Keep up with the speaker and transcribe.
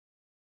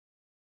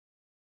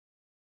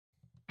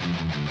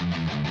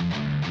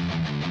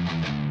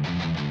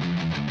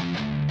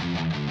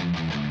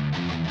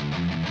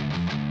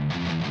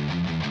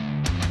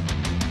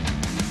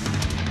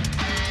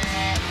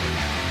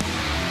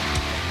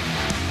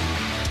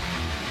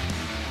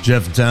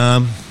Jeff and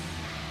Tom,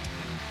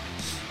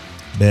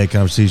 Bad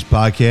Conversation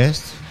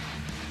Podcast.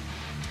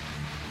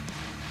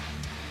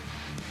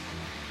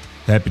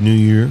 Happy New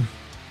Year,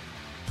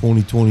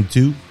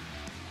 2022.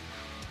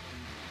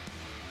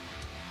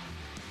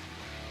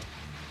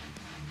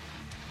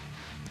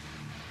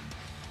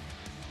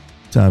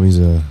 Tommy's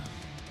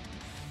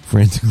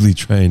frantically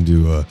trying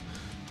to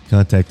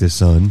contact his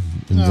son.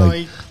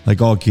 And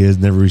like all kids,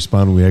 never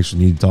respond when we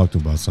actually need to talk to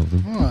him about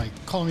something. Oh, he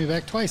called me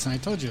back twice, and I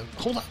told you,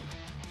 hold on.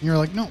 And you're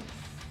like, no.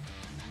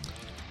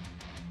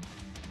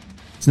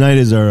 Tonight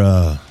is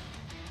our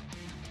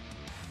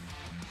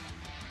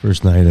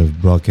first night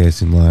of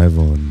broadcasting live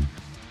on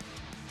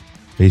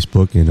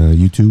Facebook and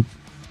YouTube.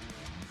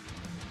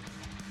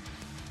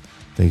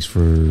 Thanks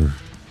for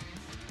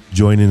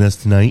joining us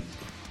tonight.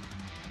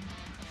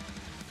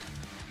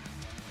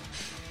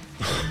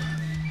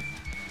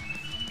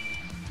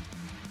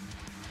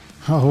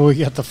 Oh, we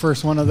got the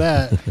first one of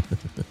that.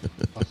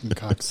 Fucking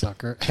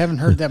cocksucker. I haven't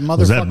heard that motherfucker.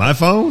 Was that my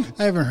phone?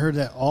 I haven't heard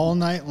that all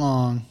night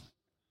long.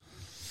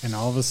 And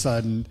all of a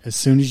sudden, as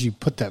soon as you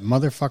put that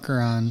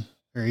motherfucker on,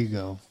 there you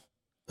go.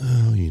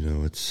 Oh, you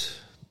know, it's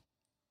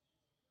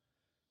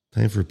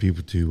time for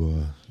people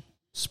to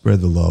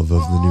spread the love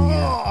of the new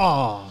year.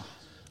 Oh,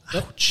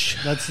 ouch.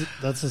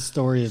 That's a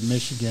story of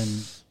Michigan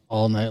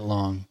all night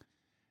long.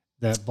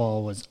 That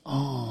ball was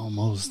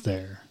almost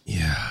there.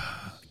 Yeah.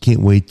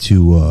 Can't wait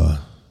to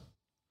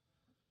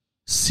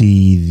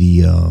see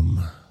the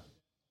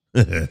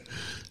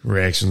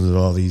reactions of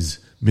all these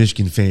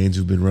Michigan fans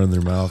who've been running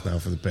their mouth now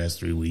for the past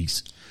 3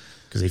 weeks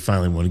because they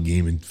finally won a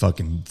game in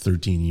fucking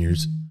 13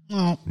 years.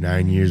 Oh.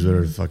 9 years,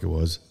 whatever the fuck it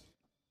was.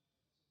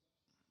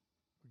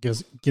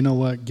 Guess, you know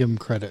what? Give them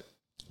credit.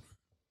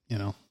 You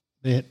know,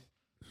 they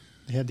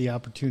had the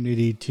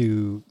opportunity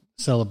to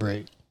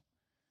celebrate.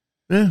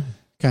 Yeah.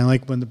 Kind of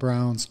like when the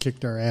Browns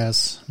kicked our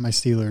ass, my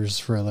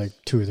Steelers, for like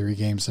 2 or 3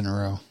 games in a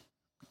row.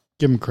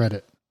 Give them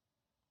credit.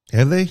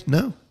 Have they?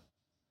 No.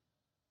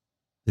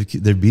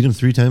 They beat them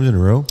 3 times in a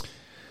row?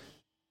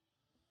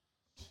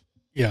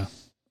 Yeah.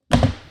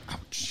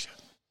 Ouch.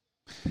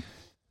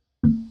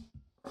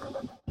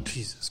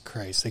 Jesus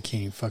Christ. They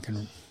can't even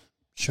fucking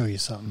show you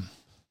something.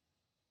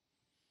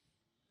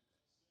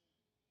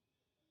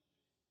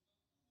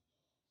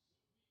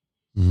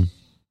 Mm-hmm.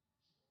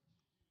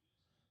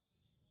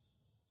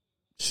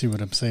 See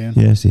what I'm saying?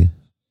 Yeah, I see.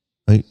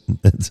 I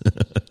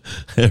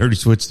already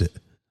switched it.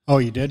 Oh,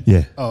 you did?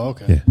 Yeah. Oh,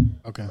 okay. Yeah.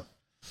 Okay.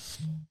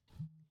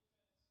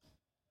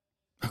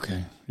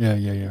 Okay.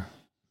 Yeah.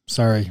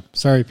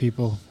 Sorry,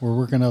 people. We're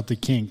working out the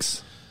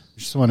kinks.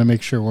 Just want to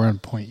make sure we're on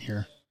point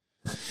here.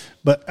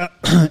 But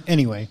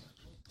anyway,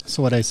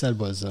 so what I said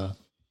was,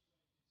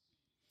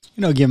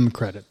 give them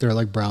credit. They're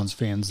like Browns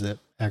fans that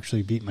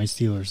actually beat my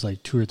Steelers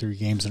like 2 or 3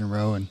 games in a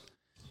row, and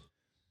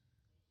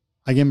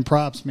I give them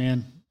props,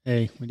 man.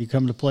 Hey, when you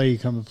come to play, you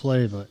come to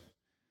play. But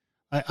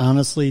I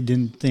honestly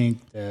didn't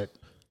think that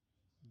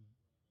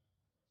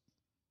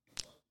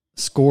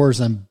scores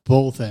on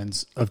both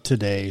ends of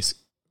today's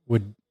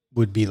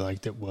would be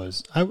like that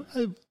was. I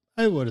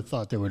would have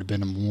thought there would have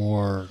been a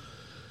more.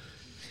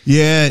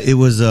 Yeah, it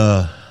was.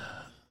 I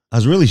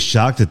was really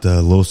shocked at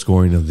the low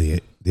scoring of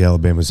the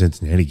Alabama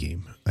Cincinnati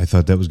game. I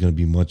thought that was going to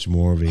be much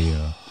more of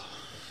an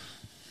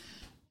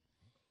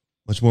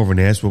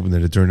ass whooping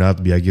than it turned out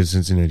to be. I give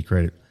Cincinnati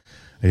credit.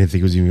 I didn't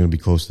think it was even going to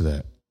be close to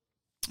that.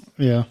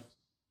 Yeah.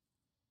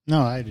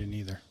 No, I didn't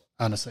either.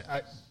 Honestly,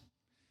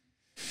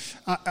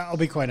 I'll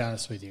be quite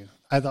honest with you.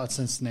 I thought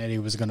Cincinnati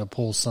was going to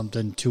pull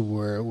something to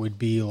where it would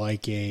be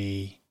like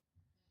a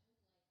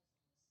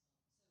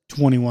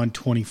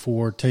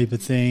 21-24 type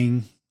of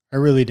thing. I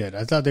really did.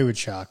 I thought they would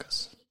shock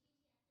us.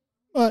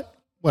 But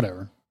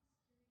whatever.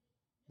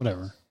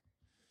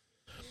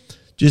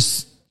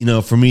 Just,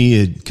 for me,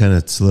 it kind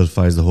of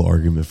solidifies the whole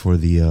argument for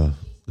the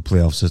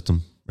playoff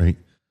system, right?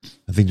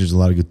 I think there's a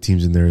lot of good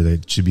teams in there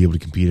that should be able to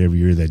compete every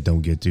year that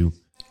don't get to.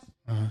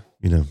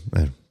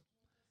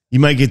 You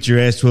might get your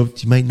ass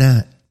whooped. You might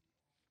not.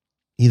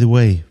 Either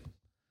way.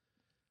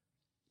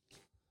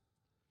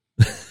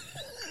 I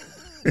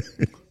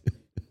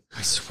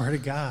swear to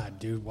God,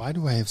 dude, why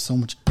do I have so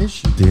much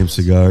issue? Damn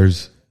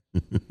cigars.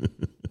 Did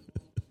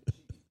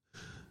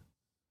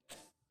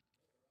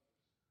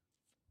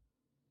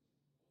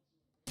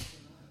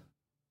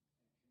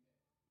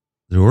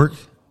it work?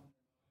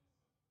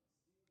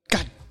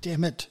 God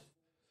damn it.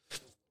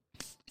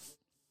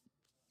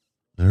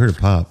 I heard it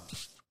pop.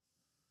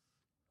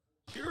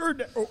 You heard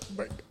that? Oh,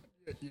 my God.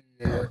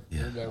 You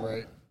heard that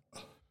right.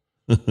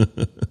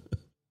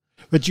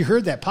 But you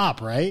heard that pop,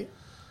 right?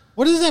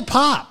 What is that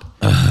pop?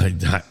 I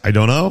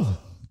don't know.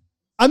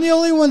 I'm the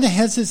only one that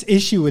has this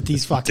issue with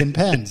these fucking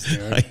pens,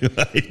 dude.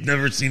 I've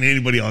never seen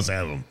anybody else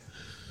have them.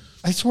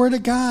 I swear to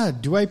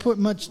God. I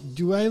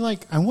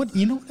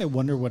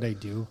wonder what I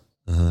do?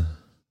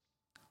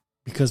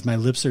 Because because my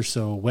lips are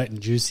so wet and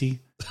juicy.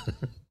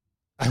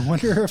 I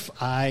wonder if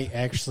I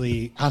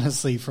actually,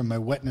 honestly, from my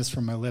wetness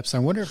from my lips, I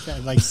wonder if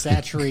that like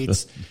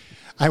saturates.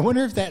 I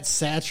wonder if that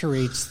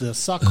saturates the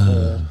suck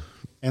hole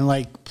and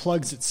like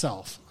plugs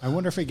itself. I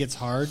wonder if it gets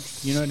hard.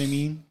 You know what I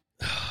mean?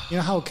 You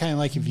know how kind of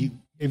like if you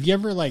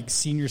ever like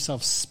seen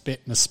yourself spit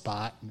in a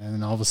spot and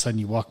then all of a sudden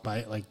you walk by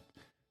it like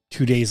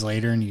 2 days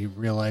later and you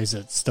realize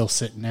it's still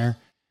sitting there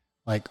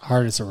like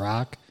hard as a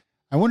rock.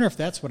 I wonder if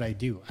that's what I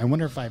do. I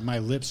wonder if my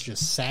lips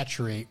just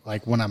saturate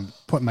like when I'm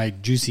putting my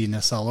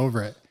juiciness all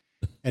over it.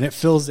 And it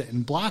fills it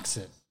and blocks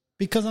it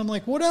because I'm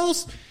like, what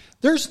else?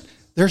 There's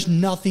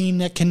nothing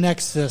that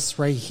connects this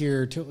right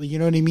here to, you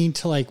know what I mean?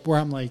 To like where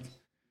I'm like,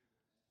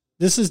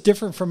 this is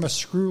different from a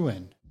screw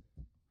in.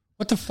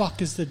 What the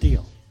fuck is the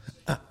deal?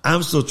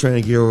 I'm still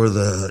trying to get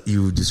over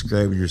you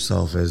describing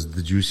yourself as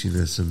the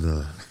juiciness and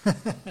the.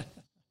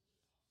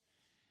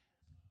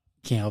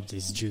 Can't help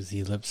these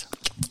juicy lips.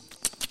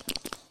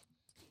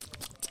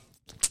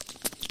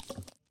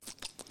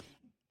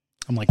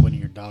 I'm like one of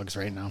your dogs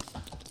right now.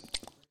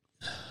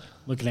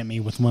 Looking at me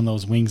with one of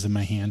those wings in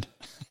my hand.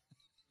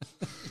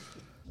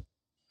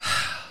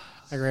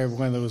 I grabbed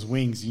one of those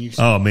wings and you.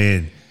 Oh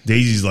man,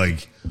 Daisy's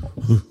like,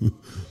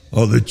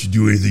 I'll let you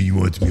do anything you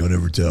want to me. I'll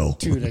never tell.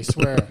 Dude, I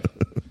swear.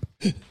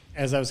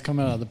 As I was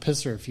coming out of the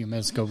pisser a few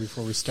minutes ago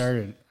before we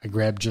started, I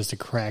grabbed just a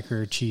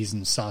cracker, cheese,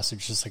 and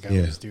sausage, just like I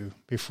always do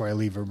before I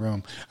leave a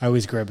room. I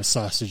always grab a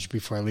sausage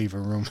before I leave a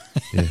room.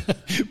 Yeah.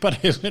 But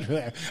I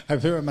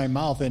threw it in my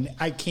mouth, and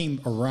I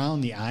came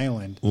around the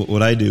island.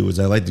 What I do is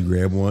I like to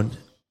grab one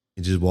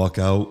and just walk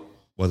out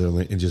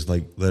and just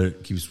like let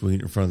it keep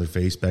swinging in front of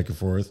their face back and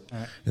forth.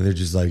 Right. And they're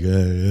just like,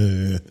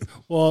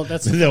 Well,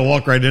 that's. And they'll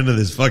walk right into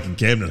this fucking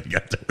cabinet I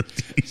got there.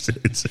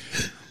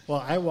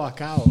 Well, I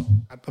walk out,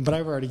 but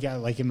I've already got it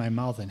like in my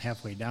mouth and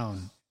halfway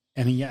down,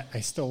 and yet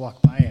I still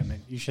walk by them,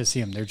 and you should see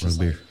them. They're just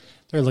like,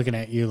 they're looking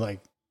at you like,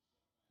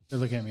 they're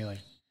looking at me like,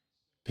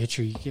 bitch,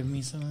 are you giving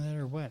me some of that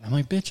or what? I'm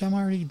like, bitch, I'm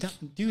already done.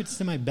 Dude,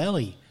 it's in my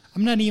belly.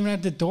 I'm not even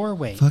at the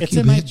doorway. It's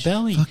in my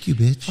belly. Fuck you,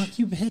 bitch. Fuck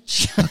you,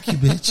 bitch. Fuck you,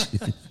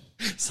 bitch.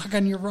 Suck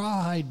on your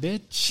rawhide,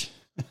 bitch.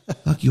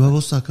 Fuck you, I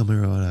will suck on my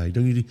rawhide.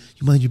 Don't you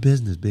mind your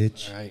business,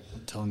 bitch. All right,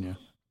 I'm telling you.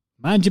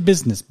 Mind your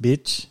business,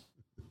 bitch.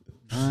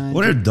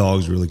 What if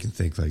dogs really can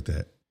think like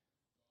that?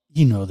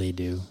 You know they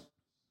do.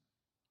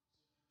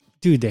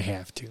 Dude, they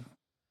have to. Man,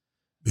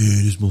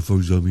 this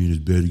motherfucker's got me in his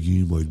bed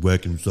again, like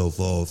whacking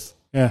himself off.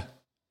 Yeah.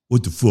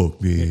 What the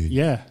fuck, man?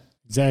 Yeah,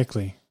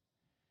 exactly.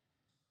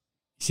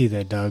 You see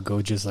that dog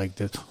go just like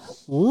this.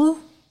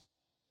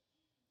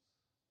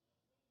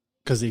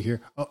 Because they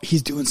hear, oh,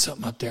 he's doing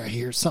something up there. I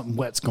hear something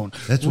wet's going.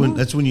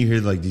 That's when you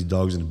hear like these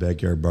dogs in the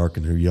backyard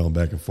barking. They're yelling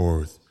back and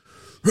forth.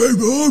 Hey,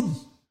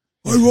 Mom!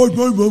 I want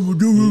my mama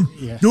doing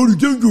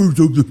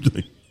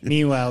something.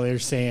 Meanwhile, they're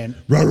saying,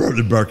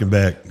 they're barking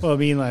back. Well,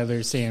 meanwhile,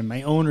 they're saying,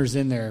 my owner's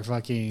in there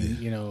fucking,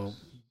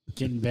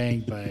 getting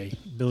banged by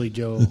Billy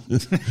Joe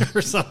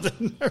or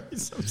something.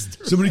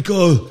 Somebody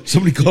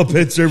call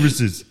Pet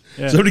Services.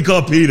 Yeah. Somebody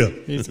call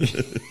PETA.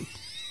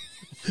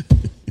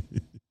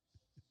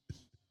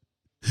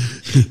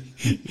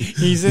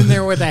 He's in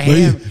there with a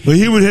ham. My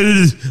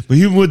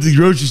human went to the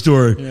grocery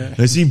store. Yeah.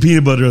 I seen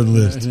peanut butter on the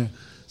list. Yeah.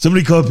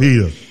 Somebody call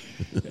PETA.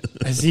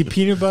 I see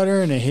peanut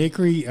butter and a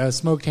hickory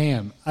smoked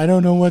ham. I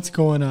don't know what's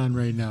going on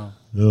right now.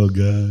 Oh,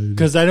 God.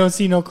 Because I don't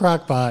see no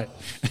crock pot.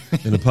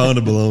 And a pound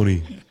of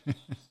bologna.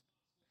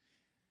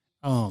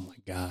 Oh, my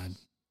God.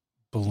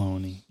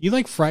 Bologna. You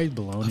like fried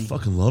bologna? I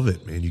fucking love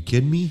it, man. You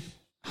kidding me?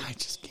 I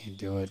just can't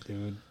do it,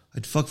 dude.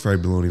 I'd fuck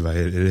fried bologna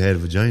if it had a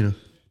vagina.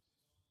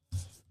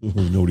 Or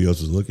nobody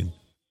else was looking.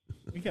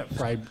 We got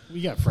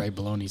fried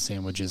bologna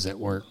sandwiches at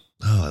work.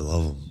 Oh, I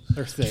love them.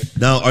 They're thick.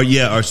 Now, are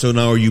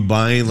you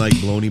buying like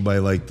bologna by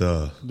like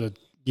by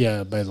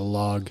the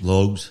log.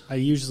 Logs? I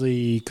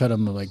usually cut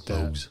them like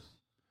that. Logs.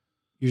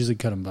 Usually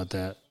cut them about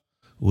that.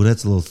 Well,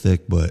 that's a little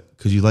thick, but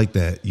because you like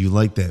that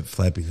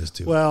flappiness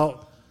too.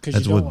 Well,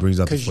 that's what brings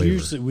out the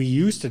flavor. We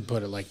used to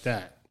put it like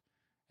that,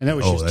 and that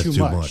was just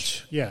too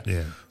much. Yeah.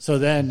 So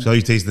all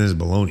you tasting is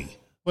bologna.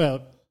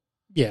 Well,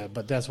 yeah,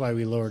 but that's why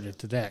we lowered it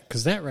to that,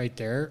 because that right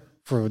there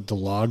for the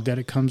log that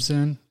it comes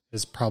in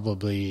is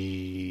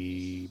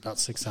probably about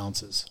 6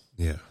 ounces.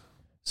 Yeah.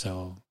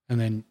 So, and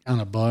then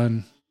on a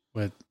bun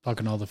with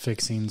fucking all the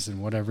fixings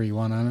and whatever you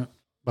want on it.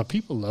 But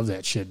people love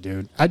that shit,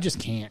 dude. I just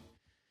can't.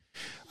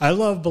 I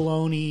love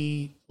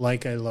bologna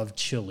like I love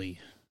chili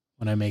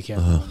when I make it at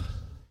home.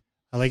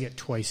 I like it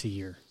twice a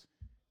year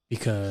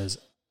because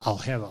I'll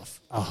have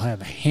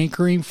a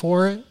hankering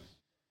for it,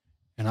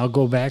 and I'll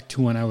go back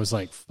to when I was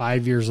like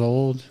 5 years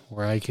old,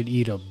 where I could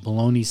eat a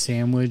bologna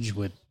sandwich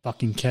with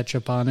fucking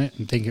ketchup on it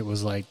and think it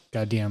was like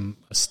goddamn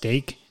a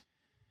steak.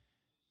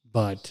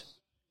 But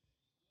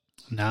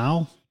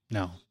now,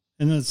 no.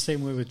 And then the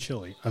same way with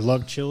chili. I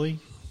love chili,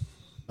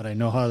 but I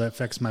know how that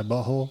affects my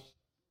butthole,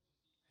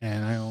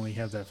 and I only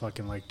have that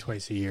fucking like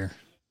twice a year.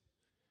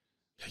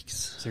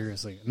 Yikes.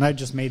 Seriously. And I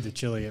just made the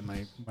chili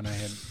when I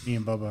had me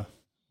and Bubba,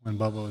 when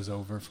Bubba was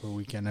over for a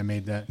weekend. I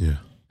made that. Yeah.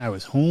 I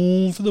was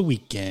home for the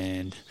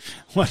weekend.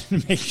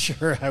 Wanted to make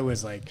sure I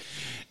was like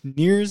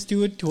nearest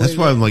to a toilet. That's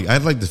why I'm like,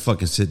 I'd like to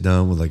fucking sit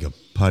down with like a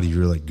pot of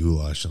your like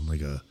goulash on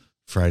like a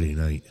Friday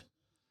night.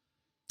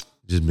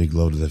 Just make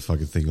load of that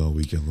fucking thing all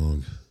weekend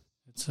long.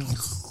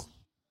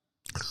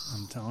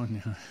 I'm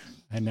telling you,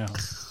 I know.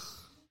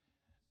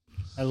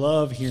 I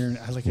love hearing.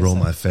 Roll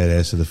my fat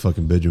ass to the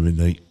fucking bedroom at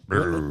night.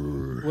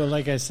 Well,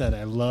 like I said,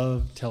 I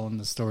love telling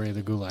the story of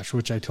the goulash,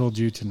 which I told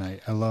you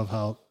tonight. I love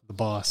how the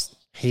boss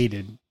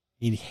hated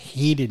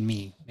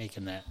me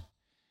making that.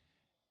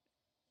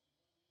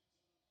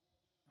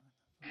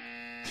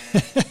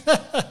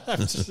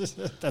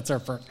 That's our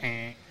first.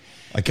 I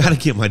gotta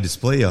get my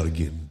display out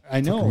again.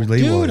 I know,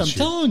 dude. I'm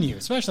telling you,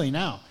 especially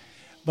now.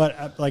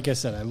 But like I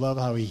said, I love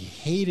how he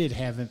hated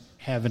having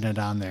it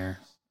on there,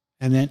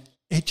 and then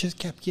it just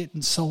kept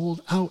getting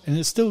sold out, and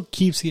it still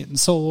keeps getting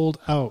sold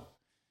out.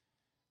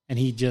 And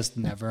he just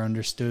never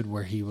understood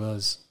where he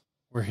was,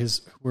 where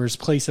his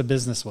place of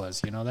business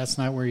was. You know, that's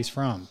not where he's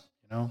from.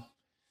 You know,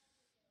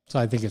 so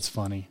I think it's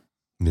funny.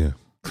 Yeah,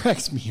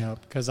 cracks me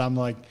up because I'm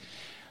like,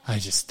 I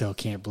just still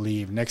can't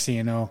believe. Next thing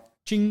you know,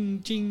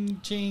 ching, ching,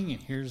 ching,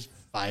 and here's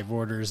 5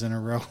 orders in a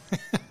row.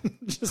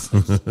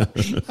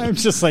 I'm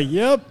just like,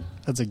 yep,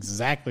 that's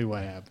exactly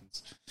what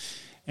happens.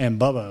 And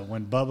Bubba,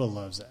 when Bubba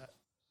loves that,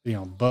 you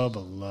know,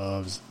 Bubba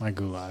loves my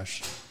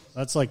goulash.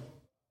 That's like,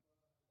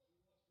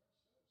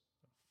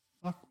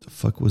 the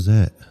fuck was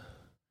that?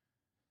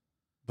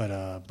 But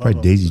Bubba,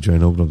 probably Daisy trying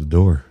to open up the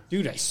door.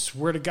 Dude, I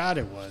swear to God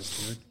it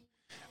was, dude.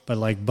 But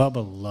like,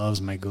 Bubba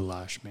loves my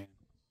goulash, man.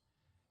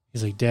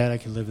 He's like, Dad, I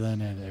can live on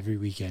that every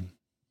weekend.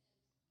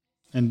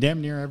 And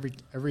damn near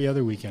every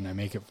other weekend I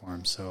make it for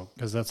him. So,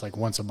 because that's like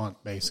once a month,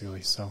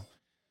 basically. So,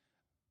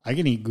 I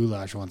can eat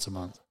goulash once a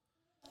month.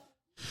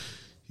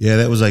 Yeah,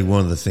 that was like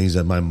one of the things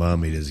that my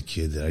mom made as a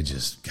kid that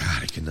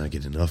I could not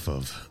get enough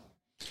of.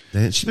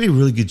 And she made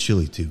really good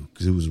chili too,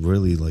 because it was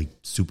really like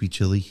soupy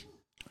chili.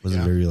 It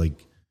wasn't very like,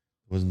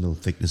 wasn't no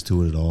thickness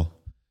to it at all.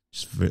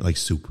 Just very, like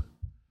soup.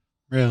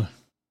 Really?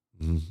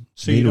 Mm-hmm.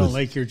 So you don't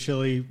like your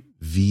chili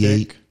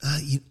V8?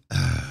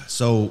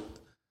 So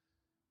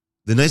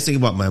the nice thing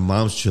about my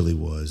mom's chili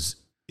was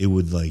it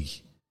would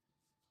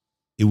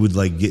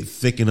get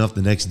thick enough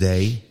the next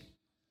day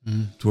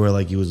to where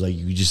like it was like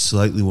you could just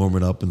slightly warm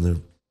it up in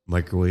the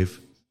microwave.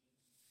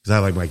 Because I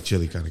like my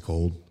chili kind of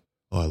cold.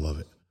 Oh, I love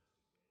it.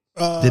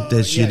 Dip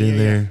that shit in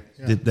there.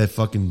 Yeah. Dip that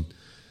fucking,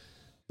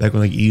 back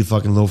when I could eat a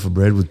fucking loaf of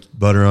bread with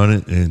butter on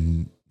it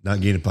and not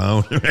gain a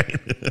pound. Right?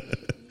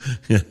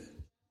 Yeah.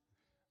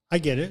 I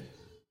get it.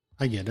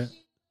 I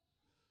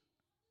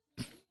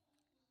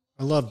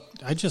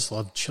just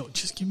love chili.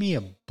 Just give me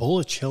a bowl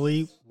of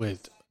chili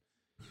with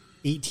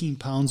 18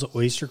 pounds of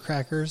oyster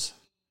crackers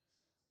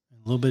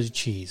and a little bit of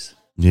cheese.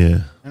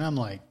 Yeah. And I'm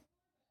like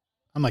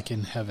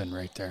in heaven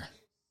right there.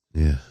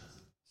 Yeah.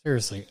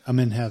 Seriously, I'm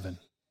in heaven.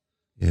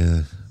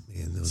 Yeah.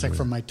 Man, except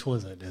for my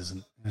toilet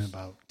isn't in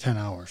about 10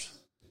 hours.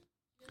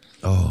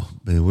 Oh,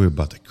 man, we're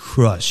about to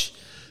crush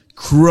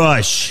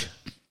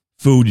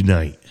food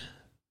tonight.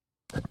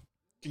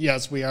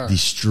 Yes, we are.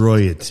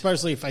 Destroy it.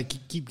 Especially if I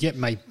keep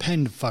getting my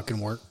pen to fucking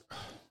work.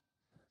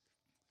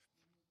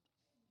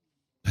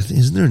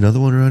 Isn't there another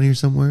one around here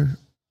somewhere?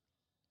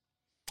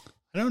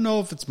 I don't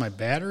know if it's my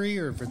battery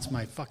or if it's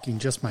my fucking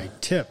just my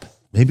tip.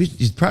 Maybe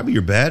it's probably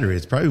your battery.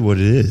 It's probably what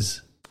it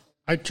is.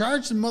 I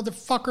charged the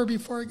motherfucker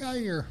before I got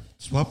here.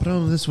 Swap it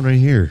on with this one right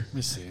here. Let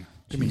me see.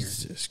 Give me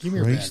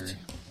your battery.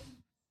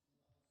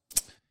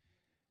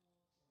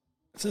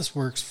 This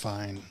works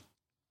fine.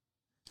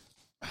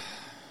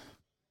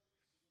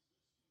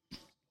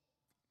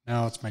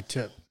 Now it's my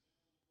tip.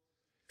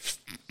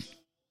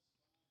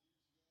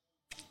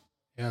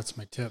 Yeah, it's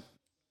my tip.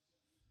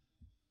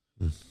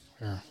 Here.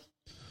 What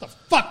the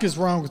fuck is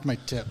wrong with my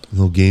tip? A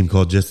little game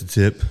called Just a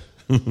Tip.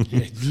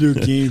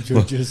 Little game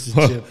called Just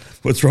a Tip.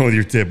 What's wrong with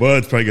your tip? Well,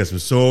 it's probably got some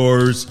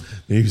sores,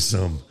 maybe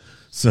some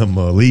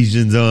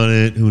lesions on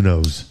it. Who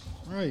knows?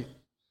 Right.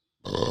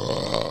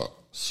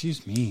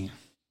 Excuse me.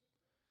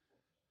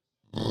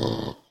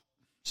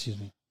 Excuse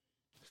me.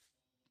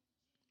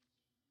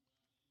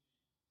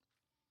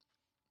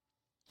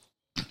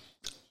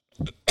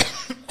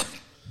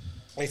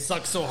 I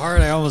sucked so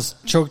hard I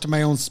almost choked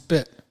my own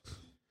spit.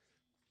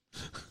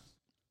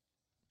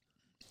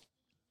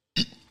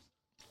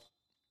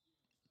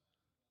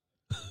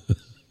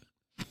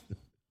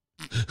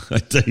 I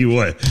tell you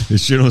what,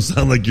 this shit don't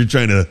sound like you're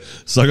trying to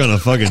suck on a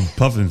fucking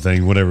puffin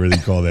thing, whatever they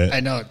call that.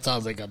 I know, it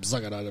sounds like I'm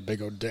sucking on a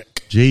big old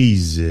dick.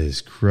 Jesus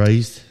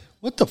Christ.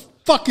 What the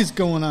fuck is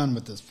going on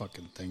with this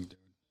fucking thing,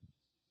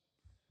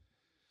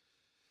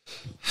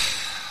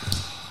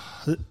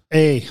 dude?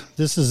 Hey,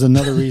 this is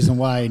another reason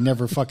why I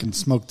never fucking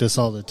smoke this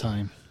all the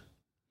time.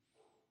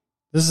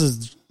 This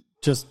is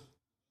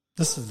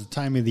the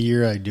time of the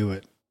year I do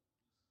it.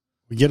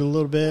 We get a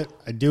little bit,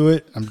 I do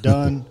it, I'm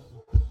done.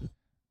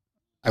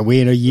 I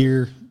wait a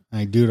year, and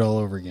I do it all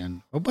over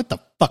again. But what the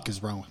fuck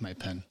is wrong with my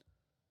pen?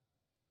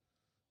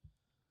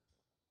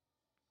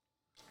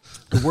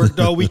 It worked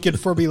all weekend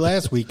for me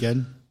last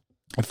weekend.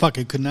 I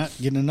fucking could not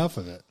get enough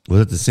of it.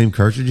 Was it the same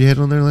cartridge you had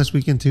on there last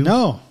weekend too?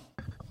 No.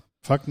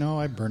 Fuck no,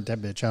 I burnt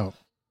that bitch out.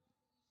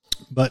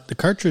 But the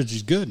cartridge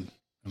is good.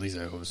 At least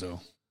I hope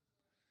so.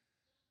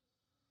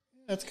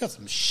 Yeah, it's got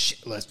some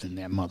shit left in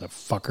that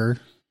motherfucker.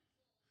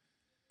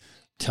 I'm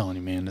telling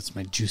you, man, that's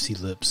my juicy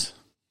lips.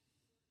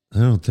 I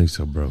don't think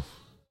so, bro.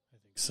 I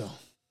think so.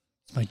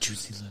 It's my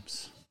juicy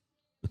lips.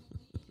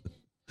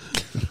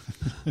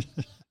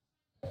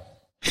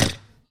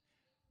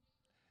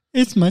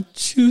 It's my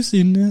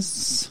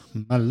juiciness,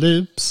 my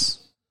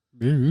lips.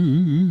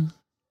 Ooh.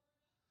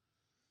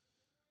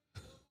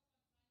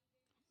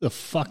 The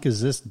fuck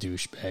is this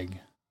douchebag?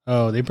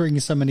 Oh, they bring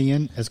somebody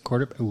in as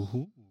quarterback.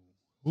 Who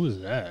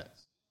is that?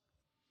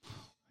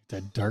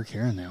 That dark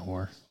hair in that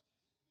whore.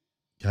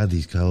 God,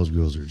 these college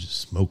girls are just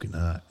smoking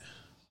hot.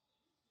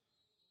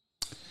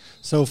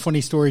 So, funny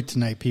story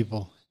tonight,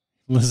 people.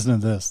 Listen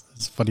to this.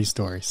 It's a funny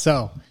story.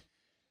 So,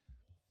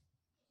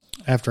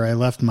 after I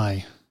left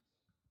my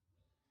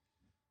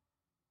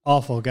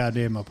awful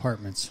goddamn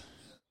apartments,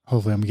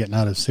 hopefully I'm getting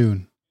out of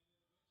soon,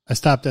 I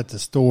stopped at the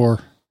store,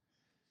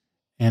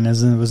 and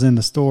as I was in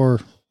the store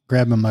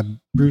grabbing my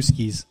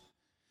brewskis,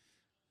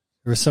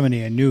 there was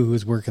somebody I knew who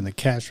was working the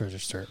cash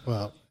register.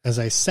 Well, as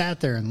I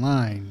sat there in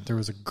line, there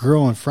was a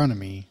girl in front of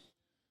me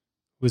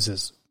who was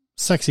this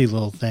sexy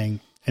little thing,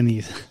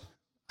 and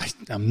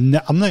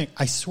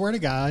I swear to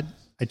God,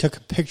 I took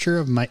a picture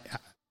of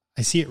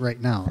I see it right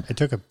now. I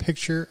took a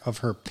picture of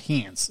her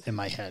pants in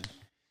my head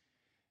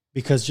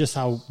because just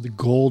how the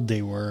gold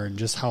they were and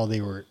just how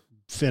they were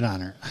fit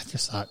on her. I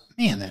just thought,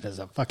 man, that is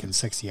a fucking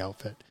sexy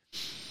outfit.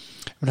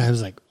 But I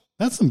was like,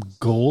 that's some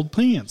gold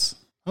pants.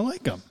 I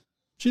like them.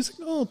 She's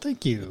like, oh,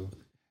 thank you.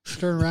 She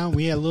turned around.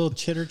 We had a little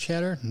chitter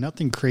chatter.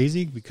 Nothing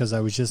crazy because I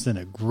was just in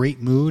a great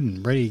mood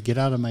and ready to get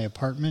out of my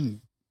apartment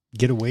and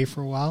get away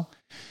for a while.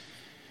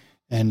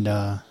 And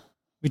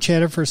we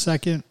chatted for a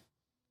second.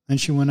 Then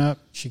she went up.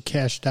 She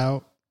cashed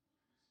out.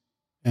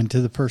 And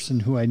to the person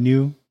who I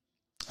knew,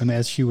 and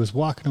as she was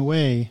walking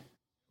away,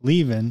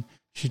 leaving,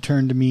 she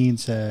turned to me and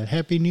said,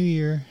 Happy New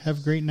Year. Have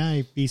a great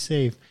night. Be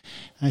safe.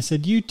 And I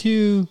said, you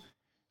too.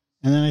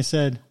 And then I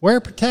said, wear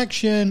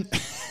protection.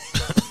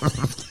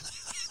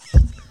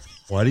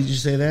 Why did you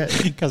say that?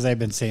 Because I've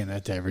been saying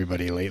that to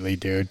everybody lately,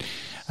 dude.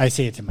 I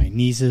say it to my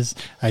nieces.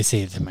 I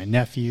say it to my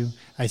nephew.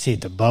 I say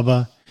it to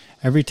Bubba.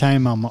 Every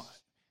time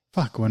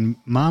when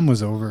Mom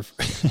was over,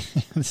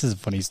 this is a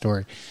funny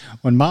story.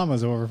 When Mom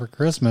was over for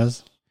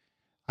Christmas,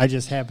 I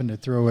just happened to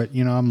throw it,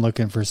 I'm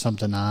looking for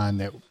something on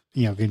that,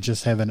 can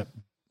just have it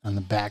on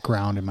the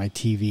background in my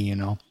TV,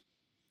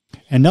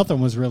 And nothing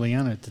was really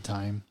on at the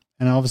time.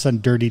 And all of a sudden,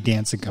 Dirty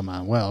Dancing come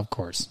on. Well, of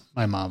course,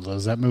 my mom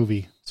loves that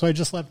movie. So I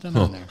just left it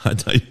on there. I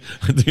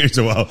think you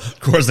said, well, of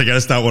course I got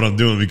to stop what I'm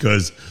doing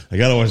because I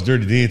got to watch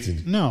Dirty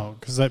Dancing. No,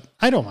 because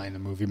I don't mind the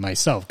movie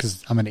myself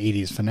because I'm an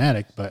 80s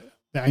fanatic, but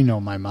I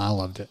know my mom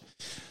loved it.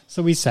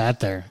 So we sat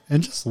there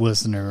and just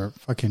listened to her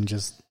fucking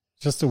just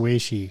the way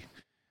she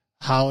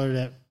hollered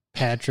at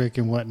Patrick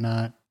and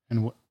whatnot.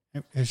 And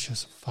it was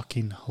just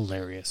fucking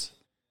hilarious.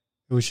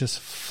 It was just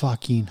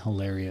fucking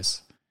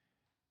hilarious.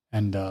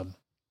 And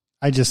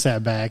I just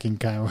sat back and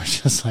kind of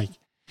was just like,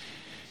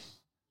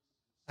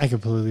 I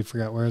completely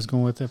forgot where I was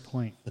going with that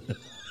point.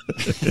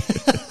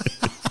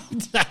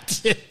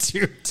 That's it,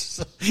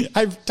 dude.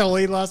 I've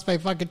totally lost my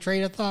fucking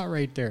train of thought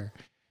right there.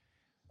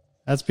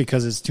 That's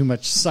because it's too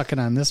much sucking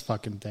on this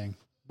fucking thing.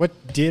 What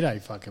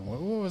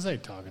was I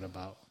talking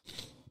about?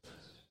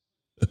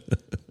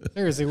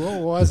 Seriously,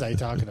 what was I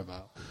talking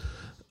about?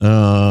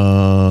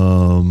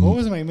 What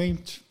was my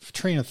main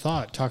train of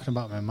thought talking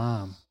about my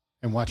mom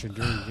and watching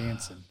Dirty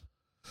Dancing?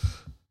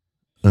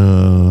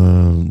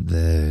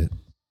 That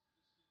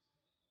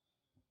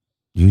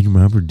you and your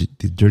mom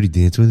did Dirty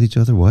Dance with each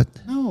other? What?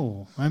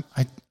 No, when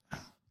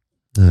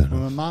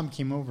my mom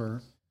came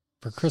over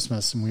for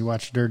Christmas and we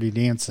watched Dirty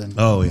Dancing.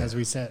 Oh, yeah. As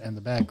we sat in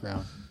the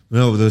background.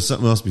 No, there was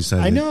something else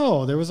besides. I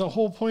know there was a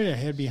whole point I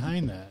had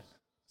behind that.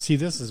 See,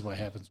 this is what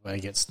happens when I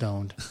get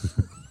stoned.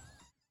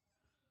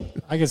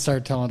 I can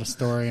start telling a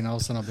story, and all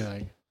of a sudden I'll be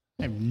like,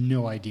 I have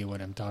no idea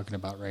what I'm talking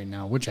about right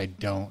now, which I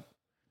don't.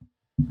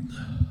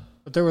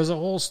 But there was a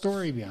whole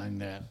story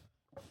behind that.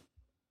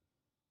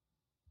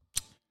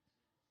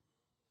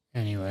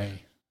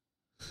 Anyway,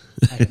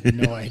 I have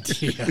no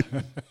idea.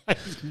 I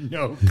have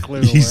no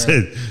clue. He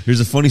said, there's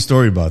a funny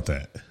story about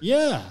that.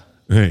 Yeah.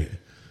 Right.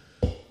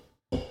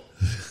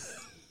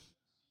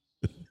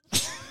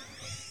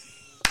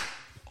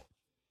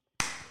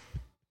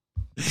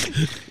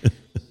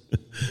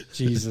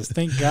 Jesus,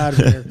 thank God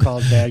we're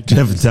called Bad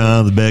Jeff and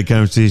Tom, the Bad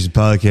Conversations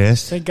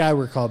podcast. Thank God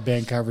we're called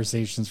Bad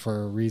Conversations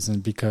for a reason,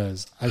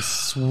 because I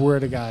swear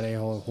to God I had a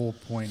whole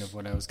point of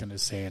what I was going to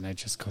say, and I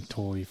just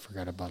totally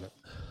forgot about it.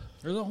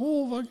 There's a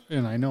whole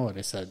and I know what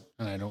I said,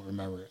 and I don't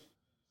remember it.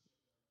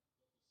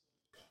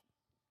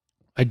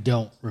 I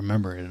don't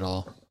remember it at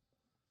all.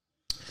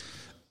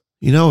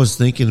 I was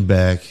thinking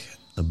back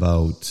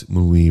about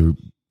when we were,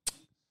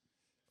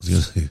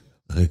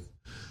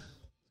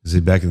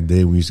 back in the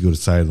day when we used to go to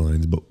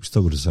Sidelines, but we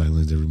still go to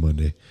Sidelines every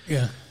Monday.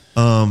 Yeah.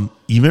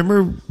 You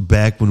remember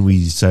back when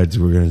we decided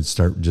we were going to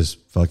start just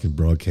fucking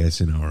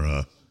broadcasting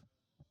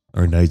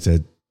our nights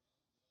at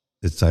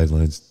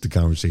Sidelines, the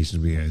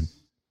conversations we had?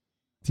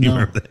 Do you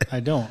remember that? I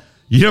don't.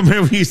 You don't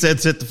remember when you said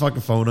set the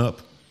fucking phone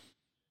up?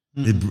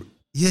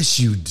 Yes,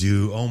 you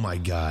do. Oh my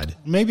God.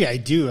 Maybe I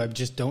do. I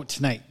just don't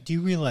tonight. Do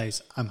you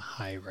realize I'm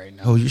high right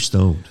now? Oh, you're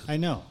stoned. I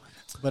know,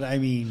 but I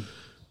mean,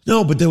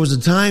 no. But there was a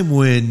time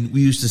when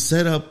we used to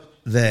set up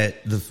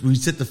we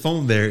set the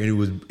phone there,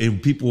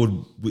 and people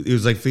would. It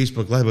was like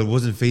Facebook Live, but it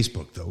wasn't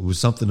Facebook though. It was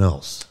something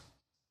else.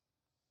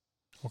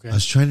 okay. I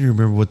was trying to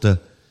remember what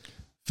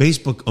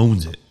Facebook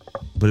owns it,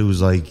 but it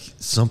was like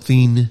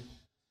something.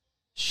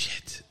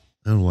 Shit,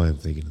 I don't know why I'm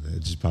thinking of that.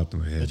 It just popped in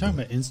my head. You're talking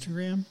about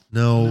Instagram?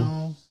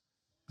 No.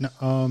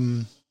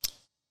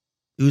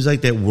 It was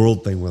like that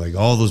world thing where like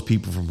all those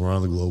people from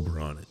around the globe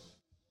were on it.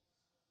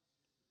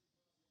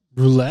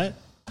 Roulette?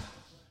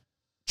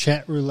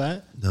 Chat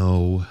roulette?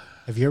 No.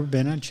 Have you ever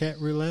been on chat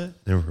roulette?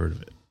 Never heard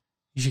of it.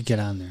 You should get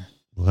on there.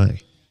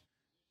 Why?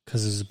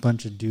 Because there's a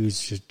bunch of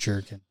dudes just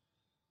jerking.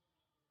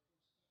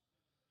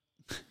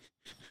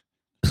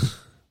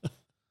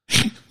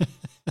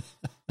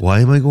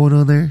 Why am I going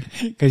on there?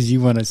 Because you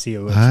want to see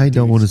a bunch I of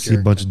don't want to dudes see a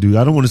bunch of dudes.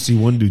 I don't want to see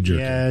one dude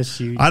jerking. Yes,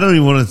 you I don't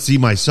even want to see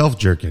myself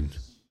jerking.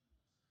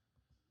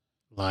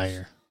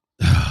 liar.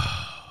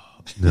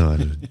 No, I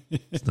don't.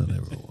 It's not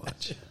ever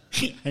watch.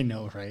 I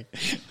know, right?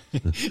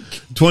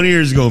 20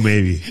 years ago,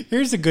 maybe.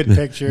 Here's a good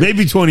picture.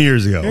 Maybe 20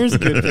 years ago. Here's a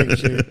good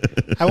picture.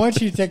 I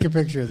want you to take a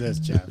picture of this,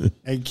 Jeff.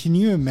 And can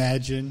you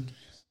imagine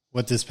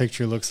what this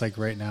picture looks like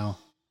right now?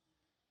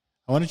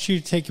 I want you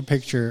to take a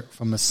picture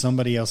from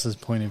somebody else's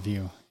point of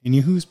view. And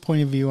you whose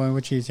point of view I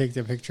want you to take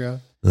the picture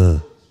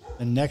of?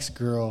 The next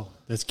girl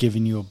that's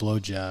giving you a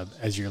blowjob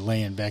as you're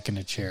laying back in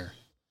a chair.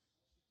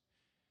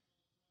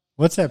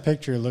 What's that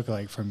picture look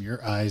like from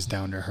your eyes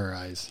down to her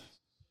eyes?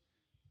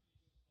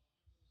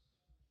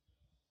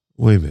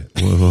 Wait a minute.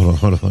 Whoa,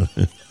 hold on.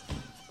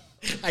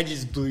 I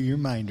just blew your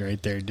mind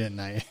right there, didn't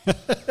I?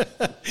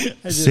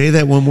 Say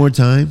that one more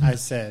time. I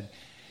said,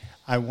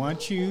 I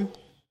want you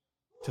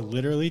to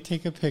literally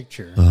take a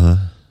picture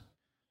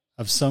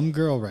of some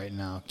girl right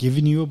now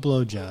giving you a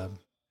blowjob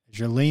as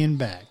you're laying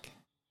back.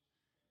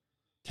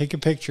 Take a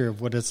picture of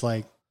what it's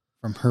like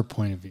from her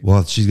point of view.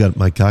 Well, she's got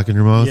my cock in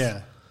her mouth.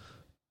 Yeah.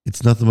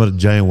 It's nothing but a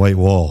giant white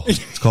wall.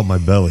 It's called my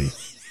belly.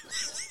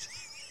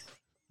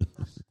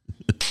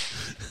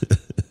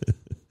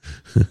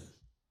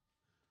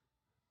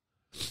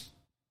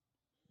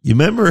 You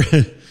remember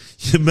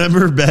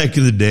back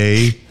in the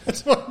day?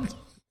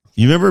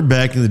 You remember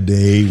back in the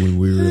day when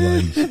we were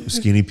like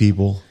skinny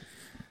people?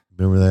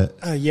 Remember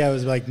that? Yeah, it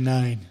was like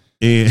 9.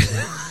 And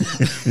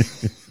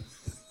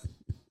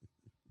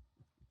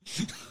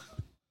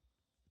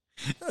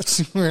I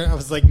swear I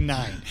was like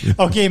 9.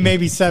 Okay,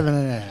 maybe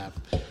 7.5.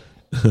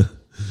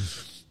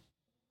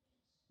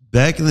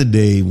 back in the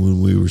day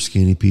when we were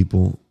skinny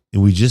people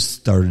and we just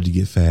started to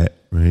get fat,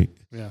 right?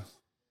 Yeah.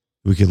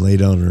 We could lay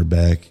down on our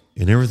back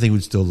and everything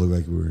would still look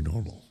like we were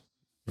normal,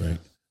 right?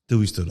 Till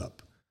we stood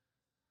up.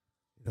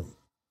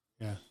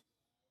 Yeah.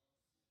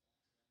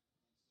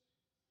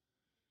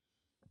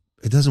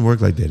 It doesn't work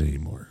like that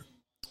anymore.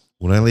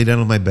 When I lay down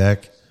on my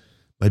back,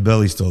 my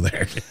belly's still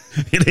there.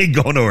 It ain't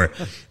going nowhere.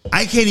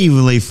 I can't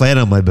even lay flat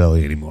on my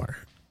belly anymore.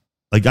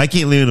 Like I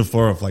can't lay on the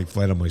floor like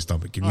flat on my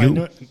stomach. Can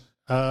you?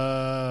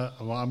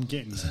 Well, I'm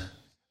getting there.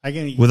 I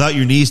can Without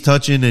your knees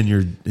touching and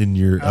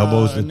your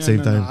elbows at the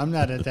same time. No, I'm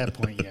not at that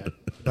point yet,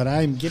 but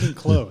I'm getting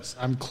close.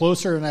 I'm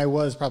closer than I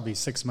was probably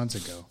 6 months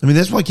ago. I mean,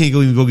 that's why I can't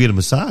even go get a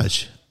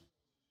massage.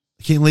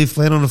 I can't lay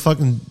flat on the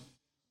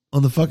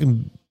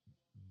fucking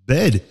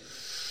bed.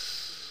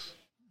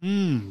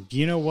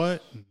 You know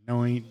what?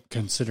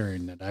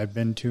 Considering that I've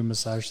been to a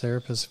massage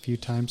therapist a few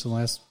times in the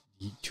last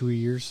 2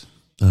 years.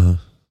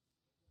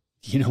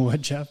 You know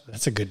what, Jeff?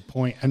 That's a good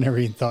point. I never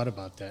even thought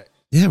about that.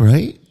 Yeah,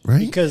 right.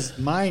 Because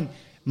my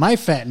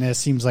fatness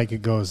seems like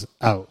it goes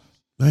out.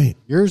 Right.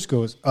 Yours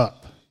goes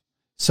up.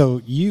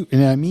 So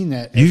and I mean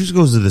that. Yours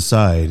goes to the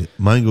side.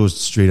 Mine goes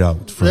straight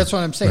out. Front. That's what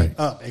I'm saying. Right.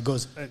 Up. It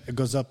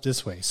goes up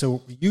this way.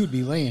 So you'd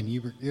be laying.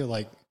 You're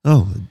like.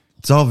 Oh,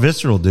 it's all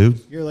visceral,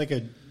 dude. You're like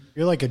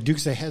a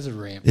Dukes of Hazzard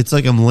ramp. It's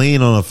like I'm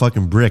laying on a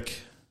fucking brick.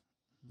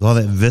 All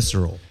that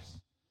visceral.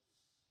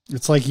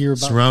 It's like you're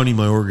surrounding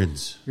my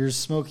organs. You're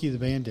Smokey the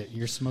Bandit.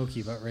 You're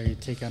Smokey about ready to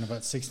take on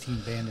about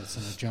 16 bandits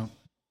in a jump.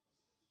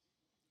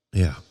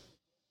 Yeah.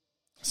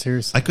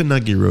 Seriously. I could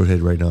not get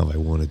roadhead right now if I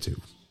wanted to.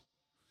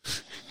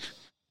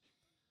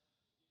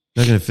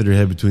 Not going to fit her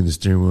head between the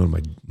steering wheel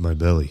and my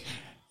belly.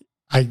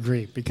 I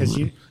agree because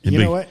you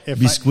know what? It'd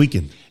be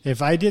squeaking.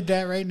 If I did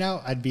that right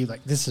now, I'd be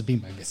like, this would be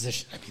my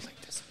position. I'd be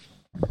like this.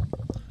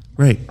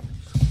 Right.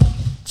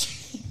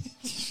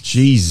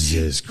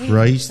 Jesus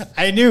Christ.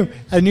 I knew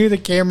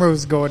the camera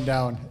was going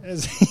down. Oh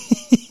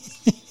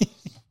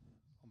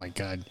my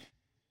God.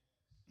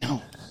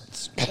 No,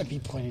 it's got to be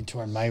pointed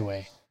toward my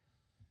way.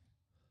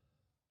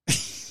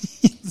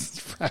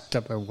 It's wrapped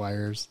up in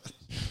wires.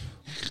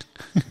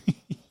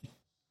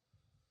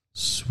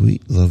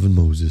 Sweet loving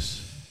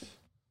Moses.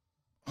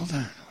 Hold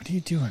on. What are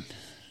you doing?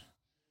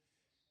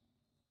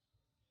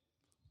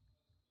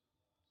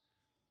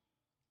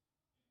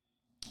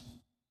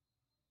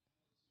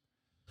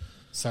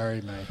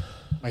 Sorry,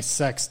 my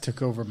sex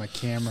took over my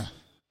camera.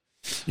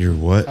 You're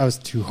what? I was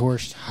too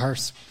harsh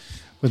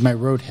with my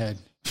road head.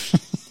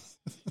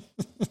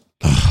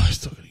 I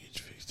still gotta get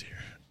you fixed here.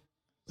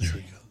 There we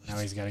go. Now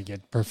he's got to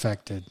get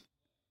perfected.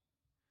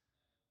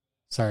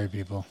 Sorry,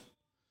 people.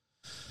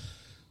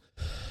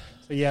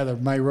 So yeah,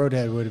 my road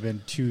head would have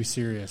been too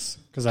serious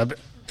because I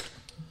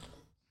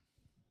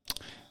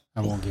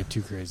won't get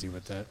too crazy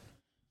with that.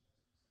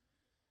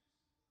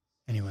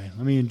 Anyway,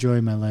 let me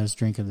enjoy my last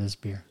drink of this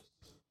beer.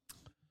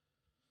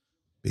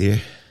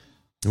 Beer.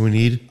 What we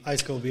need?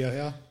 Ice cold beer,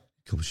 yeah. A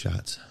couple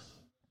shots.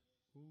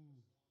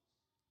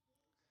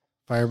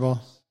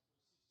 Fireball.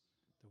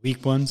 The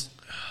weak ones.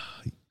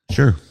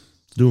 Sure.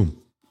 Let's do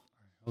them.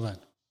 Hold on.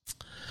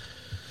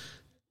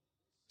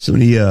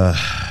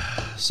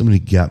 Somebody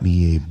got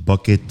me a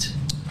bucket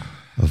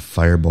of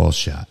Fireball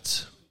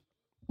shots.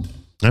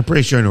 I'm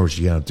pretty sure I know where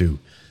she got them too,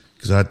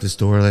 because I was at the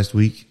store last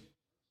week,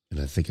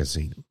 and I think I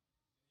seen them.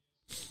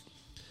 If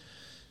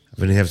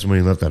I didn't have so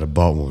many left, I'd have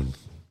bought one.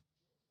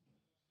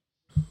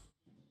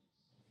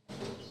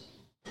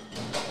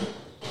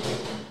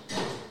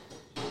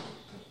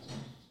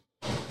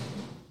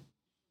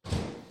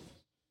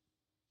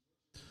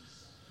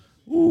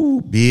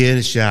 Ooh, beer and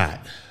a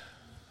shot.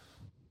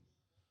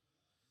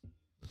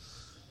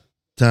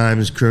 Time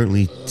is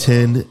currently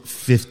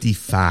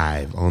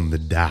 10:55 on the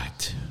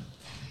dot.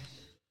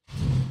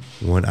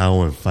 1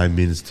 hour and 5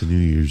 minutes to New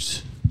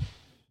Year's.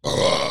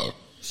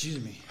 Excuse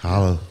me.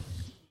 Holla.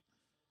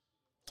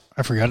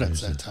 I forgot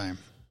it's that time.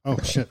 Oh,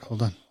 shit.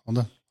 Hold on.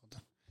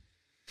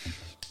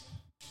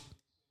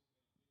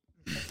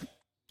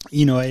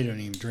 You know, I don't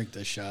even drink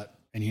this shot.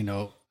 And, you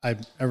know,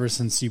 ever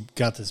since you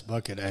got this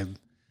bucket,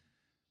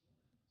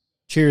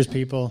 cheers,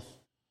 people.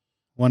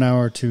 1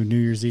 hour to New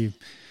Year's Eve.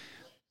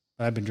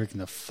 I've been drinking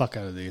the fuck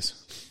out of these.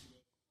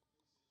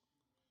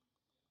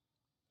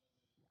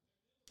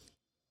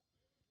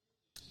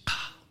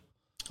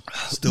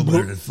 Still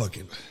better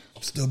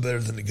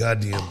than the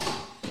goddamn.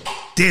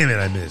 Damn it,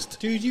 I missed.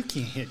 Dude, you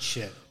can't hit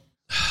shit.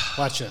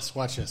 Watch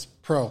this.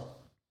 Pro.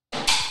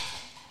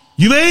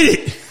 You made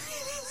it.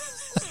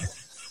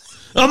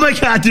 Oh my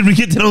God, did we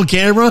get that on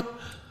camera?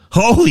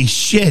 Holy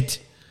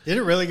shit. Did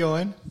it really go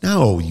in?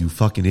 No, you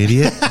fucking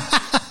idiot.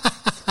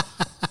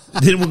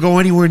 Didn't go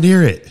anywhere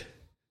near it.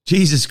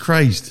 Jesus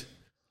Christ.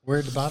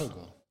 Where'd the bottle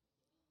go?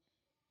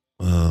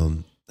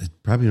 It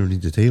probably don't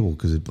need the table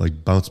because it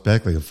like bounced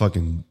back like a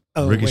fucking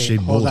ricochet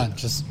bullet. Hold on,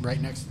 just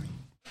right next to me.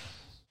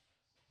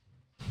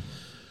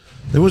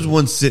 There was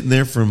one sitting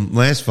there from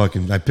last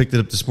fucking. I picked it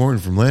up this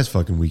morning from last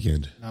fucking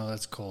weekend. No,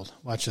 that's cold.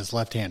 Watch this,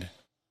 left-handed.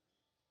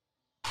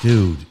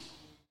 Dude.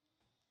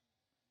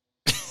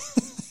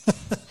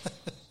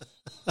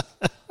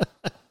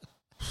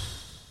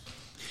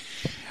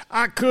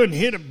 I couldn't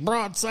hit a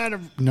broadside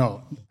of...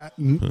 No.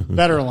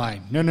 Better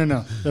line.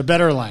 No. The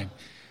better line.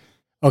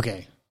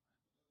 Okay.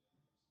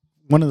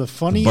 One of the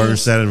funniest... Burn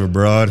side of a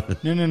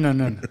broad.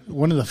 No.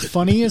 One of the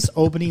funniest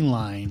opening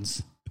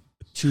lines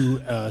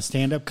to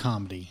stand-up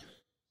comedy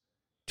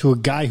to a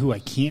guy who I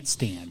can't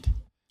stand.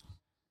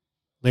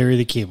 Larry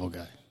the Cable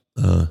Guy.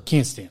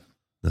 Can't stand him.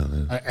 No,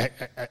 man.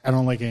 I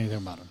don't like anything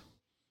about him.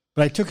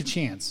 But I took a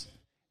chance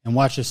and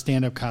watched a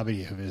stand-up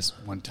comedy of his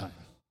one time.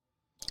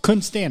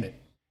 Couldn't stand it.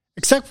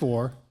 Except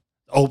for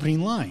the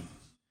opening line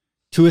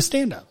to a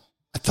stand-up.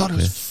 I thought it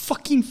was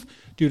fucking...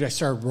 Dude, I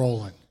started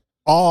rolling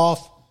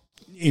off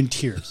in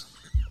tears.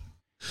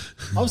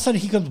 All of a sudden,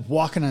 he comes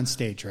walking on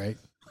stage, right?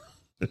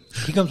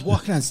 He comes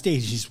walking on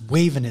stage. He's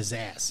waving his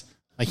ass.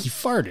 Like he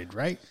farted,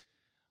 right?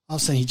 All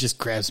of a sudden, he just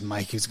grabs the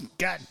mic. He's,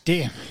 God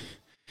damn.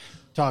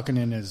 Talking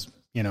in his,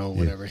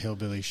 whatever,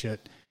 hillbilly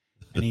shit.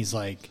 And he's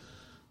like,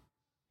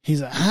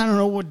 I don't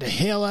know what the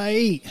hell I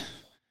ate.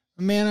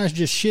 Man, I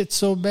just shit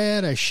so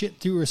bad. I shit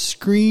through a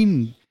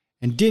screen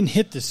and didn't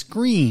hit the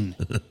screen.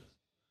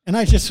 And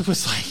I just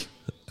was like...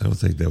 I don't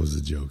think that was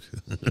a joke.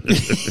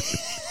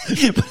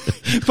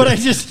 But I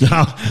just...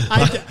 No,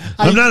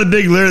 I'm not a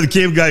big Larry the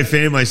Cable Guy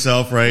fan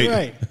myself, right?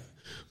 Right.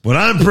 But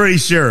I'm pretty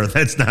sure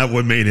that's not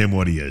what made him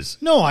what he is.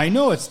 No, I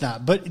know it's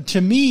not. But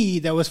to me,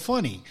 that was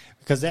funny.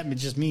 Because that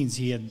just means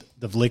he had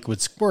the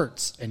liquid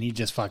squirts. And he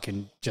just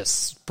fucking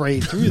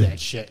sprayed through that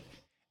shit.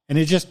 And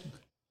it just...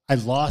 I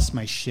lost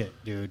my shit,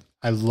 dude.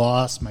 I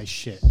lost my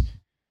shit.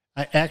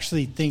 I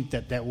actually think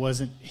that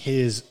wasn't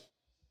his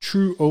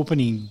true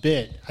opening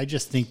bit. I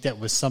just think that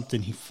was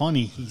something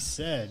funny he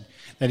said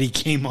that he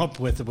came up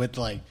with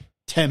like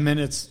 10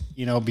 minutes,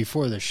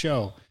 before the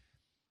show.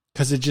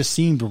 Because it just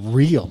seemed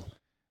real.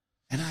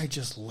 And I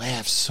just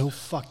laughed so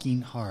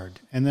fucking hard.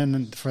 And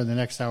then for the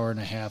next hour and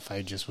a half,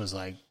 I just was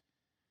like,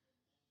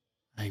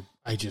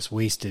 I just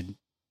wasted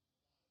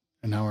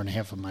an hour and a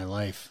half of my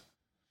life.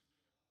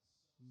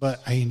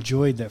 But I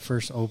enjoyed that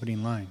first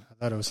opening line. I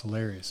thought it was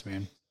hilarious,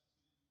 man.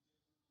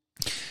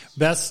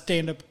 Best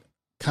stand-up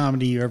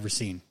comedy you ever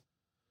seen?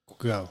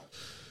 Go.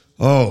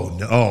 Oh,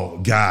 no. Oh,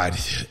 God.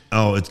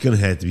 Oh, it's going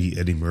to have to be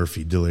Eddie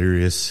Murphy,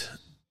 Delirious.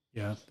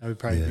 Yeah, that would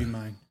probably be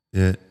mine.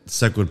 Yeah.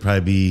 Second would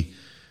probably be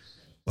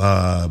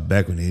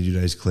back when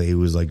Andrew Dice Clay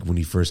was like when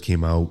he first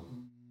came out.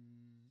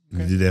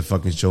 Okay. He did that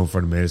fucking show in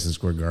front of Madison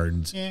Square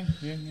Gardens. Yeah.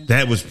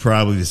 That was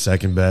probably the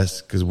second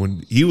best because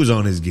when he was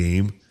on his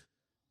game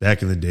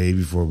back in the day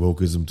before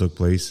wokeism took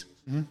place,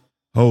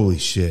 holy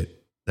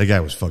shit, that guy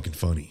was fucking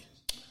funny.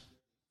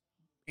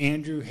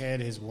 Andrew had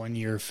his 1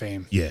 year of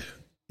fame. Yeah.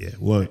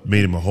 Well, it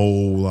made him a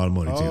whole lot of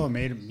money, too. Oh, it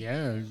made him,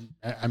 yeah.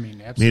 I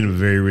mean, absolutely. Made him a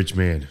very rich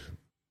man.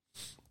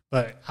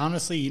 But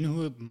honestly, you know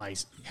who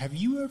have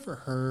you ever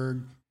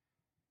heard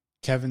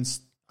Kevin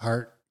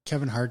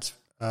Hart's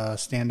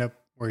stand-up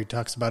where he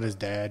talks about his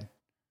dad?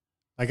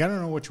 Like, I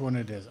don't know which one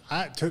it is.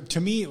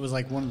 To me, it was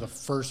like one of the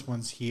first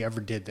ones he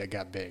ever did that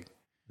got big.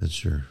 That's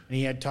sure. And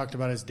he had talked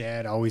about his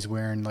dad always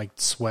wearing, like,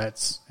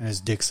 sweats and his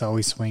dick's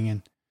always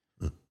swinging.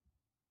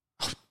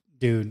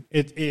 Dude,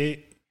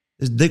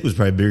 his dick was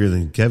probably bigger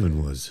than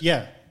Kevin was.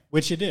 Yeah,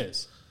 which it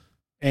is.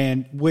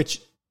 And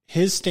which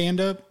his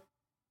stand-up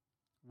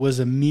was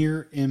a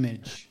mirror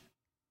image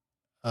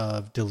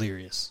of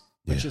Delirious,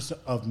 which is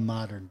of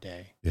modern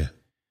day. Yeah.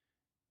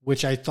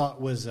 Which I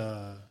thought was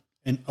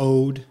an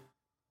ode,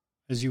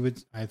 as you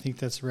would, I think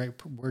that's the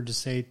right word to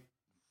say,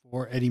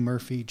 for Eddie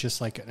Murphy,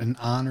 just like an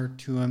honor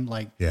to him.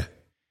 Like, yeah,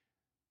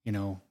 you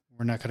know,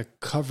 we're not going to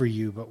cover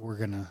you, but we're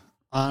going to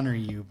honor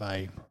you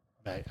by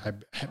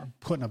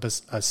putting up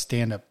a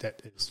stand-up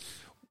that is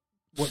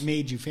what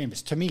made you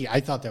famous. To me, I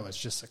thought that was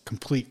just a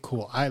complete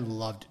cool. I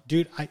loved it.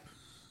 Dude, I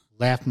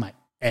laughed my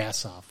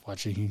ass off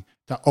watching him.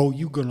 Thought,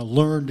 you going to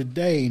learn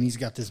today. And he's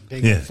got this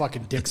big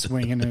fucking dick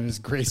swinging in his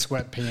gray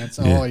sweatpants.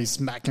 Oh, he's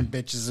smacking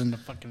bitches in the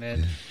fucking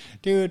head.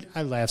 Dude,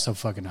 I laughed so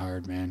fucking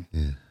hard, man.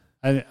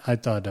 Yeah. I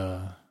thought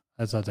that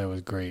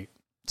was great.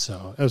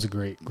 So that was a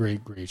great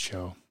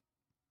show.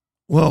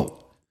 Well,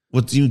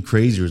 what's even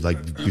crazier is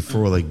like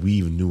before like we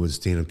even knew what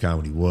stand-up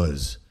comedy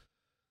was,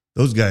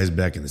 those guys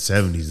back in the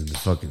 70s and the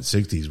fucking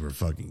 60s were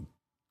fucking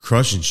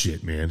crushing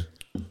shit, man.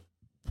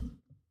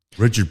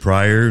 Richard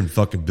Pryor and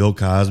fucking Bill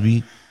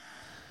Cosby.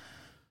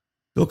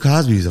 Bill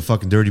Cosby is a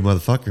fucking dirty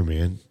motherfucker,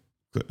 man.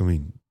 I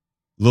mean,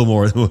 a little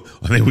more.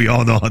 I mean, we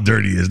all know how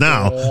dirty he is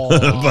now.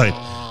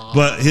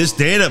 but his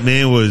stand-up,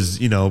 man, was,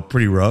 you know,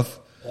 pretty rough.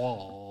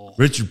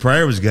 Richard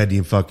Pryor was a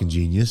goddamn fucking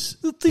genius,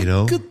 you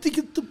know.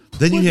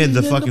 Then you had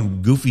the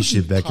fucking goofy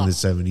shit back in the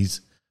 70s.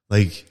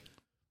 Like,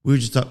 we were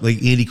just talking, like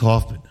Andy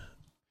Kaufman.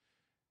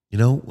 You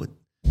know what?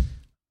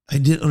 I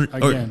didn't.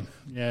 Again,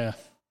 yeah.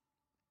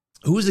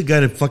 Who was the guy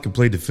that fucking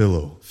played the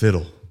fiddle?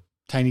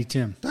 Tiny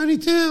Tim.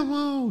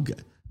 Oh,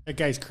 God. That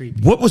guy's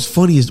creepy. What was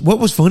funny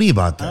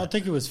about that? I don't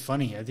think it was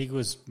funny. I think it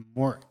was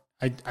more.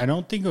 I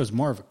don't think it was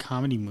more of a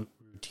comedy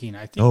routine.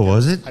 I think.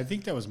 Was it? I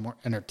think that was more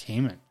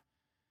entertainment.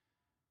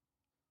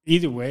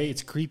 Either way,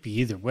 it's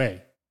creepy. Either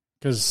way,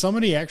 because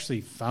somebody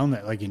actually found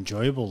that like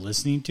enjoyable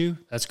listening to.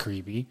 That's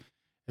creepy.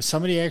 If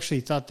somebody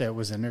actually thought that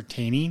was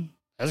entertaining,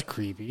 that's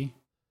creepy.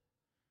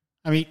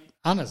 I mean,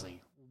 honestly,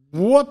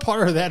 what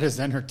part of that is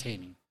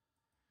entertaining?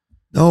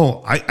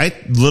 No, I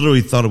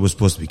literally thought it was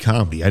supposed to be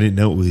comedy. I didn't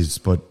know it was,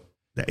 but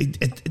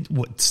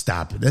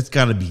stop it. That's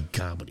got to be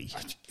comedy.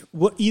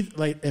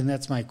 And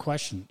that's my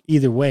question.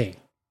 Either way,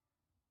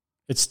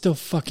 it's still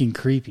fucking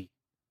creepy.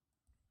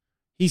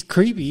 He's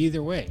creepy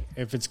either way,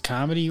 if it's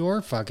comedy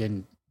or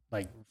fucking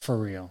like for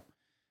real.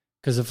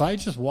 Because if I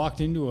just walked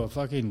into a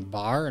fucking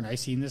bar and I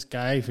seen this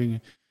guy with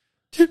me,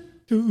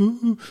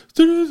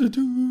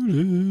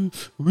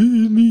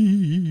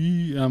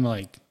 I'm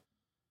like,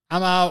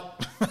 I'm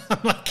out. I'm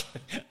like,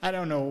 I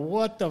don't know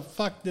what the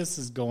fuck this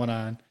is going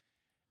on.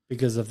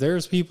 Because if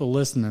there's people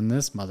listening to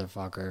this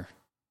motherfucker,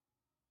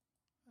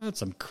 that's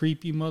some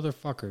creepy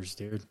motherfuckers,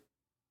 dude.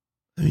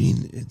 I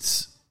mean,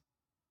 it's...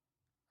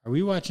 Are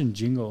we watching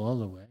Jingle All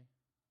the Way?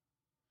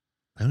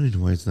 I don't even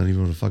know why it's not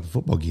even on a fucking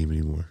football game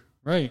anymore.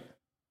 Right.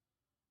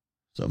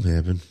 Something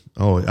happened.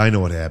 Oh, I know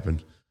what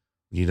happened.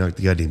 You knocked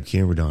the goddamn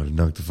camera down and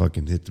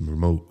hit the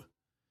remote.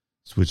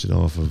 Switch it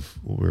off of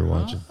what we were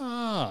watching.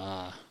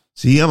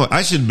 See,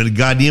 I should have been a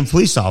goddamn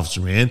police officer,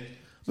 man. I'm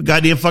a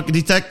goddamn fucking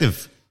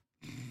detective.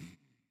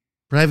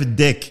 Private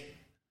Dick.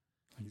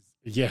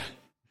 Yeah.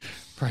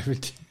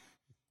 Private Dick.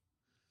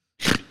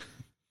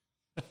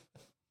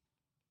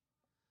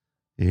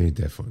 It ain't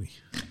that funny.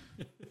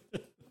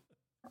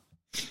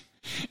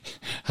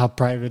 How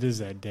private is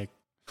that, Dick?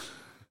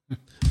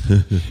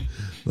 A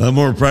lot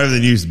more private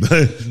than it used to be.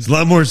 It's a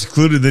lot more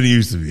secluded than it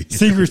used to be.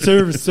 Secret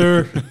Service,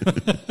 sir.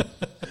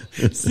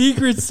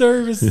 Secret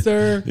Service,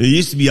 sir. It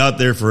used to be out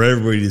there for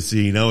everybody to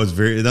see. Now it's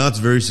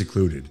very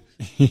secluded.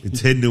 It's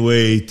hidden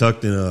away,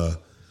 tucked in a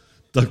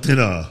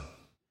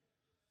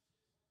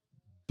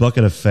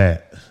bucket of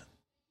fat.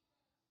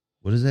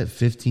 What is that?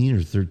 15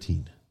 or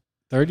 13?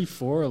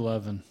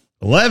 34-11.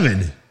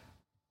 11?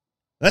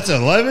 That's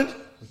 11?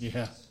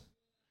 Yeah.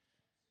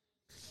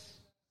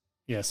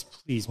 Yes,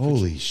 please.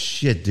 Holy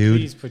shit,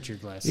 dude. Please put your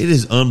glasses on. It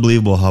is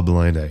unbelievable how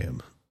blind I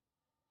am.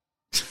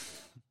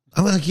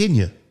 I'm not kidding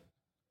you.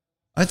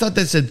 I thought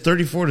that said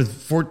 34 to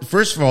 4.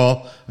 First of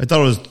all, I thought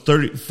it was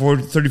 34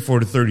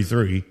 to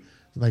 33.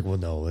 I'm like, well,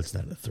 no, that's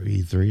not a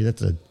 3.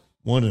 That's a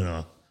 1 and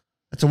a.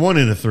 That's a 1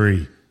 and a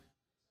 3.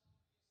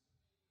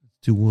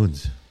 2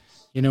 ones.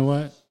 You know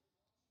what?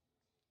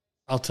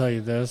 I'll tell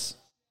you this.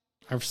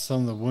 For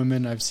some of the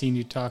women I've seen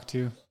you talk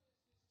to,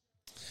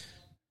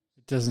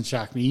 it doesn't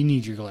shock me. You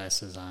need your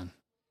glasses on.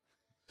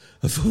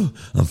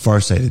 I'm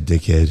farsighted,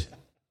 dickhead.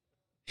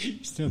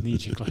 You still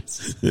need your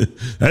glasses.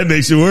 That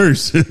makes it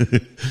worse.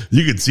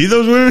 You can see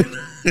those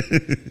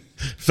women?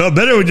 Felt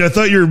better when I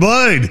thought you were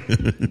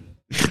blind.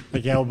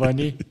 Like Al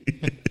Bundy?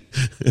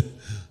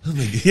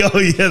 Oh,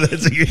 yeah,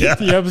 that's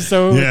the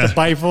episode with the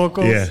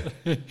bifocals.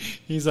 Yeah.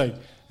 He's like,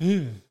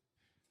 ugh.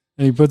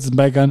 And he puts them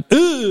back on.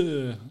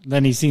 Ugh.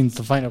 Then he sees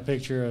the final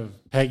picture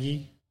of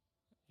Peggy.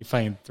 He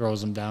finally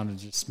throws them down and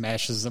just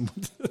smashes them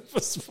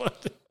with the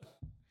foot.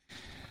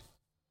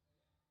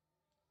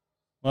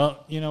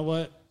 Well, you know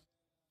what?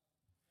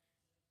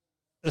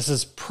 This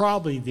is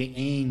probably the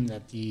aim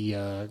that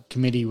the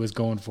committee was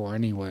going for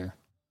anywhere.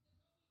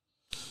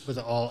 With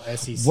the all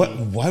SEC.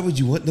 Why would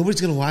you want?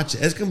 Nobody's going to watch it.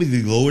 That's going to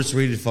be the lowest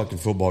rated fucking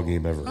football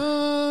game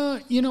ever.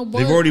 You know what?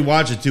 They've already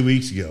watched it 2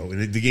 weeks ago,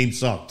 and the game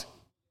sucked.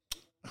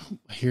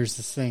 Here's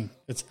the thing.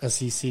 It's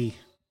SEC.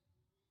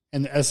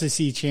 And the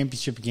SEC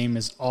championship game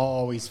is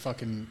always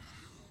fucking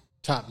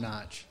top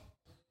notch.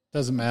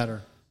 Doesn't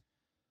matter.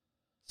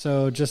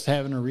 So just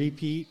having a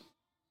repeat,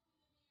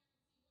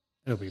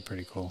 it'll be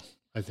pretty cool,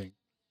 I think.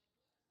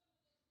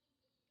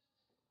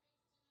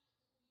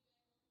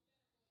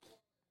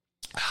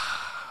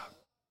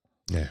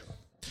 Yeah.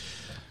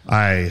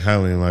 I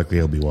highly unlikely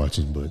I'll be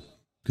watching, but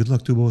good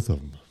luck to both of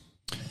them.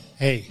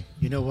 Hey,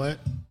 you know what?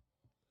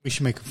 We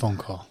should make a phone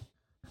call.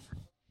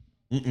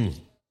 Who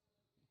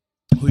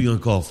are you going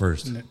to call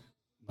first?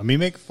 Let me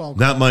make a phone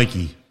call. Not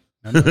Mikey.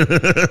 No.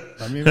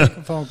 Let me make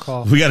a phone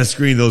call. We got to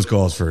screen those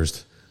calls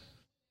first.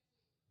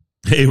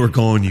 Hey, we're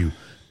calling you.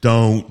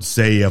 Don't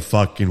say a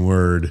fucking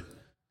word.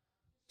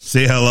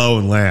 Say hello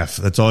and laugh.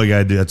 That's all you got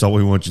to do. That's all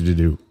we want you to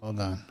do. Hold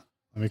on.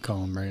 Let me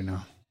call him right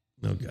now.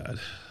 Oh, God.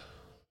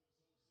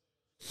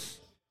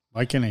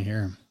 Why can't I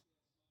hear him?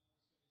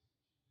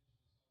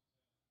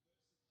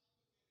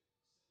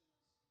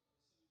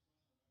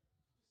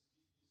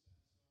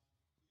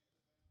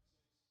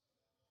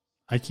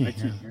 I can't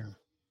hear him.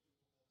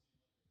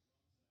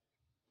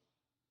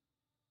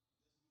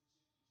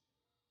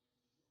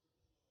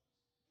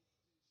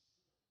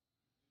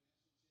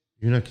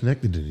 You're not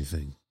connected to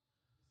anything.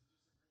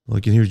 All I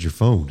can hear is your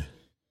phone.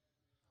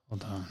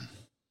 Hold on.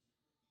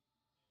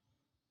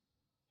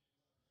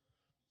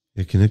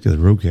 You're connected to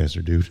the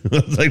Rodecaster, dude. I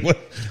was like,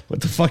 what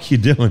the fuck are you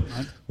doing?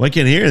 Why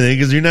can't I hear anything?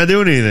 Because you're not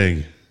doing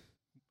anything.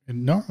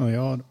 Normally,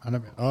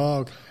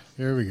 okay.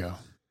 Here we go.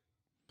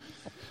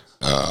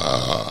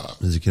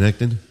 Is it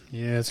connected?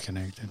 Yeah, it's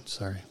connected.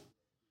 Sorry.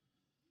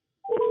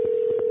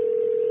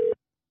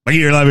 I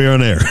hear live here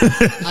on air.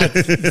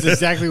 That's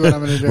exactly what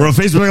I'm going to do. We're on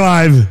Facebook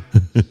Live.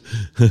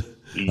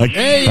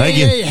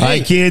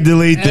 I can't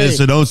delete this,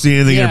 so don't see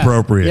anything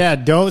inappropriate. Yeah,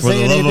 don't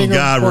say anything. For the love of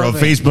God, we're on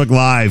Facebook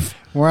Live.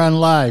 We're on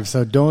live,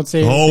 so don't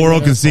say anything. The whole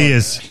world can see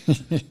us.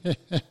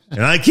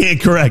 And I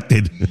can't correct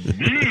it.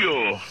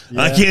 Yeah.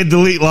 I can't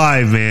delete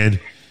live, man.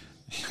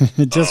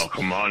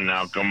 Come on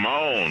now. Come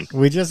on.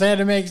 We just had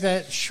to make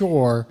that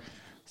sure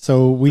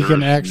so we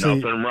can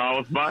actually. Nothing wrong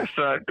with my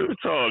side.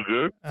 It's all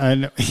good. I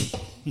know.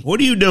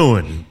 What are you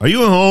doing? Are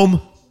you at home?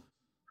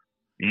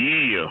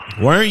 Yeah.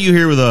 Why aren't you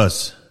here with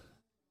us?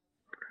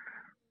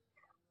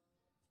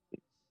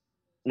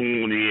 Yeah,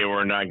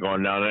 we're not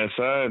going down that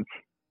side.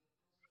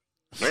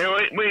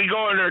 Wait, we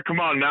going there. Come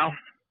on now.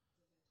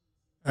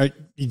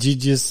 Did you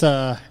just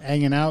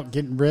hanging out,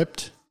 getting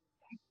ripped?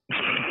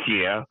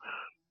 Yeah.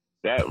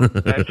 That's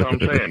what I'm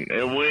saying.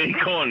 We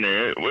ain't going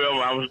there.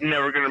 Well, I was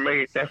never going to make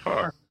it that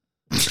far.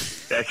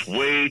 That's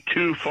way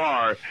too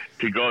far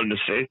to go in the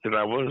shape that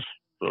I was.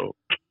 So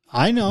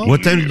I know.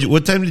 What time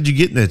did you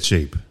get in that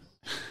shape?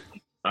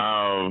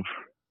 What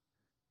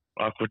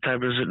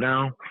time is it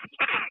now?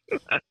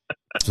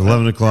 It's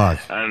 11 o'clock.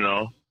 I don't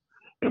know.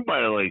 It's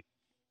probably like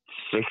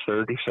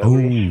 6:30. Oh,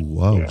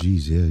 wow. Yeah.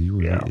 Geez, yeah. You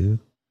were right,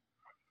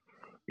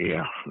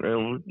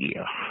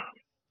 yeah.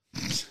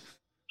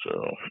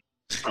 So.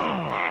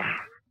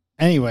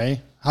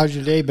 Anyway, how's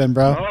your day been,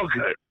 bro? Oh,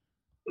 good.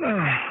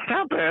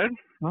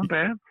 Not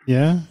bad.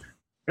 Yeah?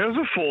 It was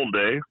a full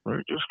day.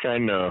 We're just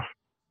kind of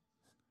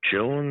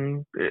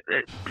chilling. It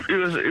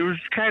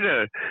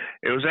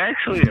was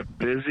actually a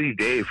busy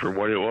day for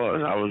what it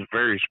was. I was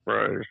very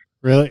surprised.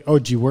 Really? Oh,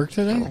 did you work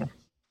today?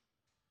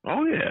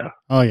 Oh yeah.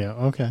 Oh yeah.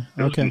 Okay.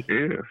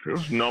 It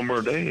was a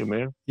number day,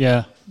 man.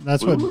 Yeah,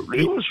 it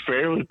was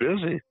fairly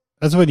busy.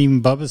 That's what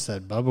even Bubba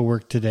said. Bubba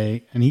worked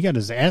today, and he got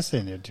his ass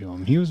handed to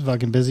him. He was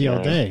fucking busy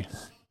all day.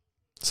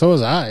 So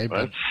was I,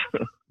 but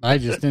I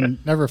just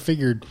never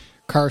figured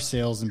car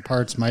sales and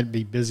parts might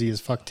be busy as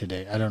fuck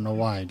today. I don't know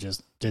why. I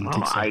just didn't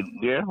think so.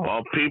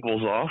 Well,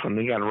 people's off, and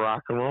they got to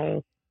rock and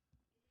roll.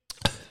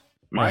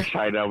 My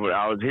side of it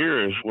out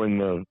here is when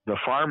the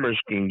farmers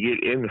can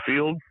get in the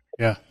field,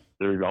 yeah,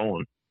 they're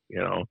going.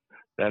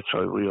 that's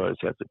what we always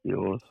have to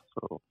deal with.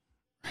 So,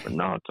 but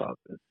now it's all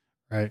good.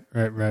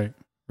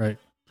 Right.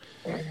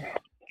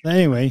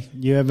 Anyway,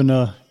 you having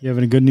a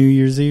good New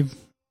Year's Eve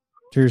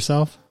to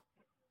yourself?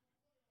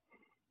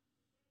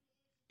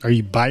 Are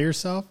you by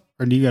yourself,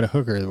 or do you got a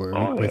hooker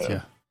with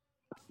you?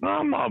 No,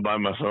 I'm all by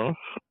myself.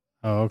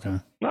 Oh, okay.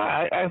 No,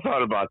 I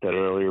thought about that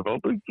earlier, but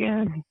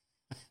again,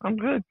 I'm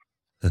good.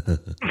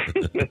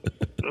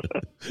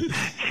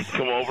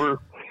 Come over,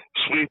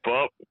 sweep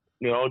up,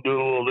 do a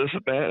little this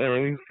and that, and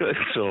everything's good.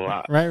 So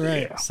right.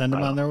 Yeah, Send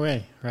them on their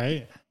way,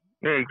 right?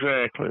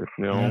 Exactly.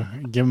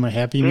 Give them a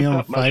Happy Meal.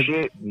 Up my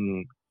shit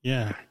and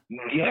Yeah.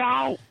 Get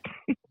out.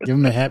 Give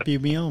them a Happy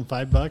Meal and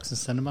 $5 and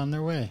send them on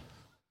their way.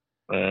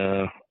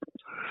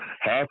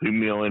 Happy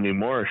Meal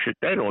anymore? Shit,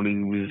 that don't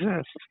even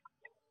exist.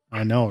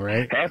 I know,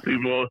 right? Happy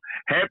Meal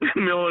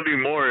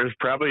anymore is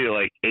probably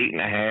like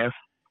 8.5.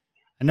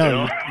 I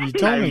know. You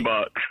told me.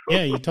 $9.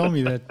 Yeah, you told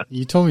me that.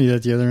 You told me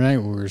that the other night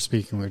when we were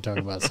speaking. We were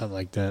talking about something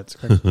like that. It's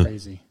quite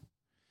crazy.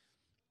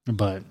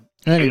 But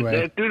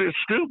anyway, that dude is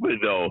stupid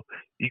though.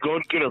 You go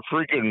and get a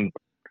freaking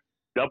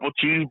double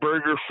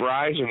cheeseburger,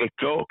 fries, and a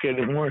Coke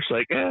anymore. It's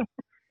like,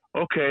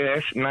 okay,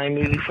 that's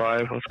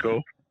 $9.85. Let's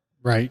go.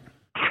 Right.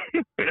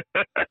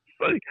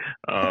 Like,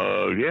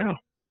 yeah.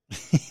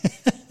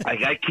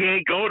 I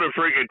can't go to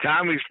freaking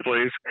Tommy's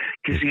place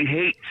because he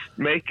hates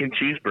making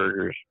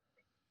cheeseburgers.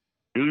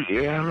 Dude,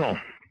 yeah, I don't know.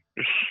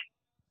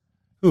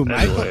 Who,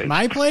 Anyway.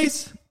 my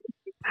place?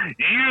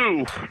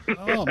 You.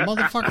 Oh,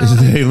 motherfucker.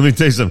 Hey, let me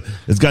tell you something.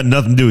 It's got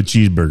nothing to do with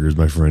cheeseburgers,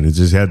 my friend. It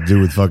just had to do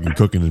with fucking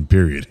cooking and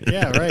period.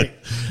 Yeah, right.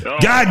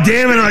 God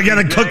damn it, I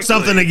gotta cook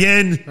something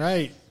again.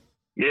 Right.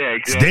 Yeah,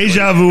 It's exactly.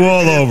 deja vu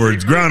all over.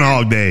 It's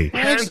Groundhog Day.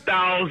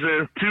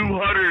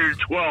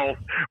 10,212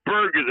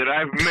 burgers that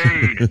I've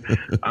made.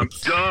 I'm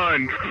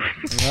done.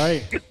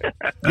 Right.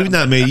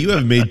 You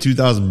haven't made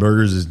 2,000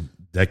 burgers this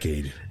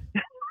decade.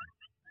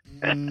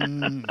 I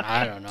don't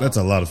know. That's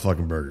a lot of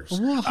fucking burgers.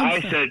 I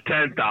said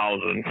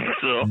 10,000.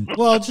 So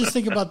Well, just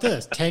think about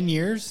this. 10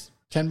 years,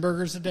 10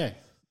 burgers a day.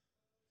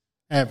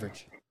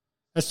 Average.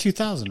 That's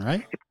 2,000,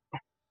 right?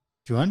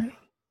 200?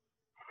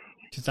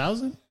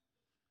 2,000?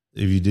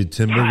 If you did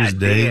 10 burgers a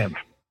day, damn.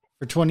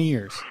 For 20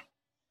 years.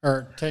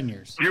 Or 10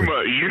 years. You're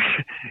Well,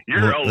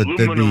 that'd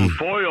aluminum be-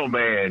 foil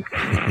man.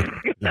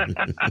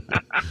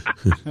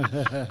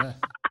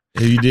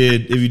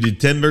 if you did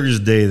 10 burgers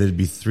a day, that'd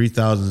be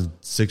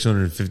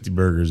 3,650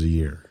 burgers a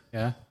year.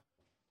 Yeah.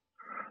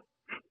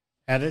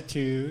 Add it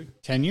to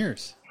 10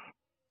 years.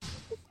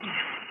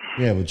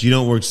 Yeah, but you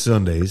don't work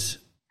Sundays.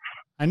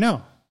 I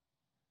know.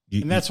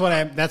 You- And that's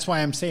why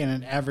I'm saying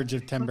an average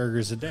of 10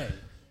 burgers a day.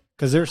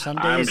 Because there's some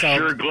I'm days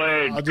sure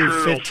glad I'll do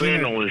Colonel 15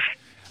 Fennel is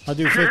I'll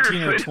do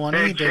 15 or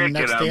 20, then the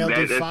next day I'll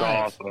do That's 5.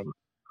 awesome.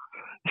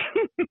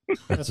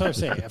 That's what I'm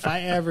saying. If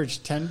I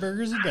average 10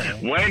 burgers a day,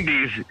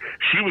 Wendy's,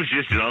 she was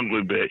just an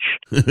ugly bitch.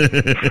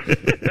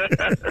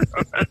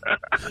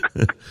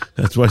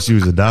 That's why she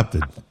was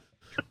adopted.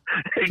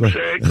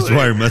 Exactly. That's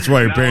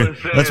why her Now parents.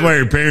 it says- That's why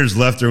her parents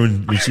left her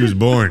when she was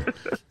born.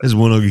 This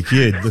one ugly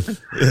kid.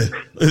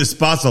 The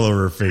spots all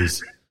over her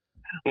face.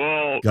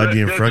 Well,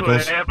 Goddamn that's freckles.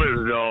 what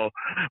happens, though.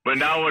 But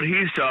now what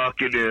he's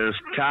talking is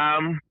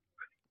Tom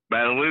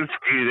Madalinsky,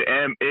 the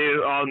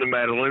M.A. on the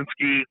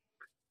Madalinsky,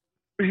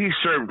 he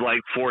served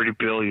like 40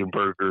 billion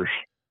burgers.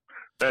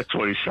 That's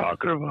what he's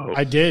talking about.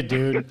 I did,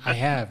 dude. I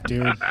have,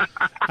 dude.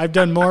 I've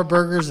done more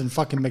burgers than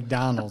fucking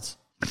McDonald's.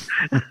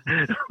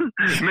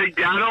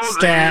 McDonald's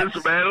Stat. is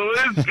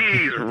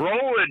Madalinsky's.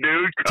 Roll it,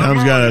 dude.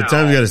 Tom's got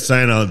to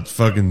sign out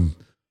fucking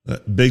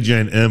big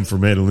giant M for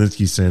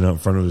Madalinsky sign out in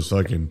front of his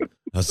fucking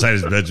outside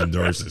his bedroom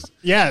doors.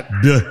 Yeah.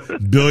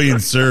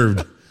 Billions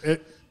served.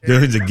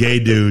 Billions of gay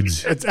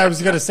dudes. I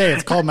was going to say,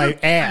 it's called my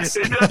ass.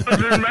 It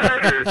doesn't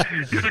matter.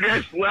 Dude,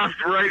 that's left,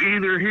 right,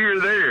 either here or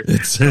there.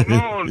 Come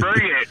on,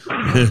 bring it.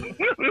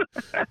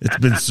 It's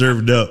been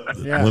served up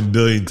Yeah. 1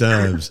 billion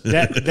times.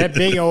 That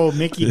big old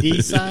Mickey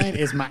D sign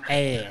is my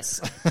ass.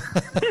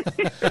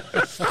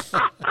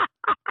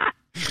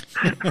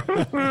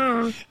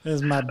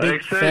 Is my big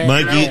Like I said, fat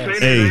Mikey, you know, ass.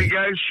 hey. that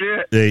guy's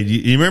shit. Hey,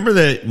 you remember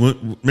that?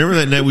 Remember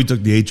that night we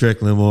took the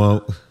A-Track limo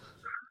out?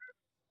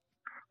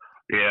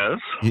 Yes.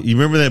 You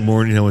remember that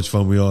morning? How much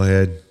fun we all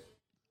had?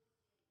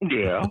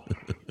 Yeah.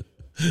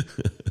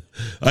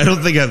 I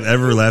don't think I've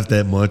ever laughed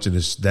that much in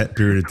that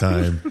period of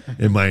time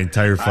in my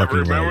entire I fucking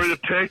remember life.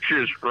 the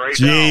pictures right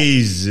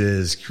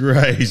Jesus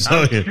Christ!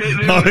 now. Oh yeah!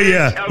 Oh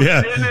yeah! I was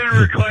Yeah! sitting in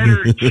the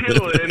recliner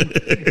chilling, and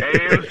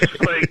it was just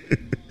like.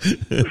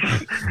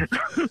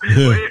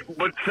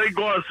 But the thing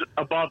was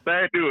about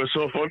that, dude, it was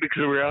so funny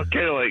because we were out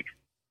kind of like,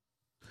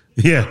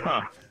 Yeah!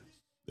 huh.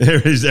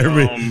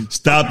 Everybody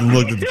stopped and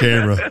looked at the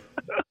camera.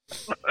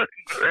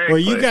 Well,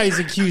 you guys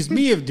accused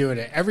me of doing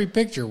it. Every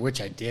picture,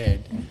 which I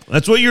did.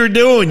 That's what you were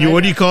doing.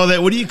 What do you call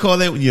that? What do you call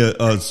that when you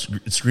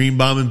screen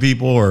bombing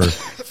people or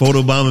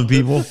photo bombing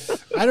people?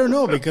 I don't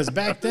know, because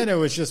back then it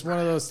was just one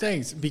of those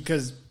things,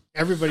 because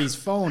everybody's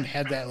phone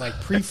had that like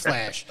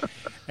pre-flash,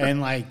 and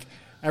like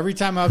every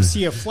time I would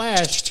see a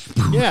flash,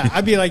 yeah,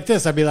 I'd be like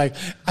this. I'd be like,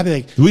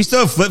 Do we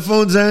still have flip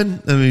phones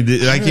then? I mean,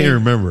 I can't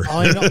remember.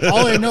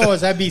 all I know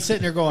is I'd be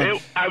sitting there going,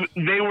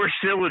 they were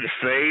still in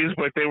phase,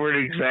 but they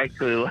weren't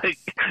exactly like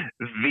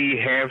the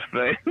half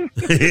thing.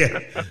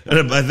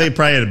 Yeah, they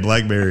probably had a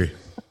BlackBerry.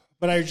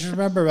 but I just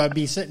remember I'd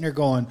be sitting there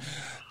going,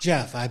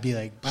 Jeff, I'd be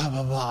like, blah,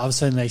 blah, blah. All of a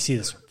sudden I see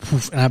this,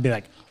 poof, and I'd be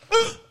like,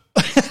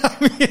 I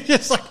mean,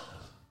 just like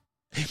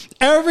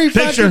every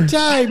fucking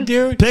time,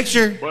 dude.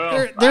 Picture.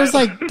 Well, There's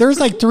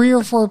like 3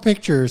 or 4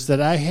 pictures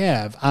that I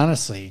have,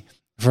 honestly,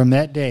 from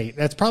that day.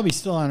 That's probably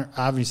still on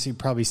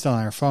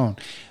our phone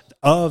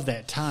of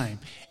that time.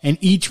 And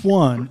each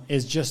one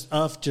is just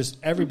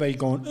everybody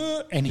going,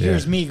 and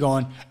here's me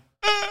going,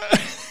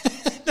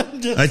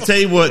 I tell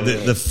you what,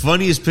 the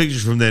funniest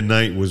pictures from that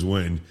night was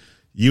when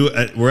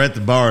we're at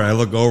the bar and I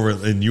look over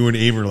and you and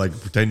Amy are like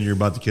pretending you're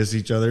about to kiss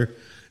each other.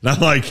 And I'm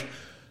like,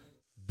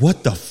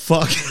 what the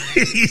fuck?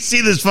 You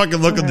see this fucking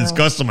look of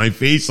disgust on my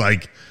face,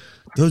 like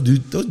those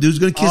dudes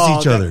gonna kiss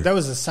each other. That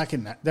was the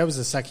second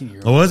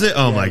year. Oh, was it?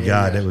 Oh my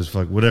god, that was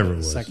fuck. Whatever it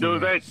was. No,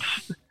 that's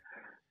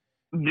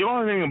the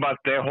only thing about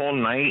that whole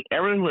night.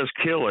 Everything was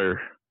killer.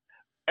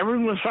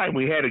 Everything was fine.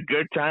 We had a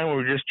good time. We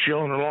were just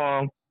chilling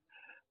along.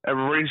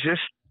 Everybody's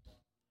just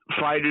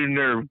fighting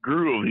their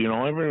groove. You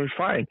know, everything was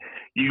fine.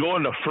 You go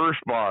in the first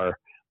bar,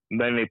 and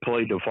then they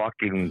played the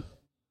fucking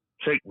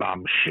Sick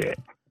Bomb shit.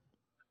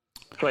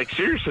 It's like,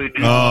 seriously,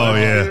 dude.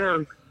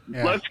 Oh,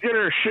 Let's get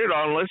our shit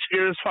on. Let's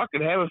get us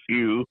fucking have a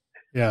few.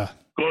 Yeah.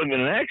 Go to the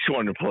next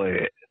one to play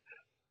it.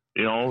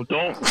 You know,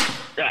 don't.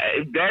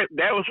 That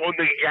was one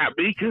thing that got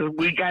me because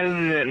we got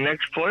into that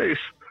next place.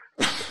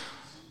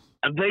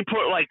 And they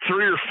put like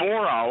 3 or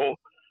 4 out.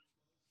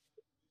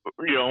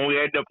 You know, we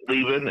ended up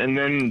leaving. And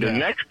then the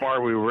next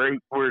bar we were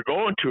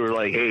going to were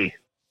like, hey,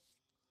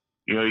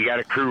 you know, you got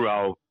a crew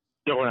out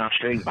throwing out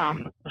Stink Bomb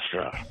and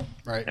stuff.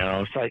 Right. You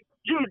know, it's like,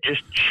 dude,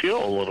 just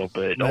chill a little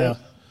bit.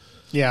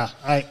 Yeah,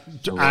 I,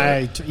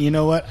 you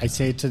know what? I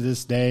say it to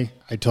this day.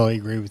 I totally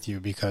agree with you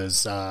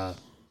because that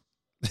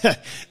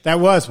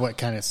was what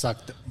kind of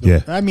sucked.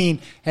 Yeah. I mean,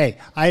 hey,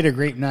 I had a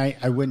great night.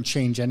 I wouldn't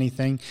change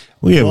anything.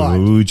 Well, yeah,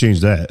 we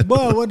changed that.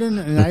 Well,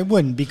 and I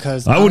wouldn't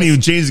because I wouldn't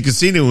even change the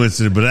casino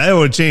incident, but I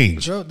would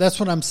change. So that's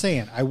what I'm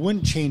saying. I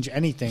wouldn't change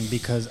anything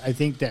because I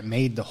think that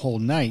made the whole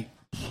night.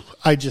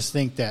 I just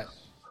think that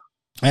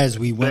as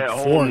we went that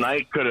whole forward,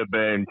 night could have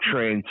been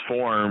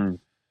transformed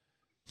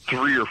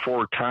 3 or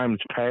 4 times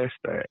past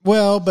that.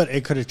 Well, but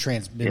it could have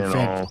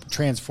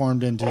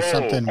transformed into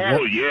something.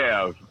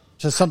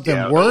 To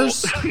something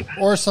worse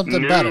or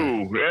something better.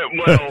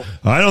 Well,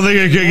 I don't think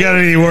it could get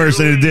any worse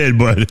than it did,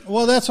 but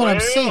well, that's what I'm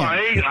saying. I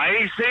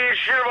ain't saying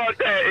shit about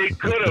that.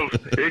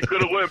 It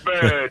could have went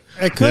bad.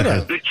 It could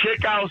have. The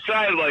chick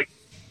outside, like,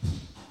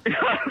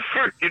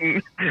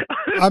 freaking.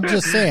 I'm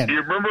just saying. You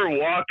remember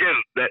walking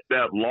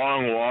that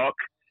long walk?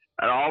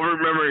 And I'll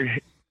remember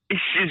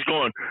she's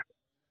going,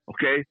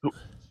 okay.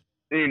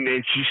 And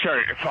then she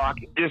started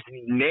talking, just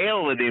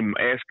nailing him,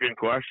 asking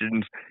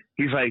questions.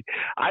 He's like,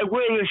 I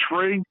wear this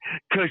ring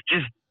because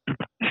just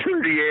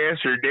dirty ass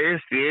or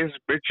nasty ass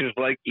bitches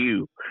like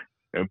you.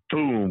 And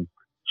boom,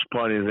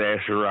 spun his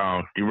ass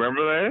around. Do you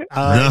remember that?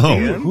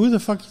 No. Who the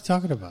fuck are you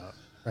talking about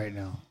right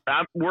now?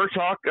 We're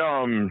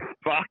talking,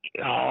 fuck.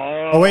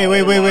 Oh,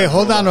 wait.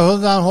 Hold on.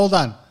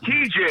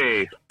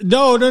 TJ.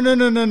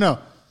 No.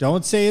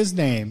 Don't say his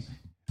name.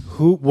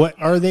 What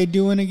are they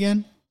doing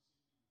again?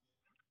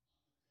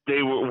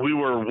 We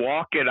were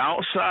walking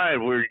outside.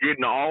 We were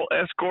getting all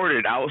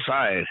escorted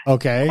outside.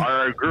 Okay.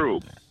 Our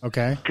group.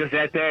 Okay. Because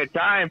at that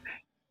time,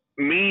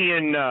 me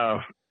and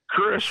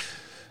Chris,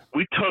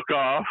 we took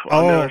off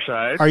on the other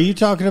side. Are you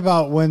talking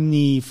about when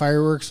the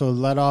fireworks were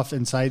let off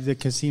inside the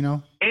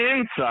casino?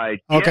 Inside.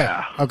 Okay.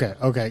 Yeah. Okay.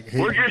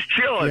 We're just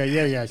chilling.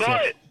 Yeah.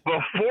 But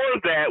before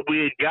that, we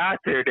had got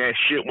there. That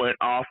shit went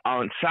off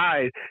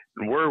outside.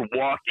 And we're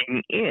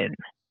walking in.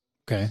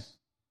 Okay.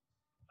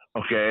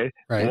 Okay.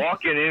 Right.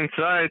 Walking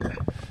inside,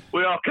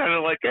 we all kind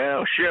of like,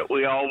 oh shit.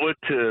 We all went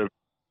to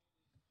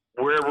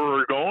wherever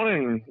we're going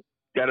and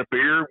got a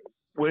beer.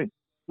 We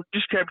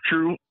just kept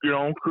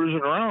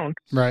cruising around.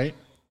 Right.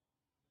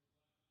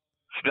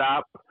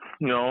 Stop.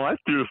 I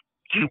threw a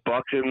few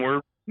bucks and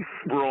we're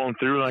rolling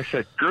through. And I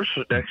said, Chris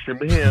was next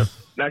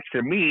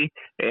to me,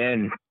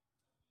 and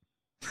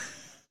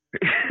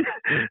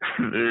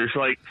there's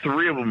like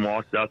 3 of them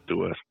walked up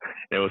to us.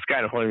 And it was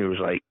kind of funny. It was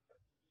like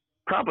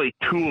probably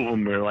 2 of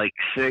them were like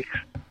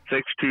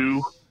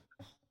 6'2",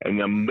 and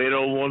the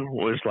middle one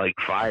was like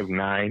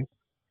 5'9".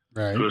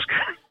 Right. It was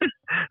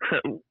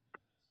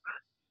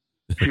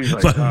she's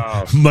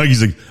like,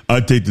 Mikey's like,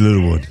 I'll take the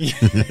little one.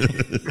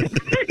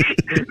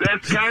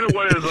 That's kind of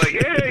what it was like.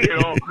 Hey,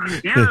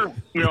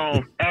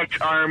 you're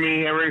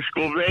ex-army, every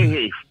school day.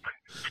 Hey,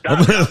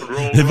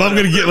 if I'm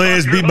going to get my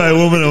ass beat by a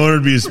woman, I want her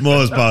to be as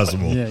small as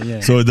possible. Yeah.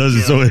 So it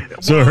doesn't.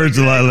 So it hurts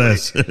a lot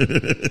less.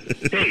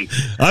 Hey,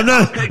 I'm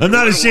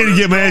not ashamed to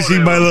get my ass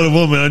beat by a little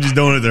woman. I just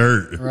don't want it to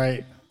hurt.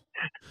 Right.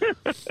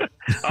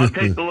 I'll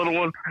take the little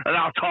one and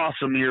I'll toss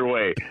them your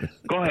way.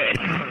 Go ahead.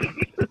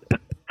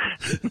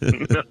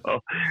 No.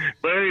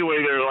 But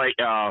anyway, they're like,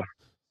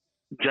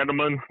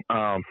 gentlemen,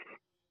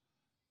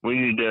 we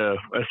need to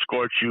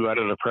escort you out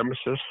of the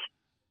premises.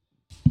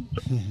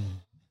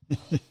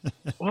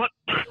 What?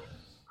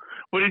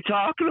 What are you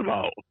talking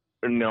about?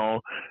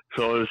 No.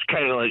 So it was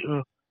kind of like,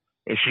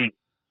 and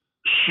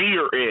she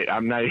or it,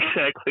 I'm not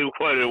exactly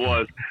what it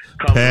was,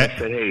 come and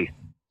said, hey,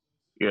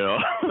 yeah.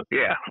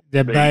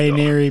 The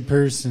binary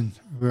person,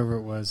 whoever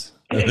it was.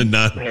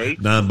 Non-binary.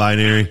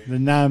 The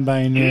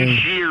non-binary.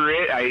 She or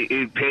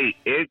it,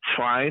 it's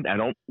fine. I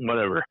don't,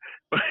 whatever.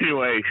 But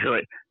anyway, so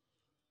like,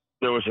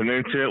 there was an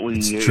incident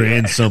when you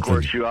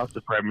escort you off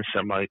the premise.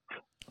 I'm like,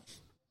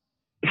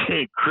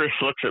 Chris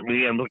looks at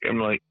me. I'm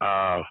like,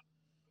 oh,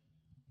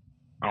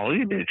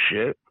 you did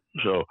shit.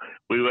 So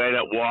we ended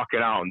up walking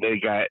out, and they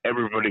got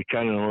everybody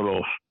kind of a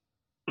little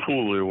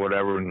pool or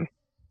whatever, and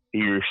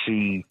you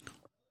see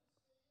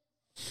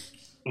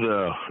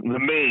the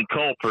main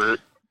culprit,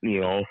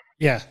 Yeah.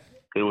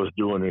 it was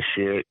doing this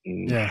shit.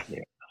 And, yeah.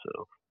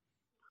 So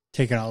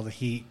taking all the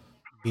heat,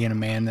 being a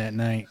man that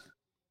night.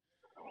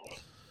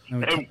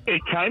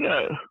 It kind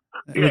of,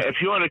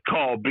 if you want to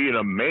call being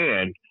a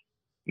man.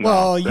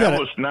 Well, that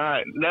was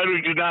not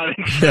exactly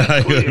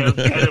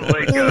kind of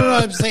like.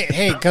 I'm saying,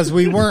 hey, because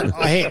we weren't.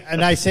 Hey,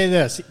 and I say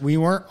this, we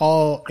weren't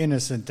all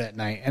innocent that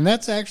night, and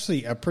that's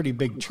actually a pretty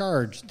big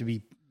charge to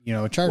be,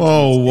 charged.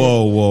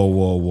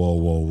 Whoa!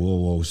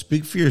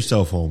 Speak for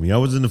yourself, homie. I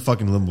was in the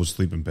fucking limbo,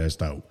 sleeping,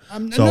 passed out.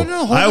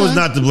 No, I was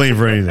not to blame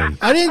for anything.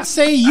 I didn't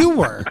say you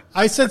were.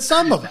 I said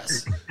some of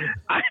us.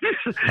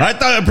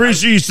 I'm pretty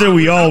sure you said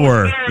we all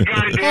were.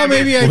 Oh,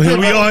 maybe I did.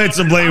 We all had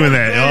some blame in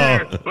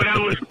that. Oh. But I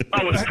was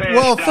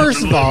well,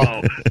 first of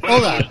all,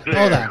 hold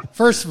on.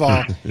 First of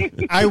all,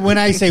 when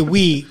I say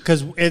we,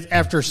 because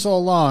after so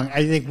long,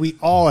 I think we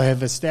all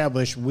have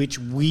established which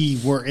we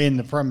were in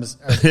the premise,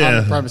 on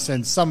the premise,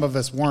 and some of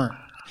us weren't.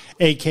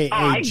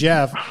 AKA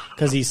Jeff,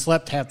 because he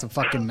slept half the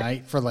fucking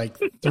night for like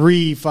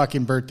 3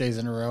 fucking birthdays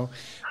in a row.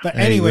 But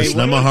anyway, listen,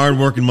 I'm a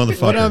hardworking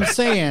motherfucker. What I'm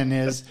saying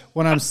is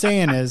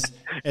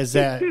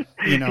that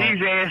he's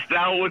assed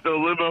out with the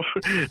limo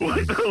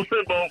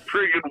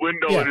friggin'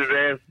 window in his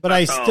ass. But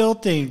I still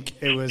think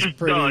it was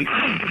pretty.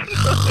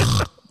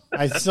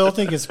 I still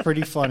think it's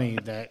pretty funny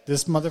that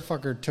this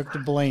motherfucker took the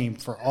blame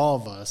for all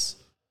of us,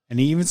 and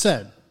he even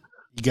said,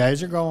 "You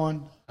guys are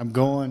going. I'm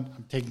going.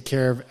 I'm taking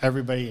care of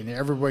everybody, and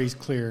everybody's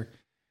clear."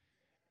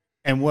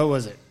 And what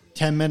was it?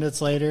 10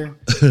 minutes later,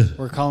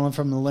 we're calling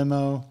from the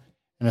limo,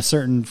 and a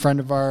certain friend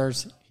of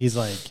ours, he's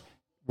like,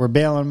 "We're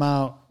bailing him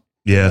out."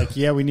 Yeah. Like,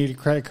 yeah, we need a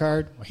credit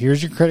card. Well,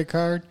 here's your credit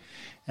card.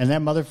 And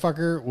that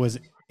motherfucker was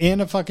in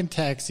a fucking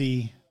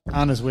taxi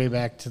on his way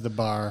back to the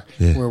bar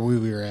where we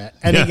were at.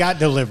 And he got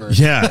delivered.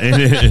 Yeah.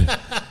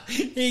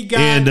 He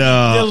got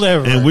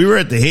delivered. And we were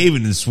at the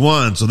Haven in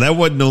Swan, so that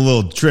wasn't no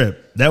little trip.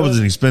 That was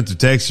an expensive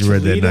taxi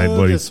ride that night,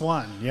 buddy. To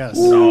Swan, yes.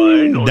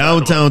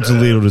 Downtown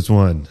Toledo to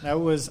Swan.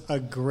 That was a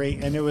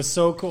great, and it was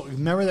so cool.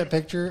 Remember that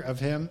picture of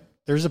him?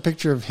 There's a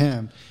picture of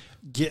him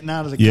getting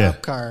out of the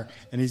cop car,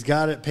 and he's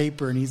got it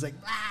paper, and he's like,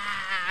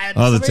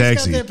 the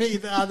taxi.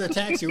 The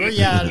taxi. Where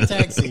you at? The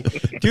taxi.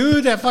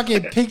 Dude, that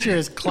fucking picture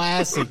is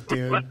classic,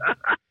 dude.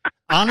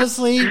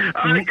 Honestly,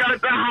 I got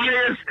the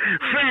highest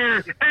fare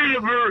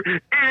ever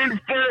in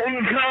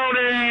Fulton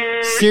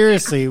County.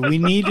 Seriously, we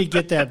need to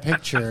get that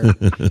picture.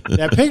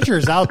 That picture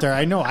is out there.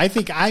 I know. I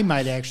think I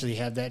might actually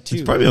have that too.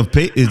 It's probably on.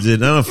 Is it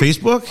not on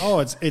Facebook? Oh,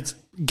 it's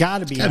got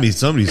to be. Got to be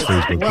somebody's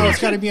Facebook. Well,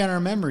 it's got to be on our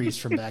memories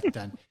from back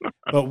then.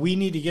 But we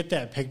need to get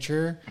that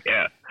picture.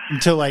 Yeah.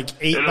 Until like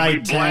 8 by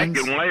 10. Black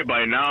and white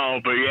by now,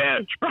 but yeah,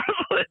 it's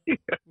probably.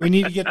 We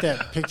need to get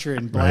that picture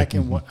in black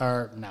and white,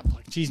 or not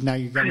black. Jeez, now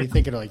you got me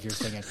thinking like you're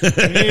thinking. We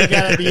need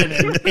to be in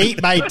 8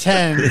 by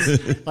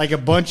 10s, like a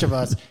bunch of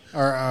us,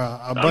 or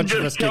a bunch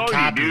of us get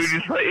copies.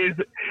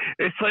 Dude,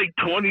 it's like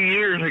 20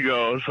 years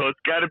ago, so it's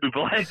got to be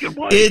black and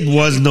white. It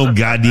was no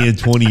goddamn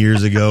 20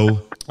 years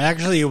ago.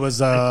 Actually, it was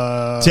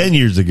 10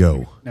 years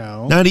ago.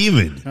 No, not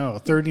even. No,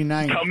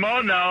 39. Come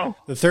on now.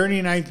 The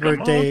 39th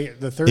birthday.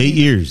 The 8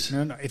 years.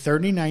 No,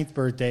 39th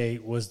birthday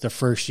was the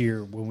first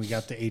year when we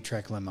got the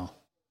 8-track limo.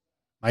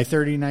 My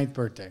 39th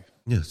birthday.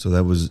 Yeah, so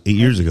that was 8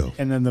 years ago.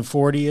 And then the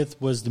 40th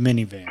was the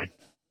minivan.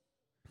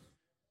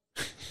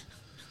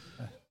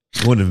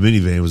 It wasn't a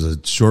minivan; it was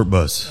a short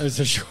bus. It was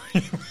a short.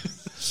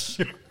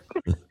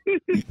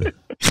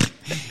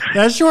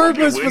 That short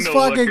bus was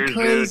fucking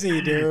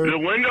crazy, dude. The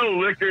window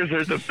lickers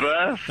are the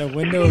best. The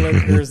window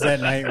lickers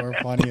that night were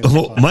funny as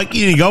fuck. Mikey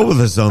didn't go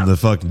with us on the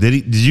fucking.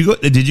 Did you go?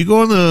 Did you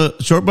go on the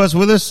short bus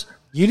with us?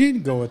 You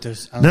didn't go with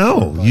us.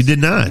 No, you did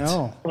not.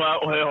 No. Well,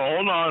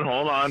 hold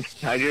on.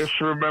 I just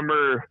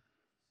remember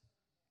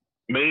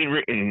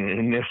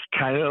and this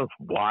kind of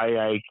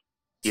why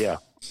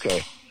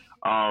okay.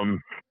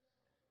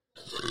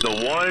 The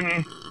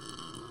one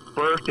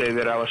birthday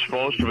that I was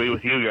supposed to be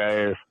with you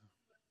guys.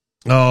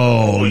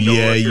 Oh,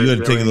 yeah, you had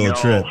to take a little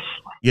trip.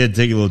 You had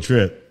to take a little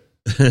trip.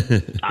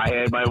 I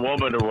had my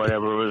woman or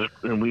whatever,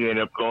 and we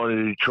ended up going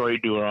to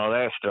Detroit doing all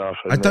that stuff.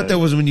 I thought that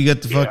was when you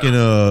got the fucking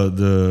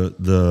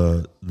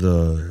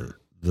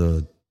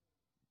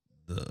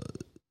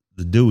the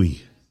The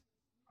Dewey.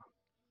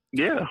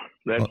 Yeah,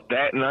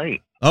 that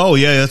night. Oh,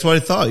 yeah, that's what I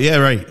thought. Yeah,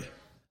 right.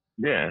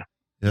 Yeah.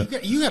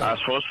 You got I was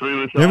supposed to be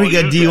with Remember, all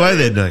you got you DUI guys.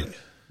 that night.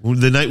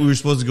 The night we were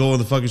supposed to go on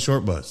the fucking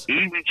short bus.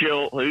 Easy,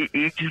 chill.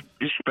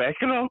 Just back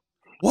it up.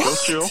 What?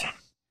 Chill.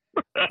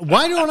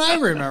 Why don't I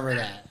remember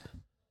that?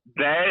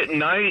 That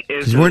night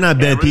is Because we're not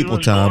bad everything people,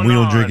 was Tom. going We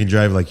don't on. drink and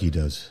drive like he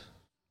does.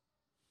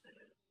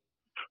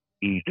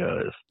 He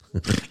does.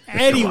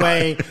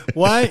 Anyway,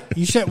 what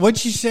you said?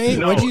 What'd you say?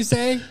 No. What'd you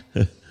say?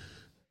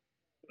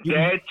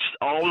 That's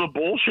all the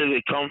bullshit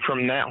that comes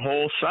from that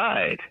whole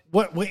side.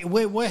 What? Wait,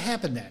 what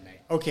happened that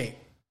night? Okay,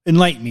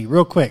 enlighten me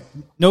real quick.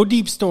 No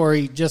deep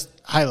story, just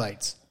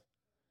highlights.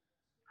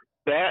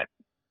 That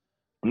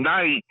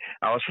night,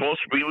 I was supposed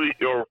to be with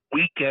your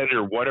weekend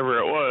or whatever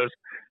it was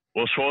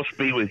supposed to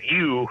be with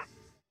you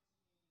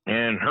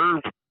and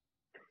her,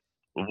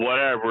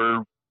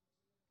 whatever,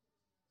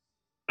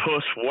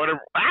 puss, whatever.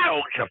 I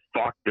don't give a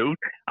fuck, dude.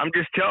 I'm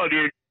just telling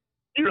you,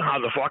 you know how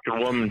the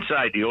fucking woman's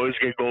side, you always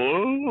get go,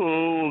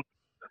 oh,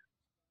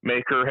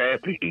 make her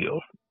happy deal.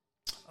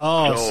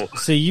 Oh,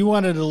 so you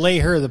wanted to lay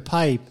her the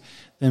pipe,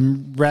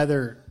 then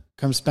rather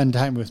come spend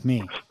time with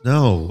me.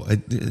 No,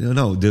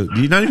 no, dude,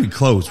 you're not even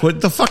close.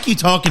 What the fuck are you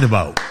talking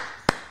about?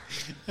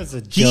 That's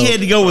a joke. He had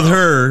to go with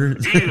her.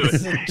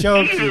 That's a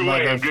joke, you Either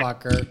way,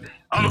 motherfucker.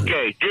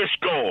 Okay, just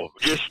go.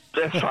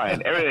 That's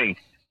fine. Everything.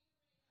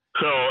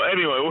 So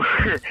anyway,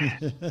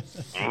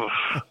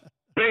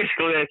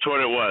 basically that's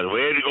what it was.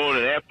 We had to go to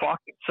that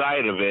fucking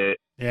side of it,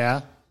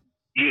 Yeah.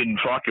 getting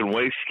fucking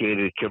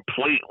wasted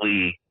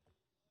completely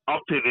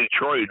up to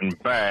Detroit and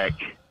back,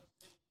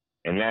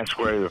 and that's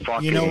where the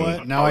fucking You know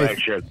what? Now all I- that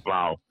shit's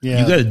about.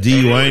 Yeah. You got a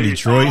DUI in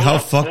Detroit? How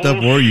fucked up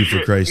were you,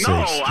 for Christ's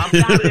No, sakes? I'm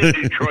not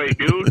in Detroit,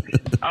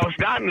 dude. I was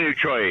not in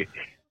Detroit.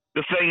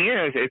 The thing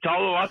is, it's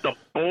all about the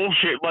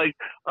bullshit. Like,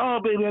 oh,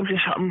 baby, I'm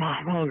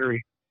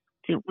hungry.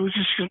 We'll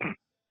just get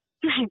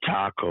some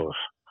tacos.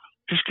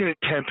 Just get a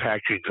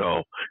 10-pack to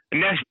go.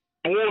 And that's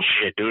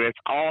bullshit, dude. It's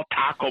all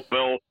Taco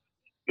Bell.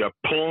 You're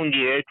pulling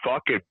your head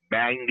fucking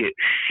magnet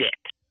shit.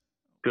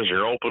 Because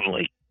they're open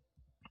late.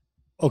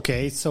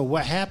 Okay, so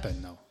what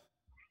happened though?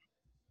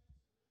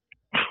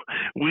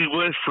 We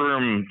went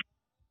from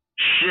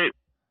shit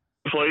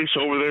place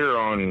over there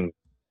on,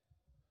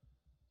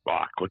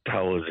 fuck, what the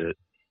hell is it?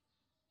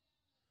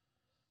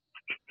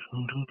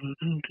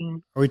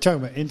 Are we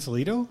talking about in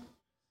Toledo?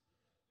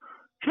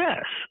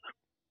 Yes.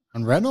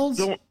 On Reynolds?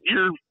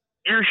 Your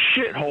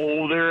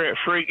shithole there at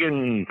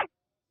friggin'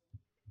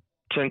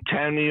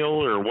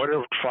 Centennial or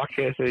whatever the fuck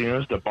that thing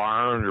is, the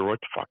barn or what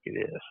the fuck it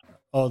is.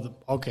 Oh,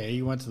 okay.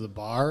 You went to the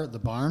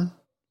barn?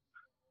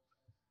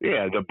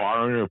 Yeah, the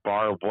barn or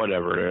bar,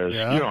 whatever it is.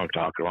 Yeah. You know what I'm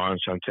talking about,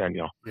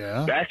 Centennial.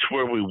 Yeah. That's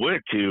where we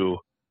went to.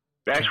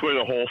 That's where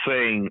the whole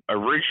thing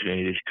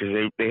originated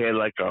because they had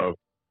like a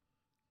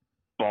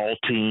ball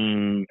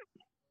team,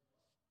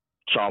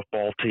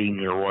 softball team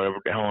or whatever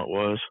the hell it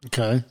was.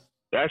 Okay.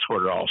 That's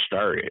where it all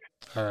started.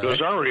 All It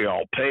was right. already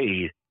all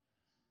paid.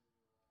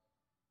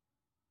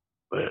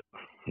 But,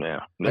 yeah.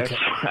 That's,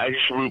 Okay. I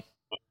just,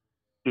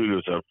 dude, it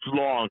was a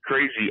long,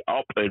 crazy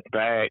up and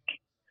back.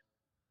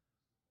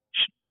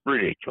 It's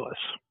ridiculous.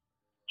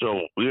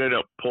 So we ended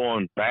up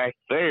pulling back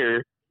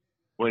there,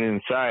 went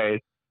inside,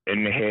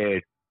 and they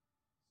had,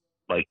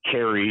 like,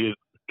 karaoke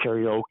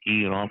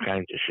and all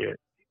kinds of shit.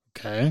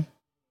 Okay.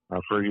 I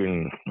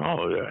friggin',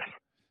 oh, yeah.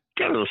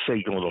 Got a little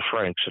singing a little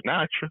Frank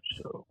Sinatra,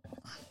 so.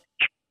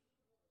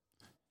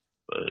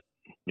 But,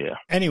 yeah.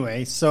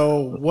 Anyway, so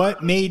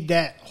what made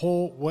the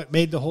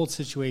whole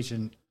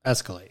situation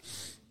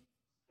escalate?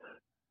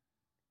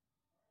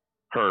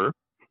 Her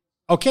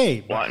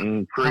Okay.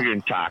 wanting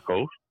friggin'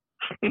 tacos.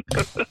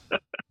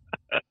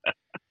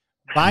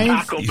 Buying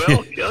Taco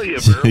Bell kill you,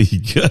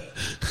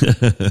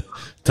 bro.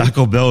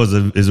 Taco Bell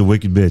is a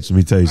wicked bitch. Let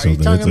me tell you Are you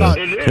something. talking about-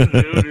 It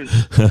is,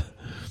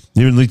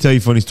 dude. Let me tell you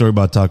a funny story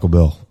about Taco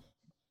Bell.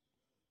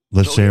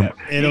 Let's share.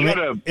 Yeah. it'll You make,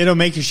 gotta- it'll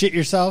make you shit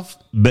yourself.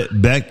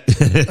 Back.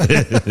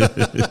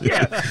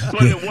 Yeah,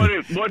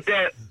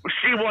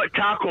 see what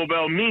Taco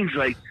Bell means.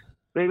 Like,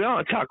 baby, I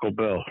want Taco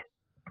Bell.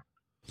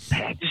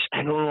 I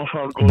don't know if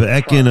I'll go.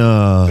 Back in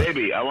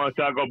Baby, I want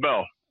Taco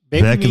Bell.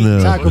 Baby Back in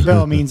means the- Taco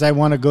Bell means I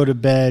want to go to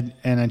bed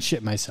and then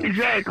shit myself.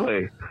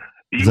 Exactly.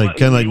 it's like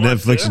kind of like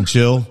Netflix and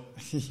chill.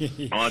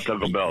 I want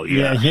Taco Bell.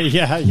 Yeah,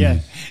 Yeah. yeah.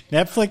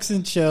 Netflix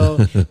and chill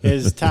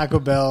is Taco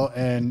Bell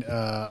and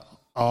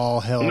all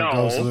hell No,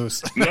 goes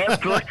loose.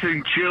 Netflix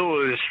and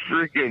chill is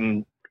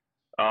freaking.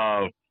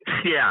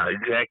 Yeah,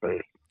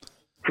 exactly.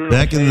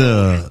 Back in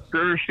the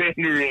Curtis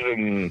Sanders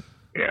and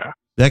yeah.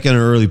 back in our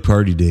early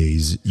party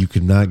days, you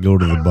could not go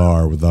to the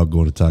bar without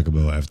going to Taco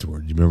Bell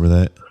afterward. You remember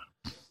that?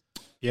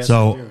 Yes,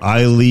 So I do.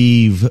 I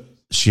leave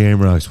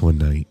Shamrocks one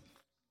night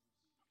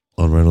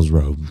on Reynolds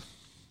Road.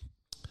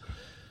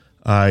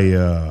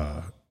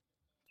 I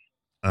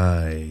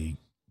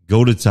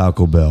go to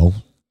Taco Bell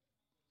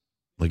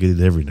like I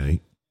did every night,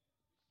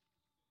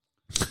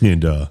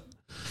 and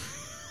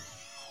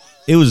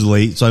it was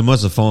late, so I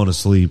must have fallen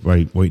asleep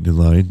right waiting in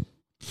line.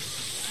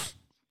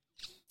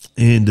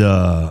 And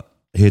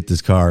hit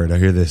this car, and I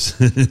hear this.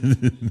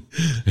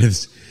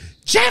 It's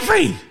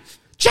Jeffrey!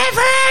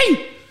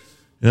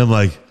 And I'm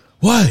like,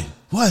 what?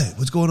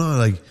 What's going on?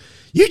 Like,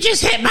 you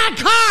just hit my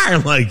car.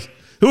 I'm like,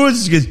 who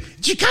is this? He goes,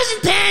 it's your cousin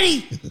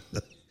Patty.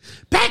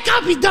 Back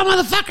up, you dumb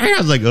motherfucker. I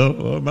was like,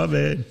 oh, my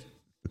bad.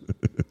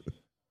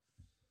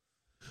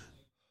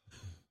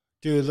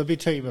 Dude, let me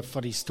tell you a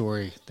funny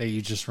story that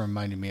you just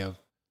reminded me of.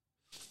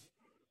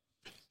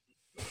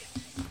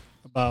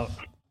 About.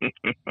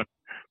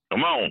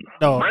 Come on.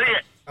 No. Bring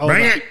it.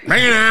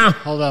 Bring it now.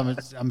 Hold on,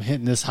 I'm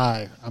hitting this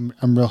high. I'm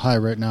real high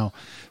right now.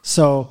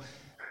 So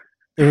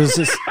there was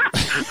this.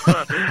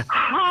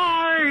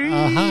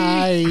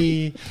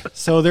 Hi.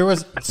 So there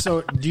was.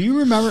 So do you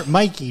remember,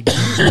 Mikey?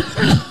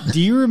 Do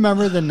you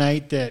remember the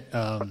night that?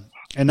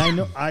 And I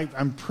know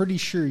I'm pretty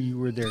sure you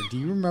were there. Do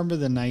you remember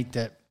the night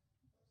that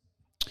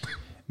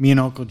me and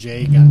Uncle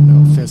Jay got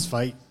into a fist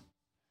fight?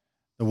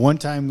 The one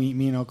time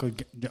me and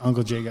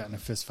Uncle Jay got in a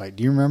fist fight.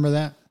 Do you remember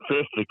that?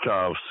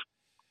 Fisticuffs.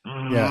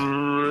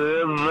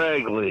 Yeah.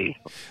 Vaguely.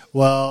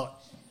 Well,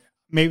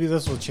 maybe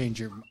this will change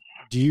your.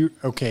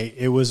 Okay,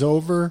 it was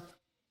over.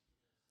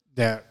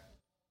 That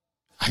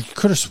I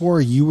could have swore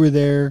you were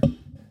there.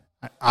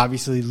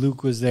 Obviously,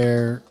 Luke was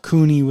there.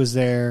 Cooney was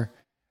there.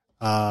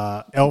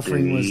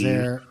 Elfring was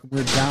there.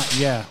 We're down.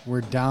 Yeah, we're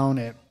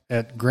down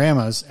at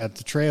Grandma's at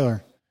the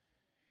trailer,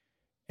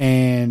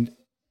 and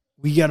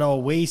we got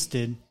all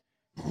wasted.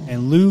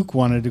 And Luke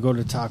wanted to go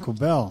to Taco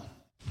Bell.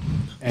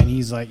 And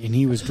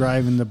he was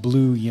driving the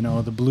blue,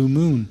 the Blue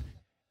Moon.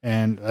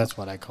 And that's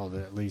what I called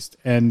it, at least.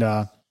 And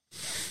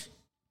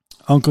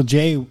Uncle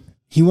Jay,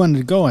 he wanted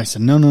to go. I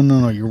said, no,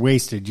 you're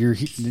wasted. You're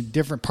in a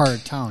different part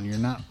of town. You're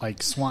not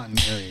like Swanton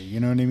area. You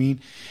know what I mean?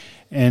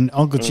 And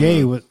Uncle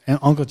Jay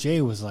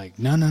was like,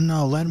 no,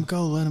 let him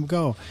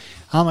go.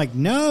 I'm like,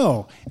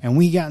 no. And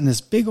we got in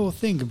this big old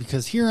thing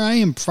because here I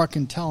am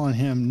fucking telling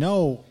him,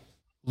 no,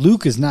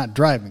 Luke is not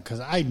driving, because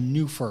I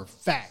knew for a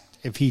fact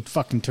if he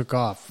fucking took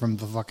off from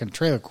the fucking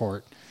trailer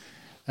court,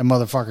 that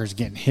motherfucker's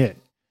getting hit,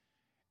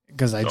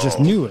 because I just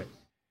knew it.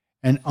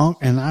 And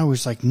I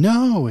was like,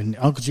 no. And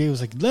Uncle Jay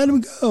was like, let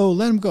him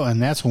go. And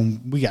that's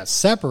when we got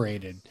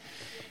separated,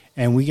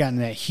 and we got in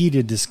that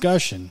heated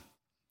discussion,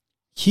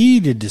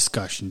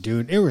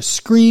 dude. It was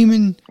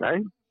screaming.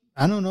 Right?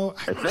 I don't know.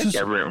 I think I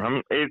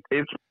remember.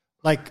 It's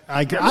like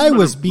I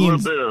was being a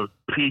little bit of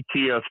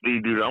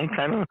PTSD, dude. I'm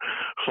kind of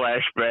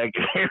flashback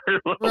here.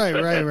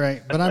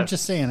 Right. But I'm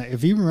just saying,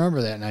 if you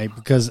remember that night,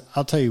 because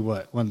I'll tell you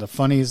what, one of the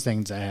funniest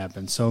things that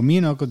happened. So me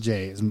and Uncle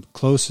Jay, as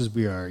close as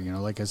we are,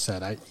 like I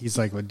said, he's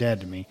like a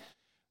dad to me.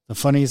 The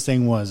funniest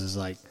thing is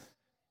like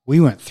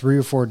we went 3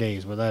 or 4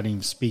 days without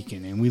even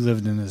speaking, and we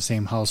lived in the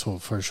same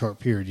household for a short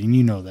period, and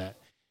you know that.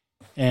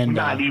 And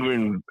not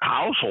even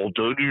household,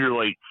 dude. You're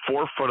like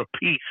 4 foot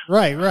apiece.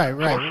 Right.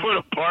 4 foot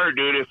apart,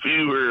 dude. If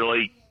you were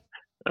like,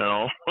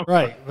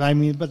 Right. I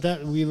mean, but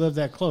that we lived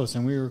that close,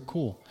 and we were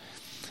cool.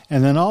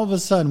 And then all of a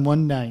sudden,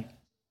 one night,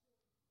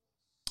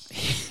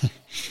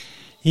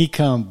 he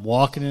come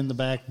walking in the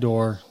back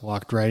door,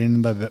 walked right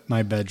into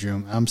my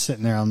bedroom. I'm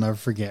sitting there. I'll never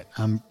forget.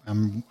 I'm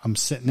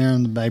sitting there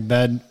in my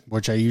bed,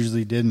 which I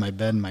usually did. My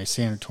bed in my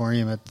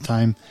sanatorium at the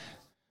time.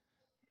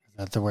 Is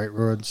that the right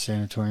word?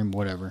 Sanatorium,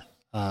 whatever.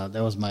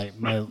 That was my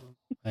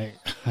I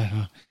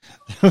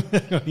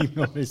don't even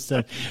know what I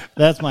said.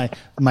 That's my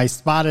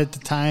spot at the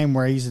time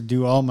where I used to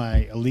do all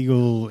my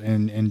illegal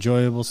and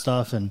enjoyable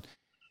stuff and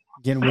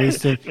getting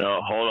wasted.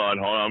 No, hold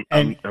on.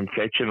 I'm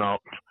catching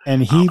up.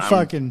 And he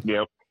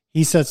yep.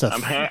 He sets a.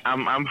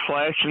 I'm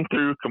flashing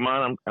through. Come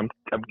on, I'm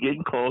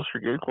getting closer.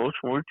 Getting closer.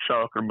 What we're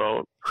talking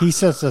about. He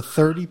sets a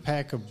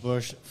 30-pack of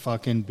Busch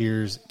fucking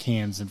beers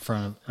cans in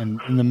front of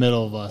and in the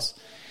middle of us,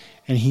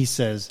 and he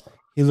says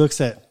he looks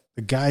at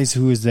the guys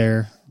who was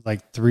there,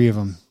 like 3 of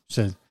them,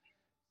 said,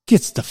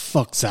 "Gets the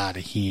fucks out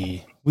of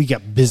here. We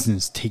got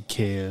business to take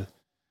care of."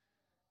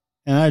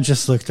 And I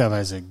just looked up.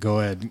 I said,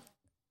 "Go ahead."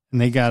 And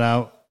they got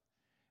out.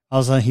 All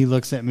of a sudden, he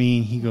looks at me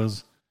and he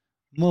goes,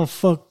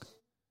 "Motherfucker,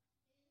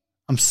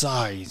 I'm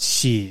sorry,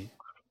 shit.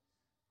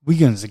 We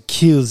gonna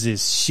kill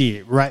this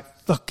shit right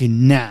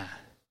fucking now."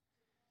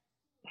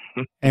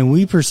 And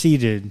we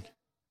proceeded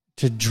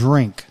to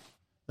drink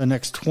the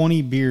next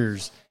 20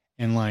 beers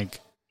in like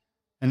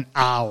an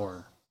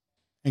hour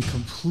and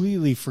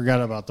completely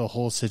forgot about the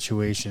whole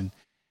situation.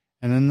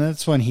 And then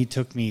that's when he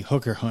took me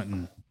hooker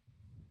hunting.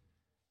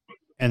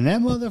 And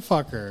that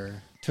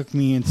motherfucker took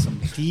me in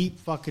some deep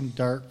fucking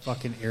dark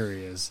fucking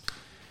areas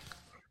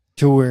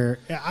to where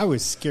I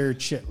was scared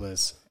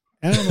shitless.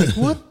 And I'm like,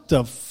 what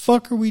the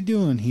fuck are we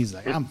doing? He's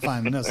like, I'm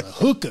finding us a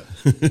hooker.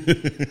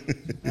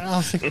 And I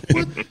was like,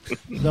 what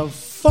the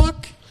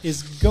fuck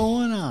is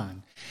going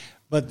on?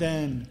 But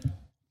then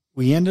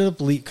we ended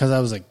up because I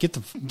was like,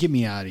 get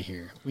me out of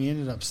here. We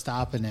ended up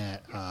stopping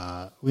at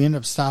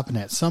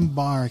some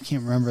bar, I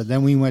can't remember.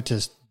 Then we went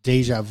to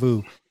Deja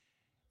Vu.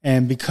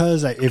 And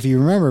because if you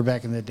remember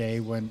back in the day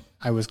when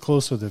I was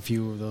close with a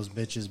few of those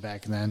bitches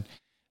back then,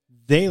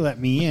 they let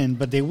me in,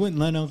 but they wouldn't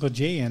let Uncle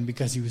Jay in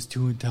because he was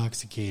too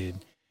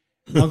intoxicated.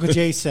 Uncle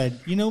Jay said,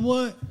 "You know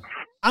what?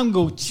 I'm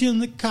going to chill in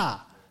the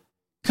car."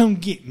 come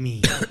get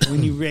me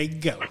when you ready to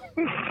go.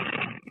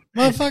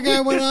 Motherfucker,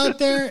 I went out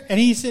there, and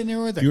he's sitting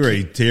there with a... You're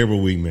a terrible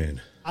wingman.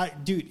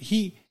 Dude,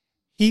 he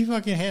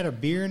fucking had a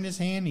beer in his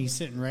hand. He's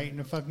sitting right in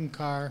the fucking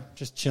car,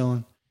 just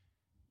chilling.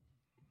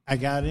 I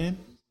got in.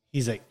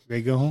 He's like,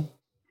 ready to go home?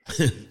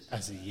 I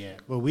said, yeah.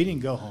 Well, we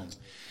didn't go home.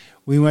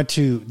 We went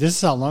to, this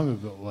is how long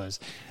ago it was,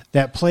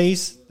 that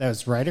place that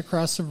was right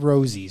across of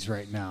Rosie's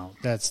right now.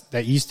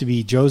 That used to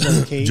be Joe's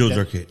Arcade. Joe's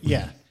Arcade.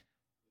 Yeah.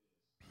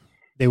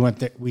 They went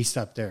there. We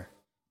stopped there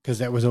because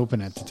that was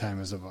open at the time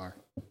as a bar.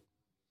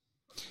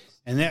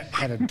 And that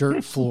had a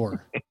dirt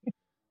floor.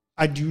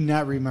 I do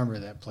not remember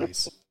that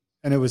place.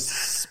 And it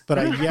was, but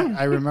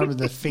I remember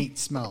the faint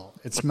smell.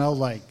 It smelled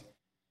like.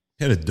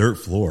 It had a dirt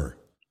floor.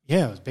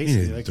 Yeah, it was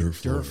basically Yeah, like dirt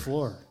a dirt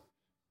floor.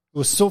 It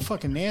was so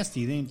fucking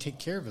nasty. They didn't take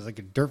care of it. It was like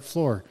a dirt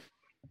floor.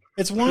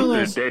 It's one of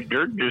those. That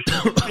dirt just.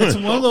 It's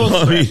one of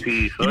those.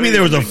 You mean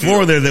there was a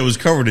floor there that was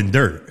covered in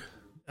dirt?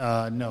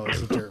 No,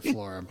 it's a dirt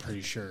floor. I'm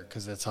pretty sure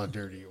because that's how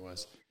dirty it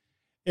was.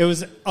 It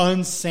was an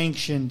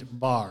unsanctioned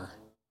bar.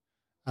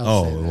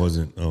 Oh, it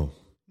wasn't. Oh,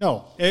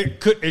 no,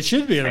 it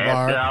should be in a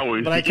bar,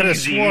 but I could have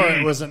swore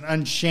it was an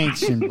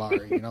unsanctioned bar.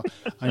 You know,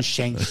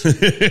 unsanctioned.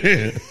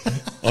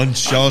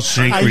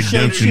 Unshawshank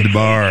Redemption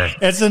Bar.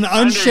 It's an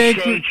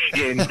unshanked.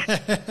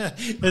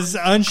 It's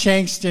an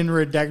unsanctioned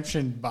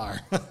redemption bar.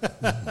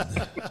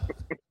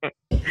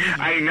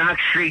 I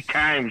knocked 3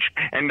 times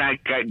and I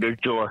got the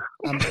door.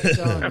 I'm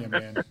telling you,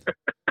 man.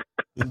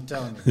 I'm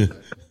telling you.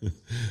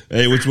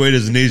 Hey, which way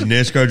does the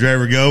NASCAR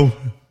driver go?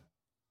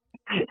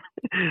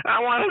 I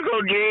want to go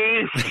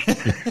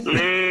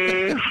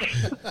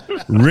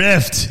left.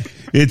 Rift.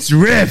 It's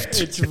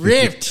Rift. It's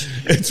Rift.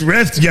 It's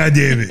Rift,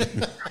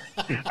 goddammit.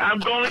 I'm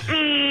going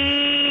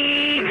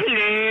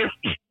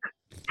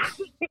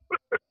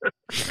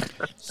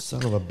left.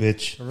 Son of a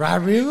bitch. Right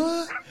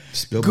river?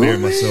 Spilled beer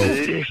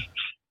myself.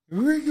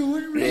 We're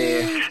going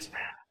Rift.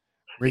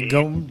 We're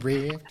going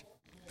Rift.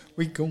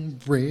 We're going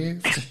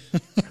Rift.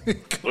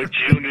 What's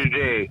you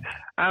today?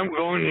 I'm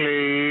going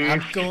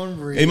left. I'm going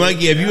Rift. Hey,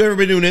 Mikey, have you ever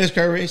been to a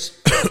NASCAR race?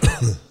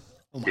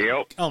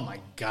 Yep. Oh my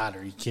God!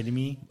 Are you kidding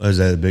me? Is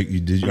that a big? Are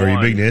you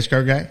a big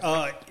NASCAR guy?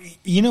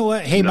 You know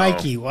what? Hey, No.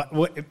 Mikey, what?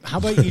 How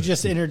about you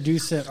just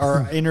introduce it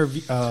or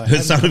interview?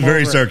 It sounded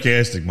very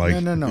sarcastic,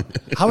 Mike. No.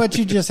 How about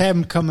you just have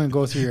him come and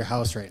go through your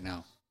house right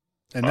now,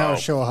 and that'll Oh.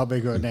 show how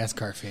big of a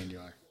NASCAR fan you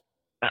are.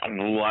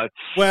 Let's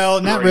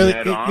Well, not bring really.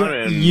 that on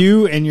and-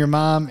 You and your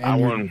mom I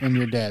and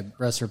your dad.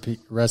 Rest in peace.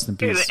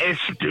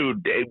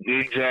 Dude,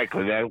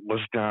 exactly. That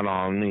was not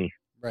on me.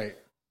 Right.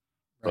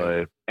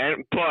 But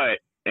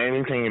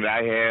anything that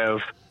I have,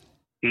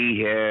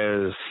 he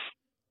has,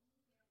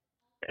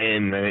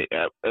 and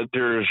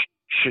there's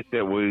shit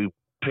that we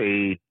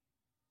paid,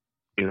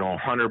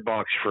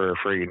 $100 for a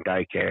freaking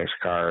diecast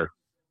car,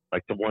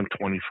 like the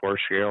 124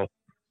 scale.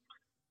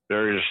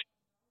 There's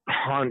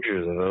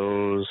hundreds of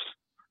those.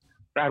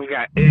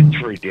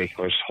 It's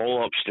ridiculous.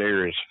 Whole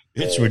upstairs.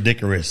 It's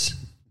ridiculous.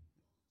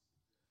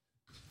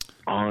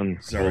 On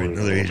Sorry,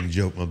 another Asian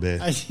joke. My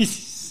bad.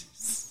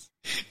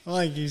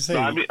 Like you say,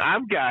 I mean,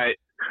 I've got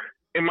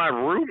in my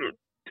room.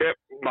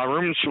 My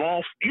room's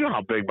small. You know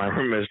how big my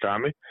room is,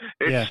 Tommy.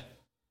 yeah.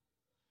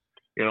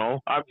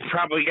 I've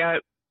probably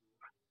got.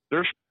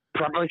 There's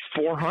probably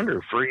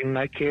 400 freaking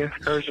diecast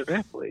cars in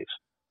that place.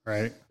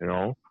 Right.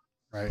 Right.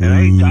 Right. And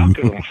I ain't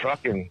talking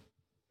fucking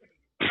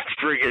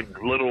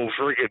friggin' little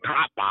friggin'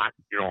 hot box,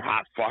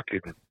 hot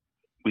fucking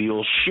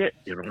wheel shit,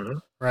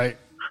 Right.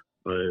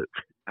 But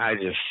I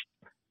just,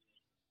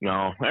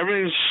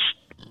 everything's,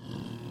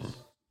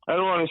 I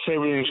don't want to say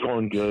everything's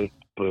going good,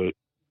 but,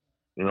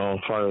 as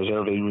far as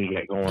everything we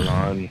got going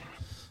on,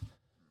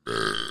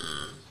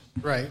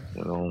 Right.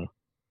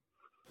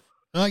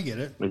 I get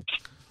it. it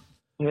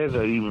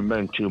hasn't even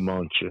been 2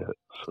 months yet,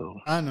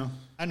 so. I know.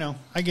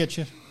 I get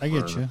you.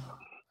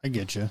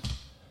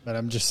 But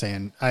I'm just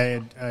saying,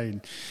 I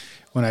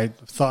when I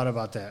thought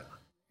about that,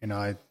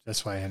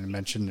 that's why I had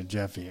mentioned to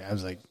Jeffy. I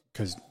was like,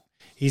 because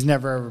he's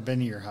never ever been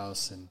to your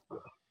house, and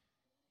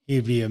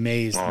he'd be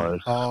amazed at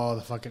all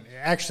the fucking.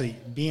 Actually,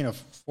 being a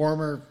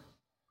former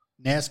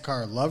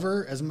NASCAR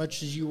lover, as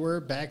much as you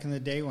were back in the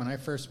day when I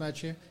first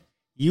met you,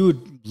 you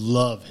would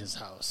love his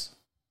house.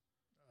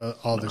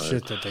 All the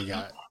shit that they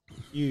got,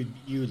 you'd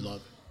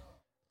love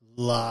it.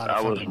 A lot. I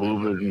Of was fucking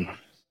moving.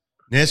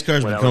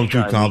 NASCAR's When I become was too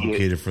trying to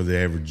complicated for the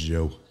average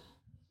Joe.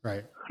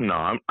 Right. No,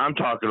 I'm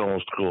talking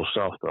old school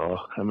stuff though.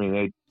 I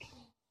mean,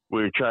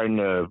 we were trying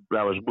to.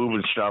 I was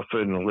moving stuff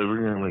in the living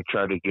room and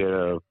tried to get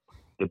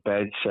the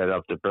bed set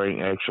up to bring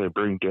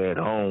Dad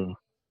home.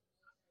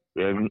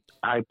 And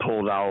I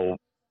pulled out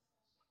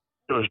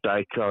those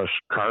diecast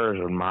cars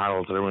and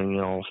models and everything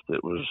else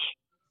that was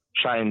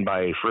signed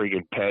by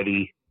friggin'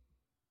 Petty.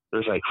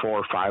 There's like 4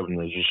 or 5 of them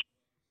that just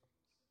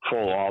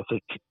full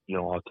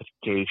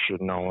authentication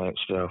and all that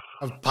stuff.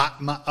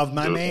 Of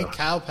my man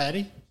Kyle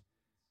Petty.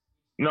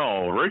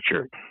 No,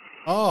 Richard.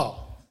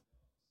 Oh,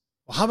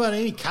 well, how about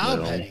any Kyle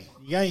Petty?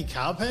 You got any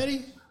Kyle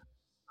Petty?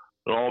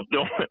 Oh,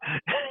 no.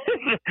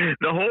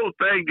 The whole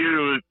thing,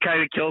 dude,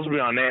 kind of kills me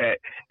on that,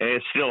 and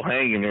it's still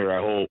hanging there.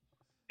 I hope.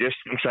 just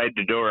inside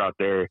the door out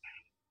there.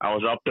 I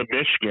was up to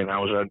Michigan. I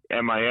was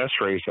an MIS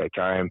race that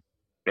time.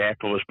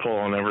 Dapper was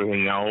pulling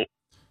everything out.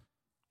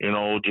 You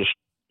know, just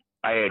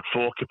I had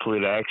full,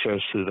 complete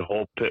access to the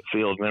whole pit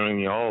field and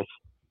everything else.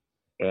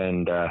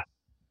 And I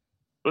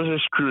was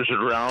just cruising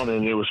around,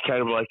 and it was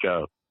kind of like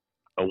a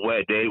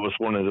wet day. It was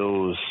one of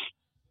those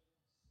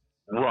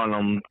run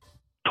them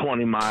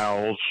 20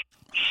 miles,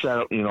 set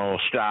up, you know,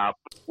 stop,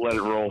 let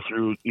it roll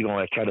through, you know,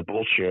 that kind of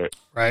bullshit.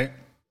 Right.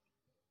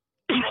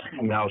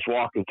 And I was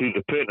walking through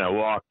the pit, and I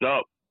walked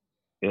up,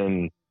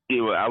 and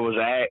I was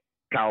at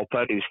Kyle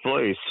Petty's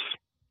place,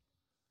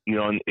 you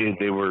know, and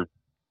they were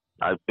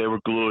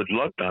glued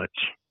lug nuts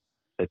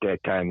at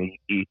that time.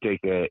 You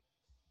take that,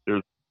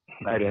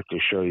 I'd have to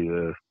show you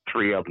the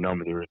 3 of them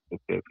that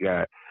they've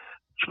got.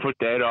 Just put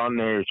that on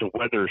there. It's a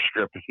weather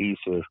strip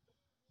adhesive.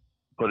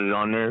 Put it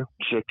on there,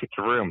 stick it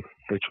to the rim.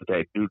 That's what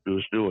that dude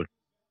was doing.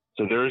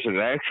 So there's an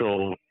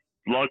actual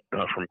lug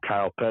nut from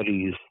Kyle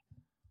Petty's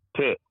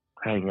pit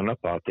hanging up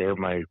out there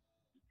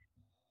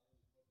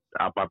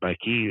out by my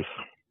keys.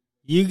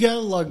 You got a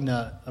lug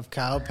nut of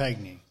Kyle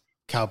Petty.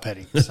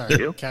 Sorry.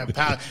 Yep. Kyle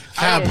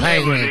I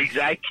Petty.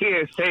 I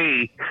can't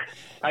say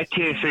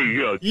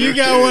You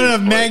got one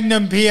of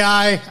Magnum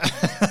PI.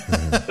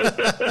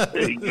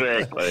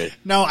 Exactly.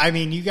 No, I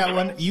mean you got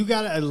one. You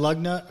got a lug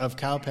nut of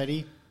Kyle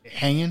Petty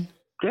hanging.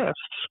 Yes.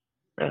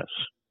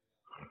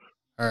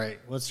 All right.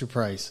 What's your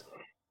price?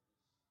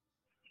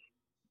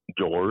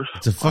 Yours.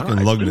 It's a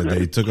fucking lug nut that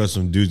he took off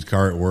some dude's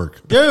car at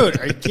work. Dude,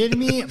 are you kidding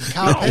me? I'm a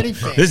Kyle Petty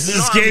fan. This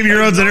is the game he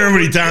runs on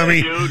everybody,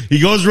 Tommy. He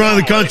goes around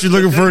the country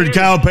looking for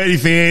Kyle Petty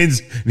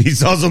fans, and he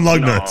saw some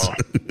lug nuts.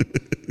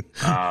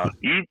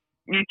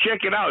 You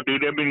check it out,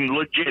 dude. I mean,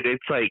 legit.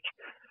 It's like,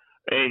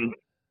 and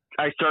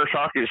I start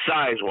talking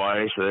size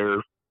wise.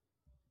 They're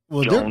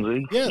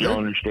Jonesy. You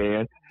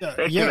understand? It's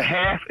a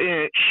 1/2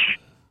 inch,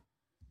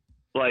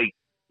 like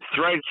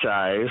thread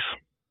size.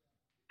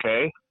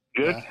 Okay,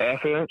 good,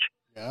 1/2 inch.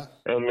 Yeah.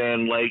 And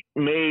then like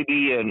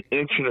maybe 1.25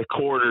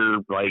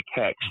 inches, like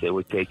hex, they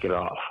would take it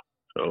off.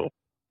 So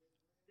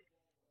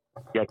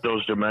got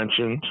those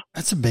dimensions.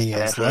 That's a big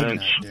ass lug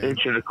nut, dude. 1.25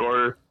 inches.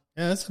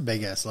 Yeah, that's a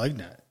big ass lug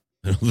nut.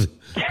 I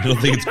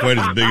don't think it's quite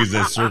as big as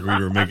that circle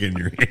you were making in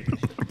your hand.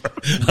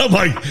 I'm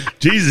like,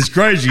 Jesus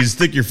Christ, you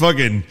stick a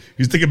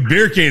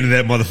beer can to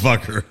that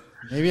motherfucker.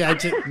 Maybe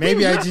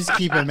I just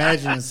keep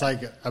imagining it's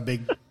like a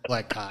big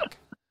black cock.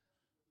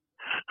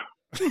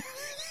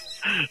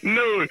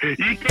 No, you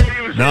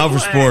can't even. Now for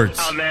sports.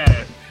 On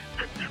that.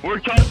 We're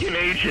talking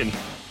Asian.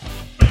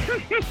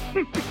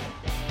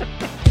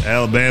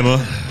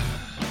 Alabama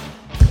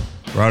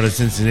brought to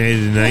Cincinnati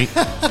tonight.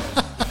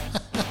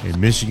 In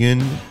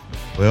Michigan,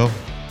 well,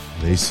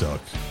 they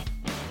suck.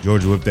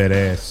 Georgia whipped that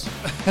ass.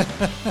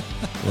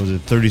 What was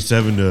it,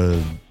 37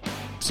 to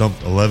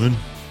 11? Is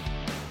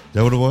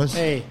that what it was?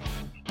 Hey,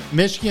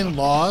 Michigan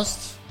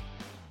lost.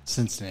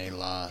 Cincinnati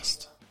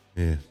lost.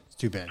 Yeah. It's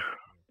too bad.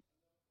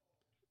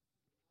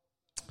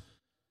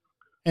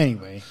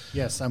 Anyway,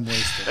 yes, I'm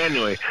wasted.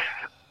 Anyway,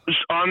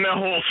 on the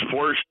whole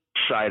sports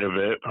side of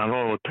it, I don't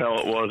know what the hell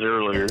it was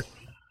earlier.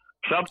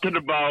 Something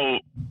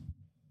about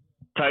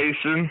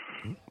Tyson.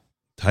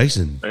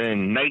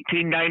 In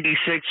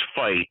 1996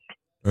 fight.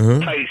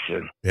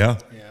 Tyson. Yeah.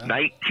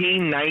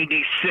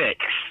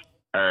 1996.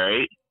 All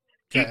right.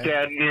 Keep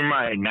that in your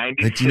mind.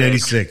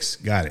 1996.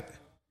 Got it.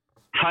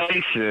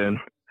 Tyson.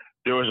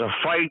 There was a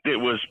fight that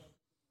was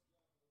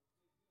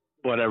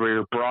whatever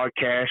your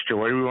broadcast or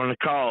whatever you want to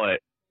call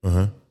it.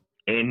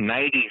 In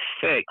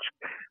 96,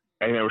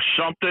 and there was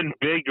something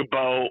big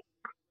about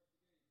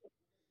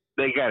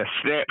they got a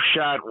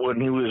snapshot when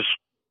he was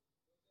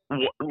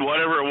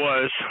whatever it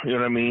was, you know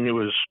what I mean? It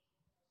was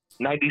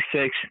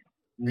 96,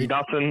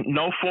 nothing,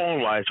 no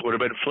phone lights, would have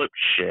been flip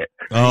shit.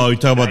 Oh, you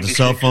talking about the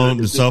cell phone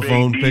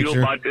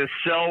picture? About the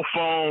cell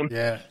phone,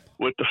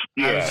 with the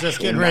I was just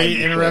getting ready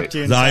to interrupt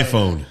you. The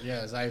iPhone,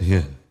 yeah, it's iPhone.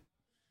 Yeah.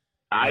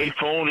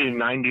 iPhone in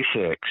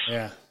 96.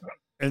 Yeah,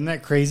 isn't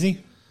that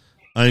crazy?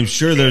 I'm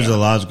sure there's a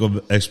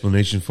logical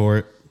explanation for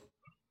it.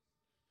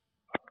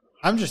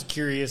 I'm just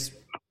curious.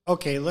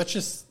 Okay, let's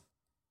just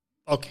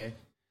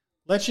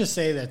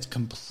say that's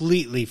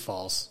completely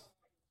false.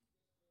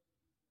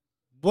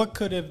 What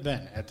could have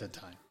been at the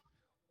time?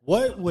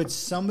 What would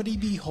somebody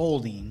be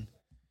holding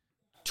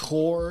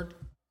toward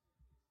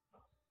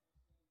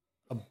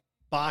a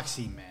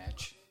boxing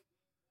match?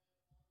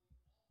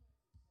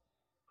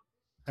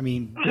 I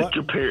mean, just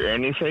compare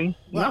anything?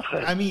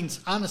 Nothing. I mean,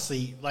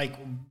 honestly, like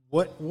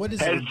what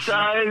is head it?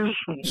 size?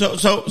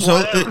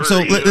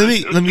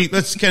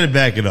 Let's kind of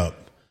back it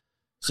up.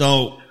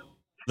 So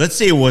let's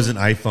say it was an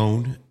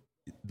iPhone.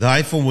 The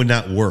iPhone would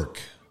not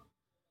work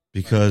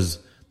because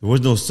there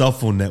was no cell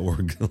phone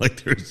network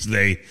like there is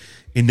today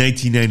in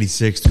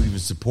 1996 to even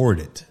support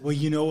it. Well,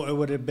 you know what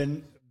would have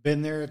been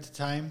there at the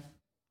time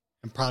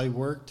and probably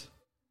worked?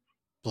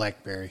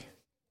 BlackBerry.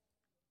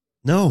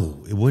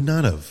 No, it would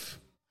not have.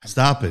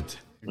 Stop it.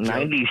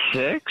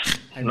 96?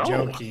 I'm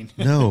joking.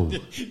 No.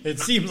 It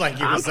seems like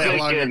it was that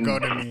long ago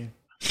to me.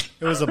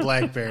 It was a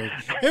BlackBerry.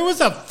 It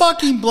was a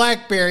fucking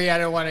BlackBerry. I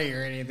don't want to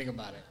hear anything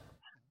about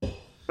it.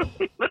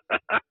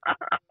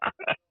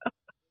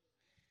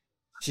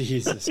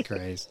 Jesus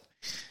Christ.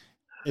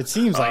 It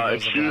seems like it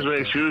was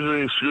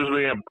excuse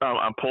me.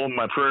 I'm pulling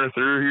my printer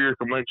through here.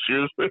 Come on,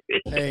 excuse me.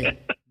 Hey,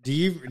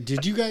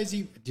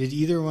 did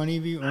either one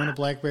of you own a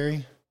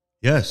BlackBerry?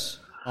 Yes.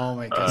 Oh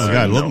my Oh god! my God,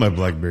 I love my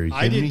BlackBerry.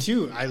 I did me?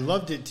 too. I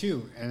loved it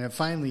too, and it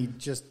finally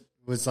just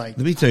was like.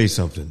 Let me tell you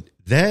something.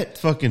 That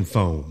fucking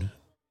phone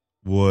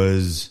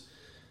was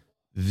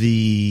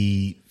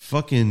the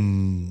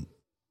fucking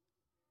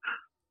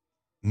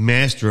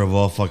master of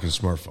all fucking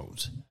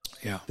smartphones.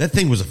 Yeah. That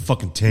thing was a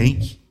fucking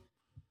tank.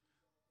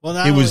 Well,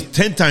 It was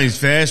 10 times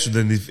faster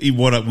than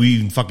what we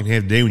even fucking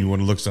have today when you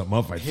want to look something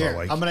up. I Here, felt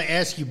like. I'm going to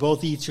ask you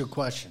both each a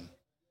question.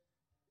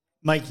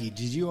 Mikey,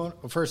 did you own?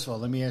 Well, first of all,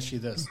 let me ask you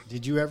this: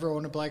 did you ever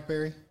own a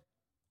BlackBerry?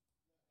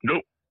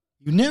 Nope.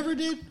 You never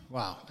did?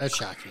 Wow, that's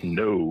shocking.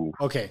 No.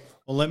 Okay,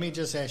 well, let me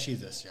just ask you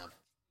this, Jeff,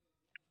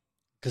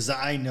 because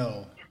I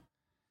know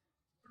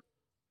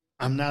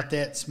I'm not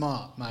that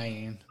smart,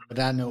 man, but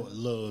I know what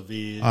love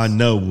is. I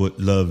know what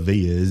love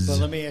is. But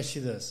let me ask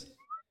you this: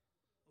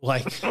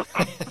 like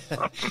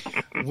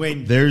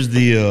when There's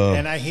the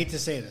and I hate to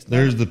say this,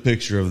 there's the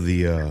picture of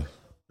the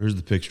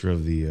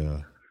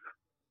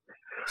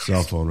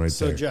cell phone right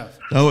so there. Jeff,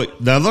 Oh wait,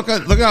 now look how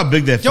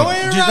big that. Don't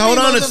fucking- interrupt just me, hold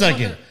on a motherfucker.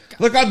 second.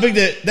 Look how big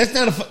that. That's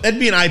not a. That'd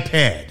be an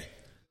iPad.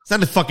 It's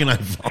not a fucking I'm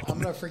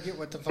iPhone. gonna forget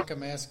what the fuck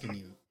I'm asking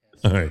you.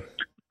 All right.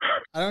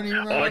 I don't even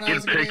remember All I what I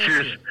was get going to ask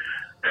pictures.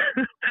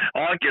 you.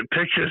 All I get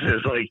pictures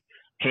is like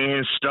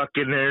hands stuck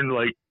in there and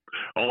like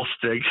all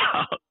sticks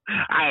out.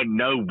 I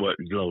know what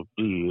love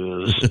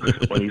is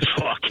when he's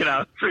walking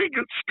out the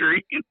freaking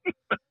screen.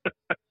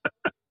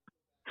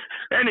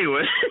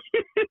 Anyway.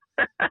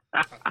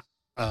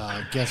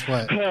 Guess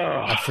what?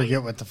 I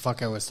forget what the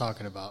fuck I was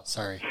talking about.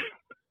 Sorry.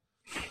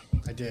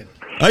 I did.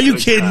 Are you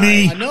kidding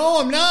me? I know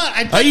I'm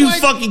not. Are you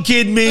fucking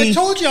kidding me? I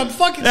told you I'm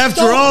fucking After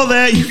stoned. all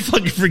that, you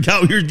fucking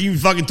forgot what you're even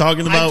fucking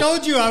talking I about.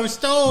 told you I was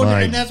stoned,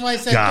 My and that's why I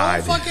said, God.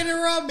 don't fucking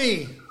interrupt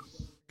me.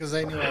 Because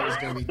I knew I was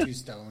going to be too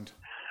stoned.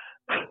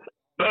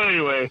 But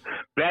anyway,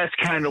 that's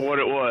kind of what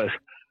it was.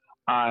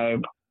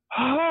 I'm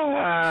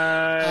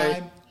high.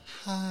 I'm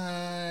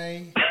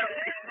high.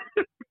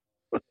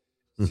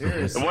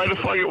 Seriously. And why the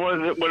fuck it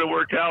was when it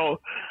worked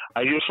out?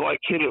 I just like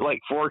hit it like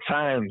 4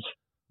 times.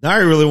 Now I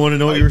really want to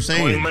know what you were 20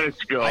 saying.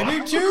 minutes ago. I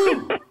do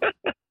too.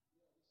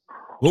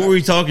 What were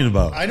we talking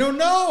about? I don't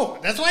know.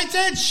 That's why I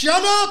said,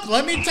 shut up.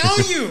 Let me tell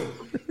you.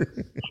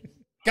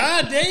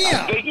 God I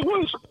damn. think it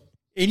was.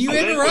 And you I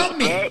think it interrupt was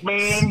me.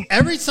 Batman.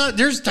 Every time,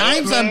 there's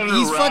times Batman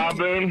he's or fucking.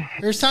 Robin.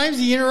 There's times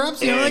he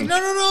interrupts me. I'm like, And-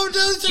 no,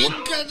 don't say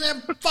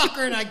goddamn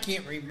fucker, and I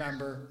can't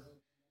remember.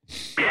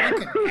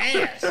 Fucking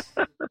ass.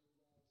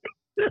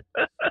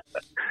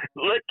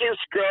 Lick his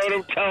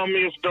scrotum, tell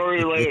me a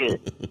story later.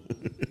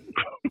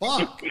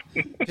 Fuck.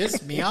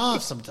 Piss me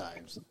off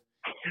sometimes.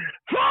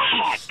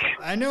 Fuck!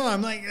 I know.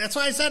 I'm like, that's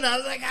why I said, I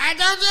was like, I don't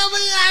tell me.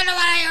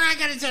 I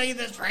got to tell you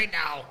this right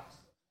now.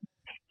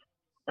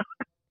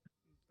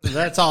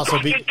 That's also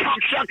Fucking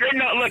cocksucker,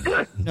 not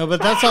liquor. no,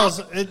 but that's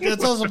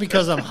also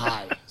because I'm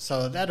high,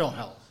 so that don't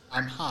help.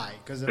 I'm high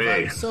because if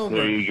Hey, I'm sober,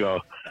 there you go.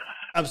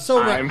 I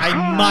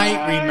might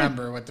high.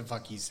 remember what the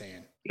fuck he's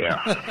saying.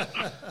 Yeah.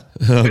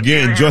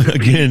 Again,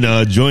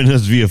 join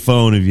us via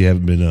phone if you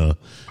haven't been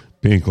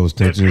paying close It's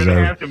attention.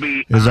 gonna have to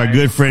be. Is our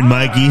good friend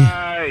Mikey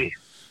High.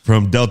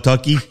 from Del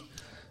Tucky.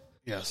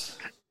 Yes.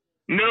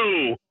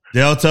 No.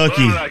 Del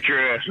Tucky. Blow out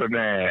your ass on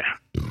that.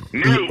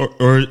 No.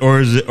 Or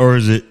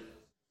is it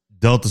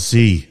Delta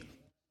C?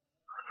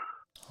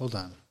 Hold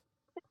on.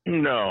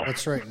 No.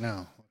 That's right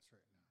now.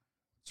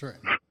 That's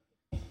right now.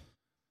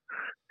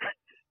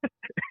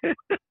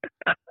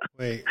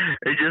 Wait.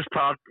 It just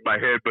popped in my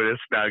head, but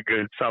it's not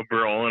good, so I'm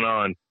rolling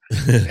on.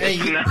 Hey,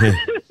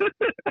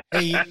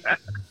 hey,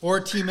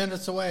 14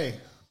 minutes away.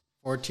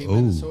 14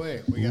 minutes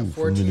away. We got from the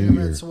 14 new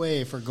minutes year.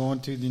 away for going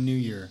to the new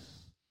year.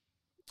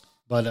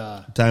 But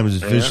Time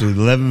is officially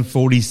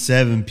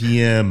 11:47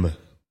 p.m.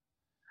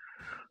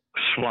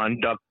 Swan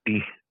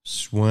Ducky.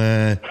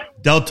 Swan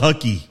Del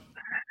Tucky.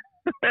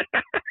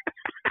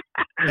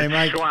 hey,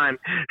 Mike,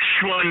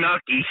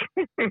 Schwanucky.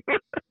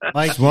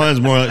 Mike, Swan's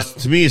more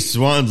to me.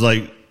 Swan's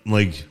like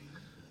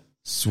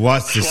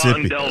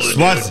Swatsissippi.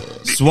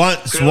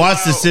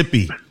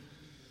 Swatsissippi.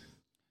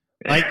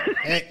 Mike,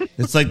 hey,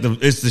 It's like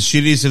it's the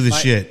shittiest of the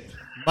shit.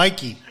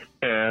 Mikey,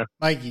 Yeah,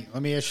 Mikey,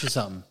 let me ask you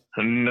something.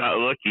 I'm not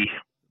lucky.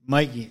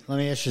 Mikey, let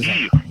me ask you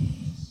something.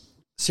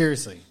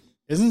 Seriously,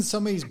 isn't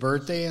somebody's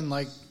birthday in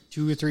like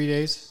 2 or 3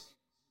 days?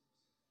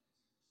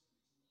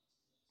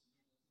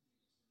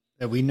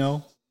 That we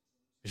know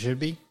it should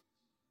be?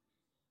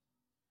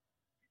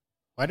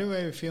 Why do I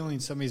have a feeling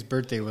somebody's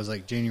birthday was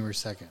like January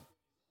 2nd?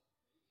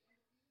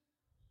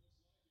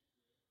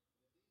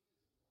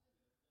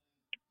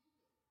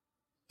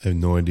 I have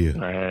no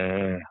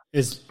idea.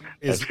 Is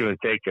That's going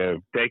to take a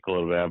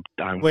little bit of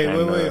time. wait,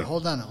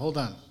 hold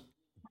on.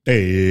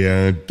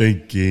 Hey, I'm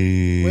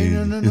thinking. Wait,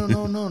 no,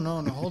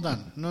 hold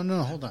on.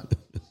 No, hold on.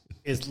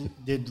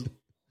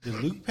 Did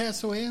Luke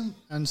pass away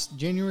on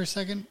January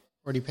 2nd?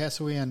 Or did he pass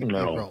away on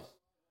April?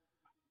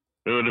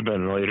 It would have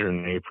been later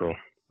in April.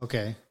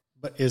 Okay.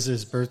 But is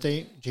his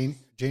birthday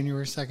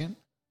January 2nd?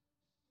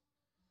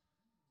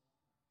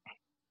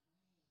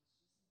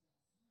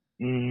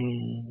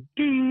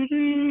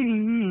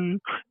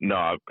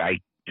 No,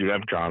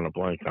 I'm drawing a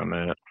blank on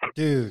that.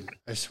 Dude,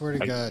 I swear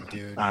to God,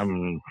 dude.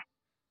 I'm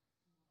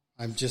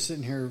just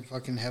sitting here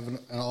fucking having,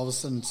 and all of a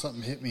sudden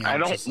something hit me.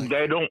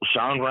 They don't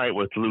sound right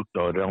with Luke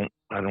though.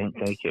 I don't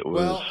think it was.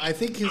 Well, I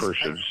think his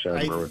first of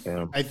December with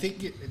him. I think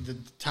the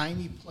time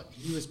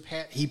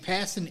he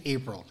passed in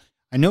April.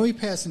 I know he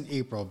passed in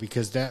April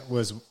because that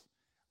was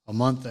a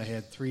month I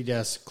had 3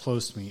 deaths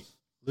close to me.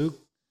 Luke,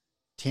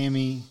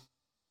 Tammy,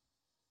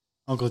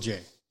 Uncle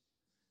Jay.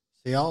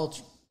 They all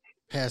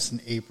passed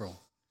in April.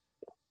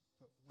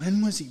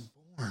 When was he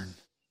born?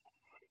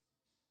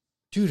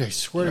 Dude, I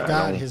swear to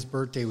God, his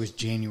birthday was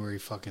January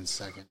fucking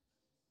 2nd.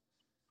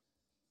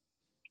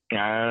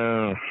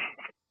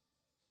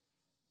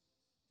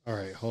 All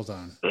right, hold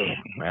on.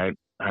 I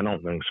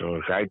don't think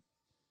so.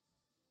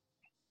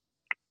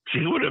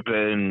 He would have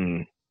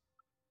been,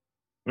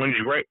 when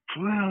he's right,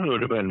 well, it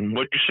would have been,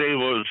 what'd you say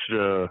was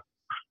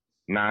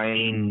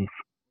 9,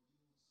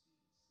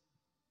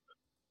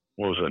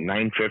 what was it,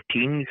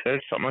 9:15, you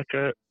said, something like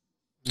that?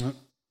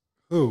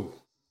 Who?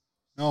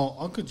 No,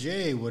 Uncle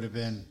Jay would have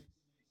been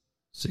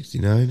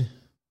 69.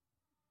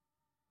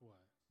 What?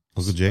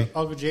 Uncle Jay?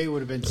 Uncle Jay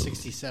would have been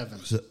 67.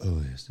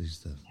 Oh, yeah,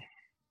 67.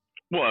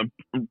 Well,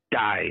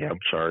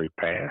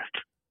 passed.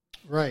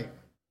 Right.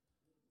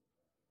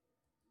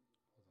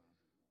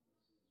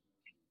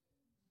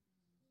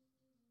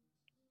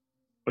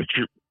 But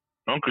your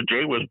Uncle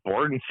Jay was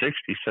born in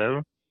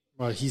 67?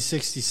 Well, he's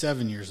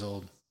 67 years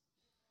old.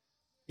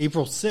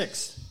 April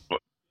 6th.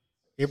 What?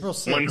 April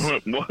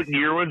 6th. What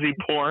year was he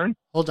born?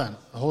 Hold on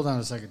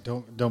a second.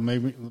 Don't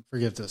make me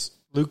forget this.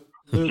 Luke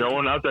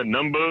throwing out the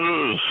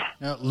numbers.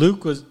 Now,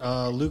 Luke was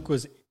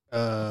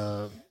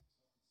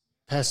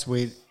passed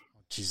away. Oh,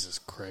 Jesus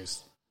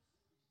Christ.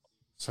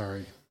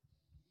 Sorry.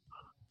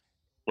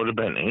 Would have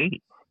been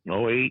 8.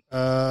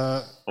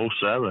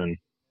 07.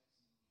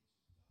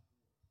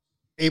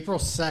 April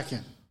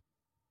 2nd.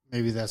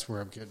 Maybe that's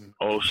where I'm getting.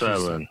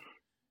 07.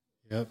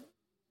 Yep.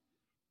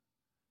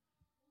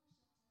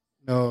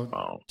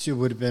 No, It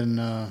would have been,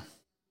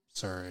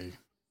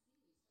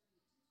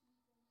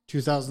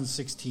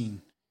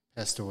 2016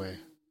 passed away.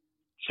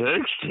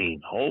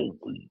 16?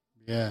 Holy.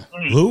 Yeah.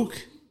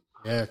 Luke?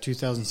 Yeah,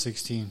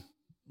 2016.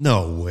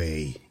 No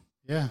way.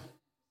 Yeah.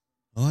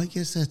 Oh, I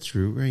guess that's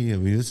true, right? Yeah, I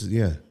mean, this is,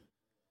 yeah.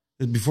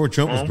 Before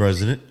Trump was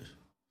president.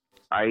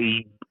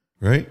 Right?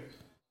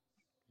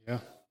 Yeah.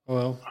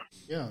 Well,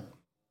 yeah.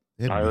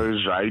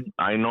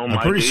 I know my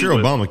I'm pretty sure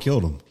Obama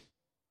killed him.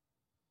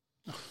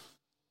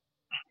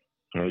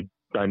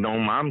 I know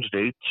Mom's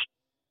date's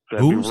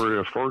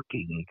February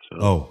 14th.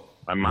 So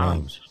my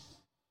mom's.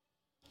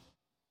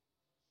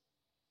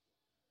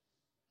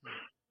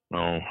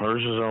 No,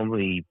 hers is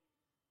only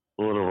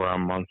a little over a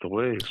month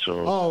away.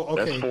 So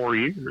that's 4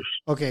 years.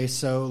 Okay,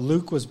 so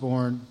Luke was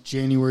born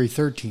January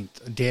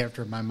 13th, a day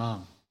after my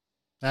mom.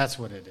 That's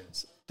what it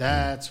is.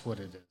 That's what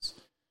it is.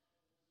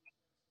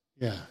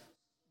 Yeah.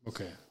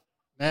 Okay.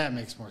 That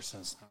makes more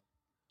sense now.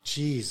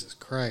 Jesus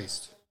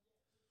Christ.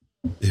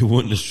 It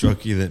wouldn't have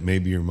struck you that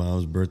maybe your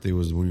mom's birthday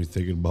was when you're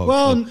thinking about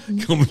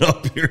coming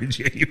up here in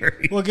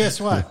January. Well,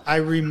 guess what? I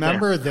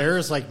remember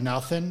theirs like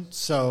nothing,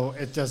 so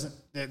that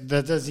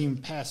doesn't even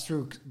pass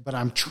through. But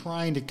I'm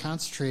trying to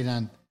concentrate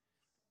on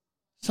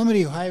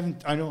somebody who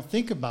I don't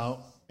think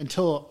about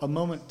until a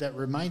moment that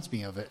reminds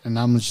me of it, and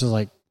I'm just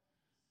like,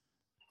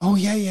 oh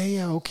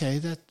yeah,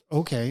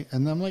 okay,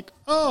 and I'm like,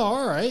 oh,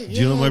 all right. Do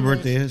you know what my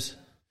birthday is?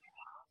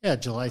 Yeah,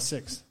 July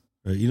 6th.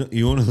 You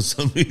want to know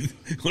something?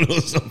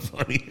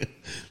 Funny?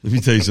 Let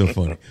me tell you something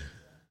funny.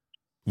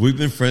 We've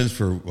been friends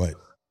for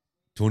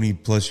 20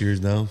 plus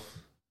years now.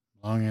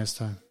 Long ass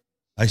time.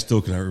 I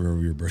still cannot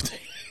remember your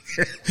birthday.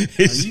 Are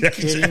you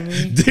kidding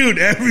me, dude?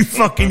 Every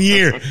fucking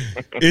year.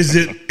 Is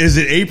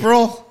it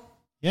April?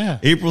 Yeah,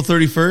 April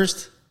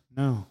 31st.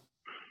 No.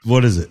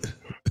 What is it?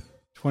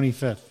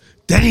 25th.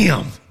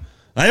 Damn.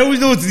 I always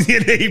know it's the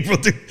end of April.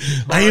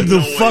 I am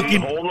the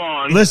fucking. Hold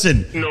on.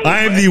 Listen,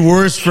 I am the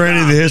worst friend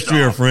in the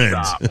history of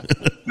friends.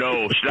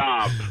 No,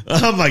 stop.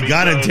 Oh my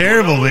God, I'm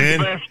terrible,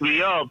 man. Messed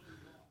me up.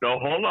 No,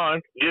 hold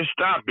on. Just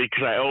stop,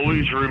 because I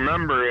always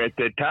remember at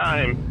the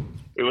time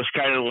it was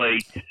kind of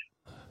like,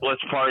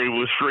 let's party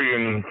with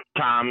friggin'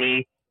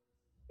 Tommy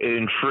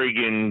and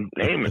friggin'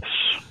 Amos.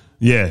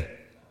 Yeah.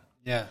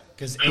 Yeah,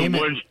 because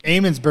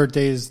Eamon's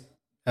birthday is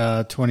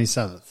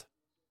 27th.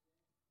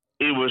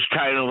 It was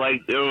kind of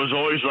like, it was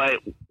always like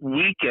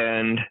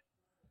weekend,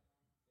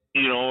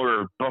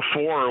 or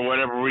before, or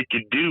whatever we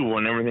could do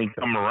when everything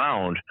come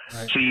around.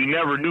 Right. So you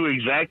never knew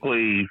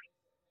exactly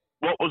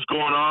what was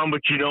going on,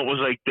 but it was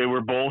like they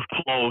were both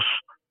close,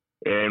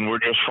 and we're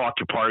just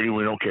fucking party.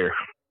 We don't care.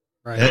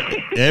 Right.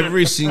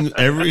 Every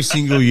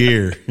single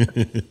year,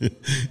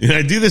 and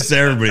I do this to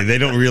everybody. They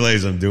don't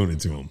realize I'm doing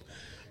it to them.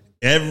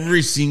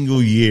 Every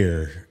single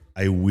year,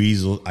 I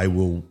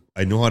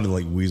know how to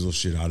like weasel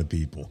shit out of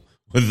people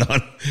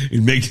without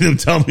and making them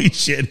tell me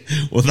shit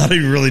without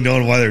even really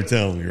knowing why they're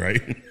telling me,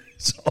 right?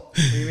 So What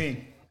do you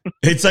mean?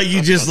 it's like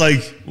you just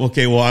like,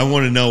 okay, well, I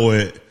want to know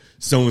what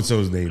so and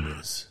so's name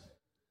is.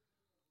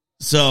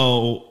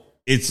 So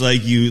it's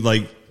like you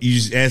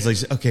just ask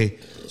like, okay,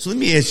 so let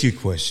me ask you a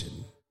question,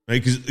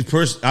 right? Because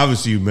first,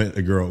 obviously, you met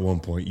a girl at one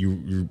point.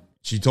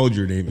 She told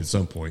you her name at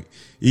some point.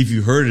 If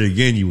you heard it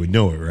again, you would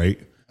know it, right?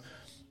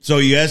 So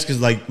you ask us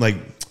like,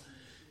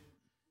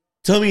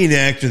 tell me an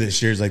actor that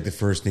shares like the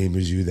first name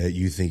as you that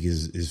you think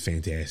is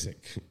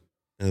fantastic.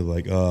 And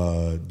like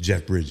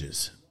Jeff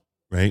Bridges,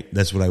 right?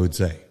 That's what I would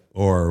say.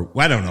 Or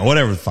I don't know,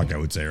 whatever the fuck I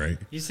would say, right?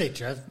 You say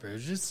Jeff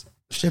Bridges?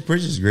 Jeff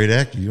Bridges is a great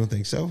actor. You don't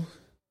think so?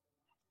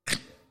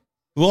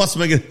 Who else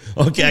am I going to...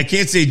 Okay, I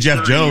can't say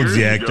Jeff Jones,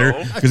 the actor,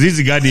 because he's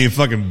a goddamn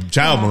fucking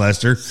child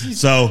molester.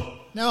 So...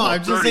 No,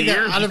 I'm just thinking,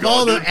 out of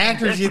all the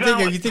actors you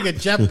think of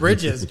Jeff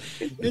Bridges.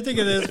 You're thinking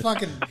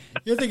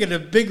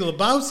of Big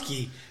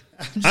Lebowski.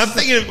 I'm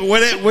thinking,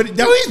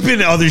 no, he's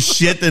been in other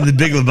shit than the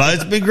Big Lebowski.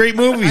 It's been great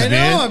movies,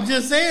 man. I'm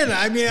just saying.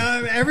 I mean,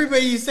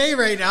 everybody you say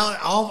right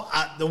now,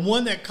 the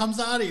one that comes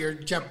out of your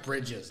Jeff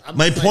Bridges.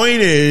 My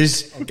point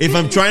is, if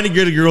I'm trying to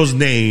get a girl's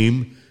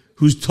name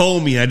who's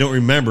told me I don't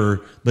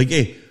remember, like,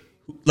 hey,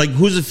 like,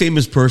 who's a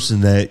famous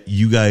person that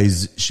you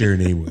guys share a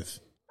name with?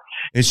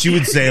 And she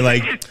would say,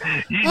 like,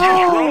 you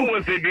just roll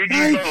with it, dude.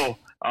 You go.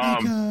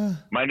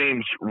 My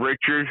name's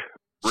Richard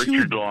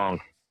Long.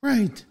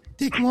 Right.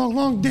 Dick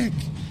Long Dick.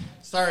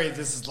 Sorry,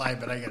 this is live,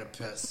 but I gotta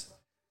piss.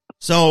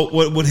 So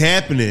what would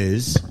happen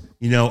is,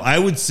 I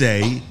would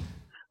say,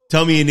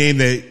 tell me a name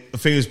that a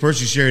famous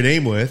person you share a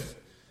name with.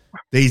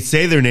 They'd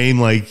say their name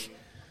like,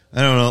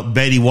 I don't know,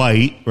 Betty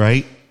White,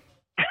 right?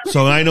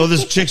 So I know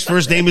this chick's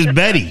first name is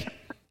Betty.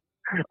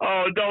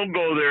 Oh, don't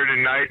go there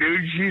tonight,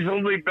 dude. She's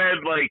only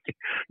been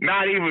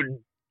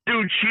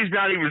she's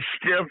not even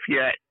stiff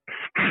yet.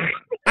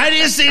 I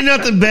didn't say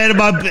nothing bad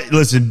about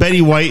Listen,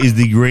 Betty White is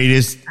the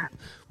greatest,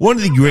 one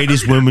of the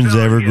greatest women's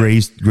ever,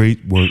 greatest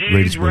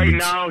women's. Right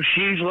now,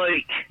 she's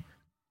like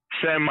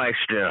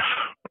semi-stiff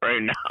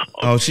right now.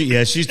 Oh,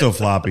 she's still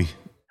floppy.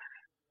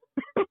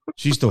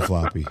 She's still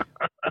floppy.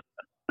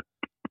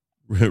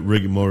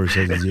 Rick and Morty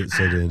said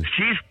in.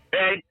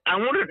 I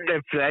wonder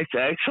if that's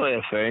actually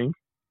a thing.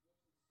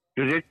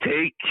 Does it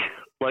take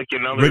like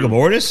another rigor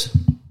mortis?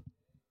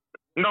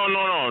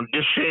 No.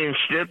 Just saying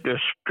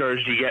stiffness because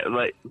you get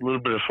like a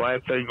little bit of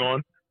flap thing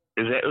going.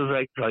 Is that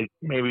like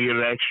maybe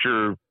an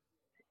extra?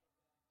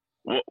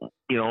 What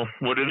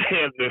did they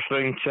have this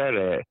thing set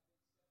at?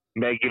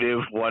 Negative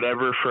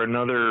whatever for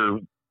another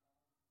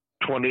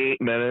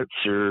 28 minutes,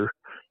 or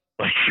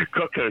like you're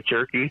cooking a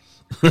turkey.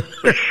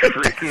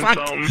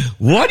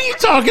 What are you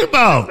talking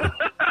about?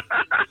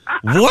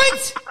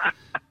 What?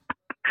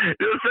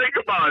 Just think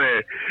about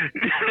it.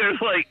 There's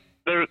like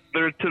they're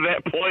to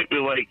that point. They're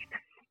like,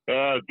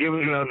 give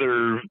it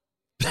another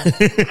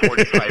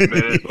 45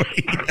 minutes.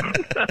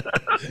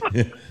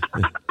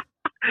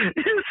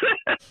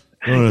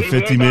 Oh,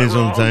 50 minutes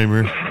on the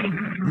timer.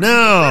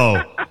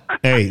 No.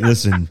 Hey,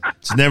 listen.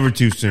 It's never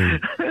too soon.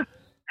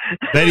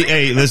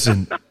 Hey,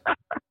 listen.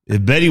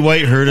 If Betty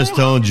White heard us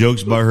telling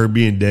jokes about her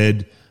being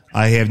dead,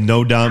 I have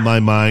no doubt in my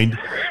mind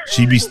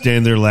she'd be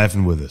standing there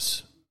laughing with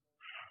us.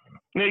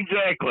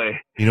 Exactly.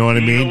 You know what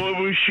I mean? You know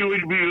what she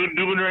would be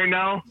doing right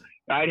now?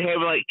 I'd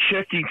have like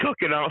chicken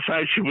cooking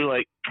outside. She'd be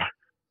like,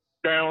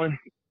 darling,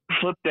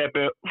 flip that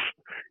bit.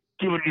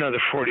 Give it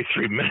another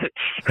 43 minutes.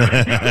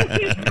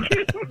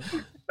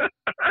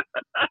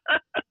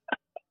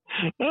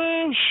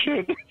 Oh,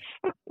 shit.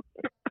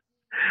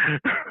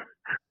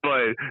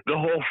 But the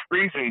whole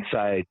freezing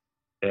side,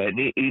 it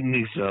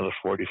needs another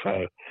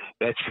 45.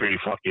 That's pretty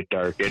fucking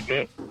dark, isn't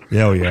it?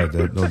 Yeah,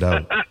 no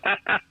doubt.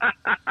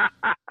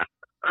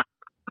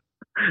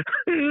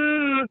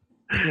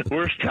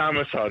 Where's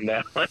Thomas on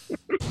that one?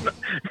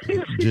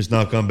 Just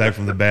now come back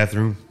from the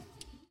bathroom.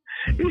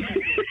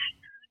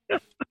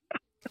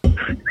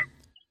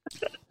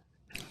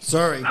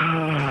 Sorry.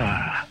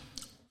 I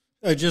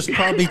just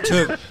probably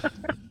took.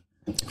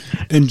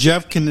 And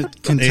Jeff can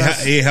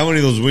contest. Hey, how many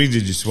of those wings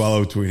did you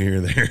swallow between here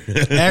and there?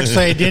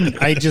 Actually, I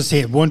didn't. I just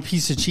had one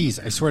piece of cheese.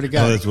 I swear to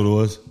God. Oh, that's what it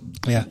was?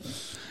 Yeah.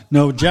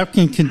 No, Jeff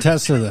can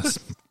contest to this.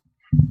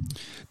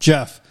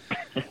 Jeff,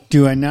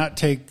 do I not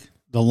take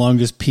the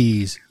longest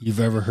peas you've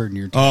ever heard in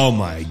your time? Oh,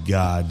 my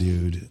God,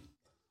 dude.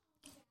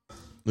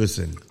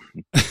 Listen.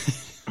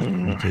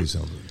 I'll tell you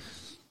something.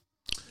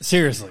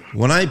 Seriously.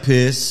 When I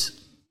piss...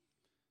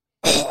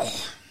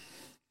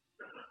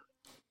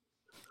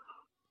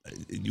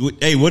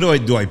 Hey, what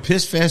do? I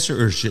piss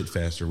faster or shit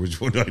faster? Which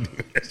one do I do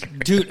faster?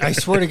 Dude, I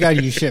swear to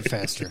God, you shit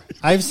faster.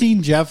 I've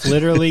seen Jeff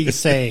literally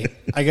say,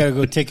 I got to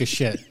go take a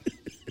shit.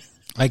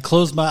 I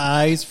close my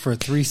eyes for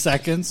 3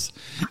 seconds,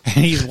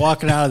 and he's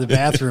walking out of the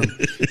bathroom.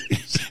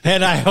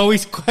 And I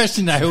always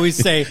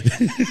say,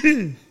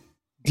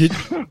 did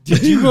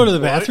you go to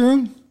the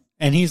bathroom?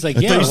 And he's like, I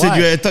yeah,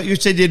 why? I thought you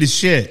said you did his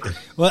shit.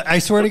 Well, I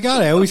swear to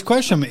God, I always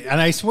question him, and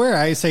I swear,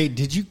 I say,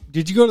 "Did you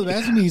go to the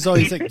bathroom?" He's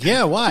always like,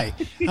 "Yeah, why?"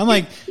 I'm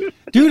like,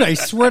 "Dude, I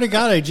swear to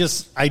God, I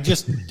just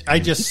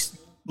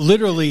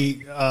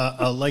literally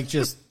like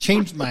just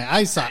changed my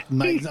eyesight,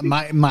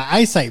 my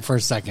eyesight for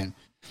a second.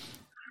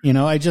 You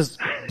know, I just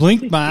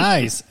blinked my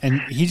eyes, and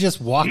he's just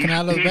walking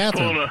out of the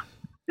bathroom.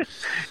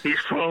 He's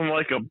pulling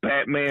like a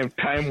Batman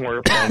time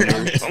warp on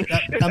there.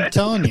 I'm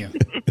telling you."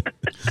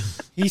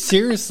 He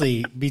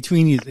seriously,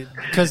 between you,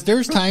 because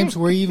there's times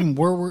where even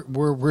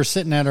we're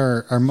sitting at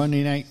our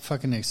Monday night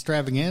fucking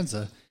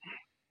extravaganza,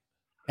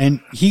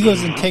 and he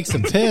goes and takes a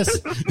piss.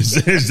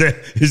 Is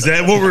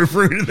that what we're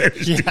referring to there?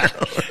 Yeah,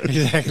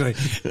 exactly.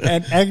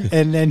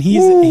 And then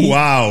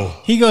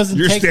wow. He goes and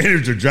your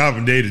standards are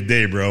dropping day to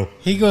day, bro.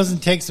 He goes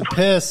and takes a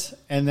piss,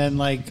 and then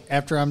like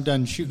after I'm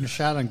done shooting a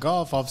shot on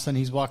golf, all of a sudden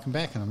he's walking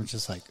back, and I'm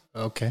just like,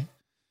 okay,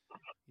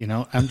 you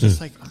know, I'm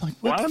like, what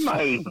why the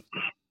am fuck?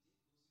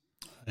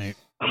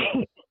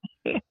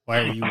 Why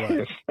are you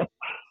what?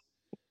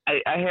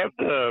 I have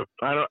the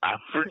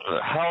for the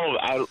hell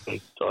I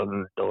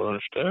don't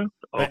understand.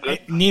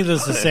 Okay.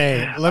 Needless to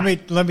say, let me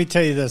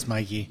tell you this,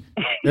 Mikey.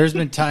 There's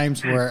been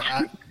times where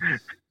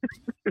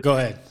go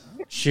ahead,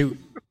 shoot.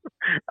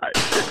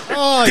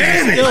 Oh,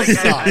 you still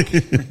suck.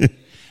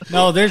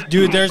 No,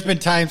 there's been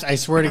times. I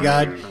swear to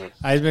God,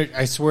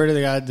 I swear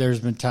to God, there's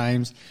been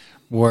times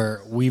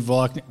where we've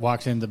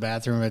walked in the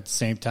bathroom at the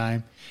same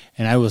time,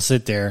 and I will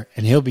sit there,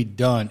 and he'll be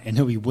done, and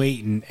he'll be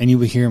waiting, and you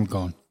will hear him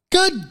going,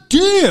 "God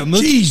damn,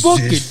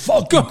 Jesus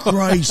fucking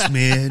Christ,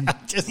 man!"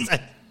 That's the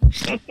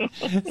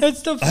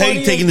funniest. I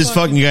hate taking this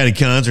fucking guy to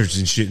concerts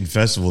and shit and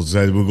festivals.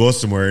 We'll go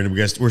somewhere, and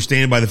we're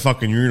standing by the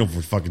fucking urinal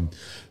for fucking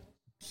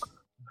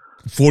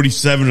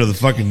 47 of the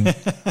fucking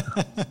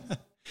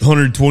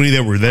 120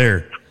 that were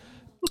there.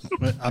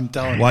 I'm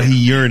telling Why you.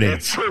 he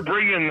urinates. For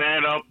bringing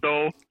that up,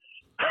 though,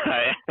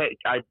 I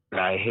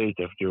hate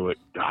to do it.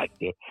 God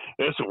damn.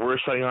 It's the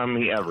worst thing on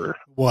me ever.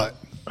 What?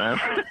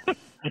 What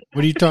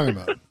are you talking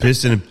about?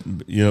 Pissing,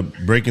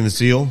 breaking the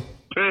seal?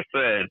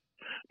 Pissing.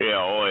 Yeah,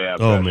 oh yeah.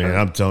 Oh, pissing. man,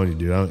 I'm telling you,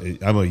 dude.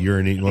 I'm a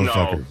urinating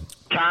motherfucker. No,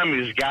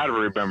 Tommy's got to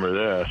remember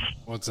this.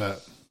 What's that?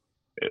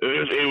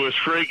 It was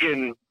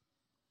freaking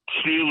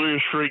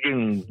Steelers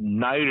freaking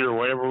night or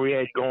whatever we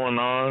had going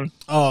on.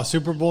 Oh,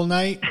 Super Bowl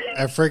night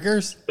at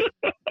Frickers?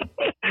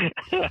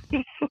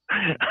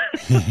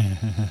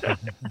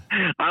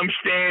 I'm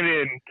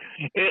standing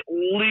at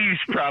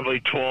least probably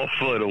 12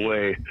 foot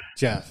away,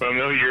 Jeff, from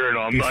the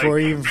urinal. Before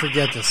you even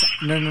forget this.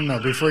 No.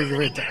 Before you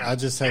forget that, I'll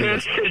just tell you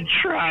this.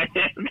 Trying.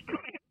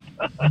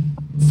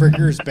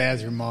 Frickers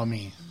bathroom,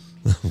 mommy.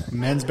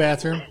 Men's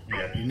bathroom.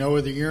 You know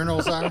where the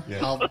urinals are?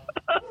 Yeah.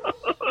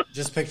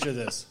 Just picture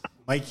this.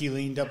 Mikey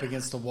leaned up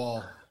against the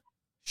wall.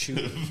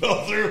 Shooting.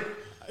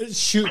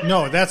 Shoot.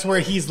 No, that's where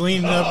he's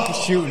leaning up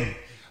shooting.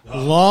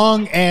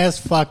 Long ass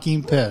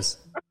fucking piss.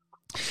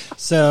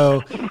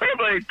 So,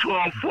 probably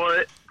 12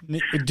 foot.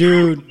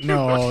 Dude,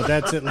 no,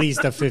 that's at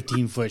least a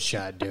 15-foot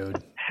shot,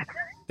 dude.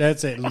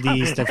 That's at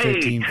least a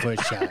 15-foot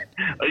shot.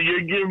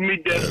 You're giving me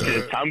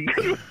distance. I'm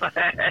good.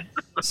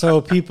 So,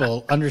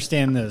 people,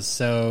 understand this.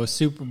 So,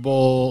 Super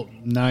Bowl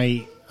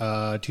night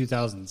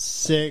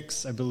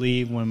 2006, I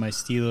believe, when my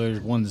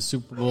Steelers won the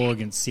Super Bowl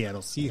against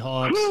Seattle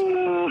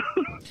Seahawks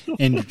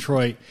in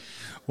Detroit.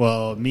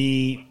 Well,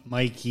 me,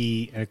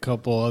 Mikey, and a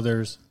couple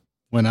others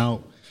went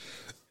out.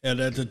 And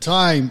at the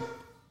time,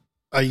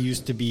 I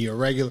used to be a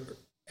regular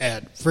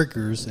at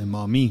Frickers in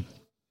Maumee.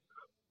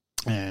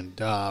 And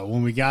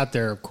when we got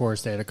there, of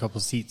course, they had a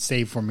couple seats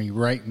saved for me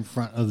right in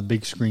front of the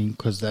big screen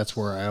because that's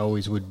where I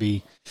always would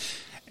be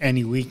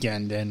any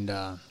weekend, and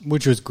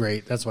which was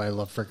great. That's why I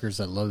love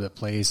Frickers. I love that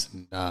place.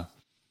 And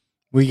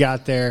we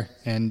got there,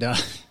 and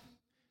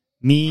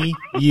me,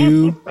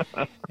 you,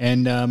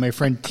 and my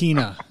friend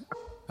Tina.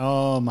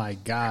 Oh, my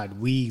God.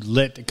 We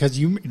lit. Because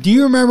do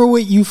you remember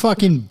what you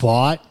fucking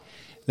bought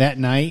that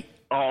night?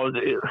 I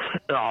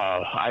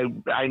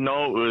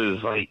know it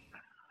was like,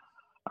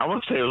 I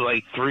want to say it was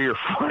like $300 or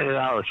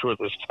 $400 worth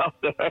of stuff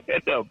that I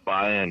ended up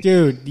buying.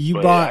 Dude,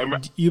 you bought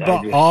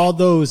all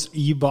those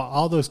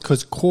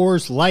because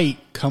Coors Light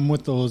come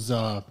with those.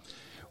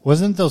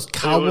 Wasn't those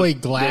cowboy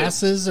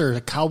glasses or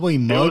cowboy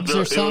mugs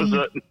or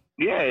something?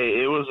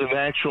 It was an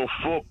actual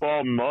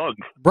football mug.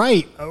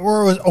 Right,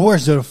 or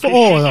is it a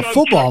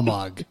football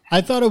mug?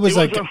 I thought it was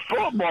a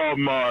football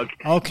mug.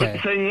 Okay. But the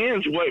thing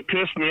is, what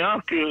pissed me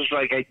off is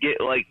like I get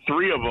like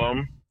 3 of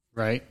them.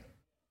 Right.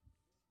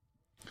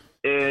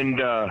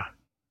 And I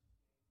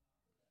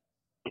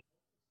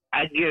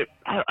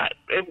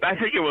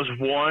think it was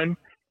one.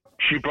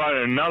 She bought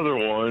another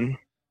one.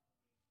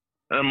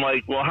 And I'm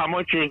like, well, how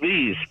much are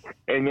these?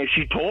 And then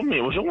she told me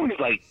it was only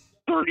like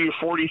 30 or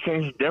 40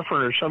 things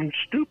different or something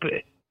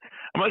stupid.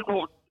 I'm like,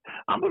 well,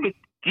 I'm going to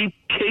keep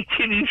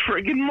taking these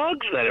friggin'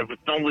 mugs then if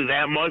it's only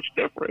that much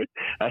different.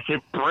 I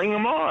said, bring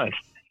them on.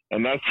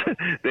 And they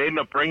end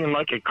up bringing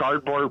like a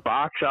cardboard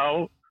box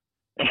out.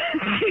 And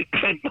they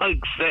kept like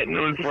sitting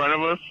in front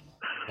of us.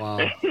 Wow.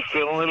 And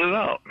filling it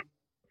up.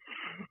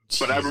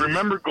 Jesus. But I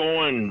remember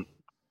going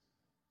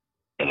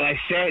I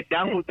sat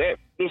down with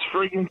this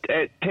freaking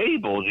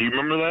table. Do you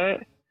remember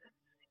that?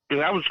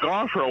 Because I was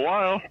gone for a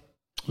while.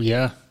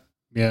 Yeah.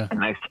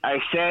 And I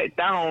sat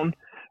down,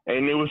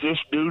 and there was this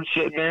dude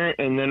sitting there,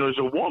 and then there was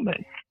a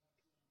woman.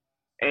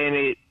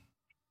 And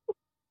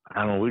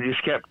I don't know, we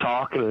just kept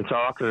talking and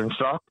talking and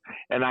stuff.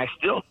 And I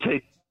still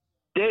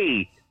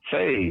today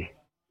say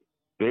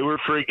they were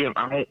freaking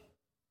out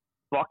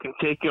fucking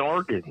taking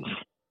organs.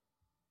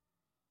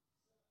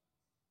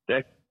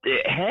 That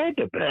it had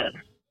to been.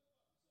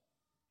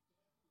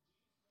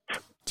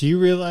 Do you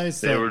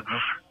realize They that? were,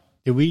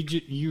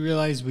 You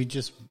realize we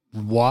just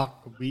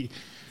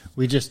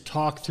we just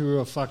talked through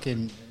a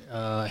fucking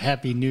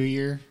Happy New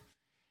Year?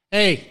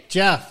 Hey,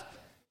 Jeff.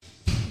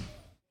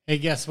 Hey,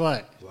 guess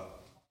what?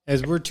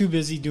 As we're too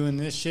busy doing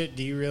this shit,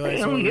 do you realize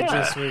Hell what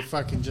yeah. we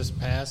fucking just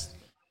passed?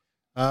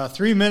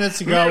 3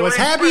 minutes ago Yeah, was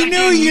we're Happy New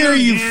freaking Year, New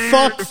you Year.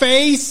 fuck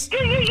face.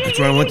 That's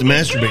why I went to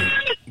masturbate.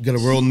 Got to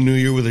roll the New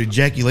Year with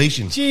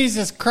ejaculation.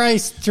 Jesus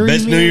Christ, 3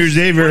 Best New minutes.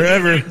 Year's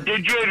ever.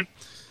 did you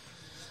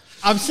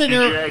I'm sitting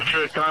Did you here.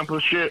 actually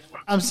accomplish it?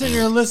 I'm sitting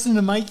here listening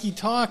to Mikey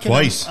talk. And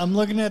Twice. I'm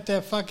looking at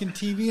that fucking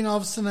TV, and all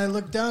of a sudden I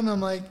look down, and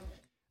I'm like,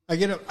 I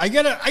get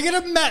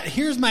a met.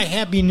 Here's my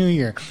Happy New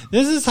Year.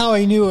 This is how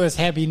I knew it was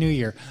Happy New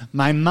Year.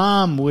 My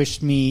mom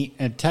wished me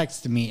and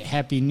texted me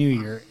Happy New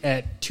Year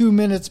at 2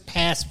 minutes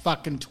past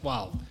fucking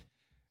 12.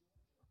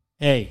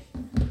 Hey,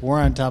 we're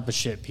on top of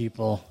shit,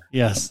 people.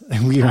 Yes,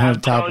 we are I'm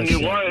on top telling of you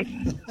shit.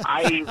 what,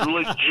 I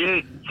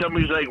legit.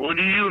 Somebody's like, "What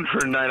are you doing for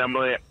tonight?" I'm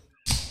like,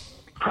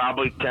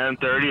 "Probably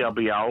 10:30. I'll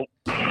be out."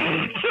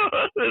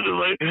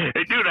 Like,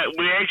 hey, dude,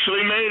 we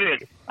actually made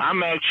it.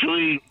 I'm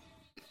actually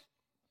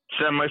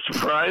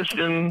semi-surprised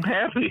and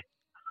happy.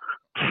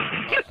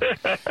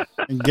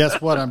 And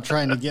guess what? I'm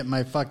trying to get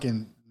my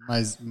fucking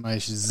my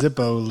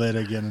Zippo lit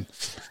again.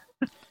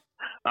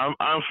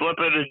 I'm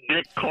flipping a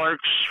Dick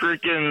Clark's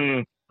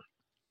freaking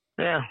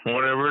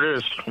whatever it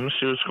is. Let me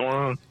see what's going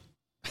on.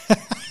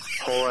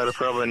 Whole lot of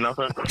probably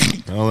nothing.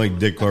 I don't think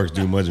Dick Clark's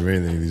doing much of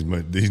anything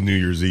these New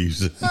Year's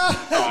Eves.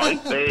 Oh,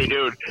 hey,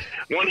 dude.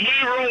 When he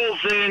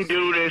rolls in,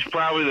 dude, it's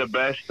probably the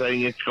best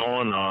thing that's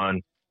going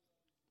on.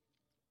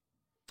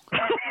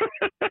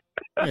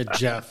 Yeah,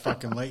 Jeff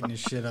fucking lighting this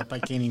shit up. I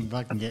can't even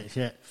fucking get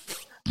shit.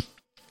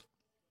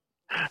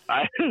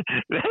 That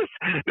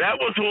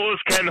was what was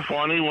kind of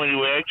funny when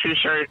you actually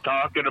started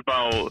talking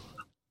about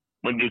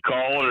when you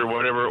called or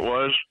whatever it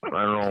was. I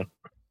don't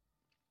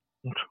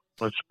know.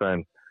 What's it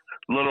been?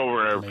 A little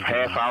over a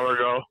half hour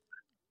ago.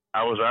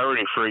 I was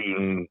already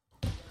freaking.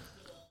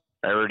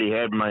 I already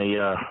had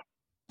my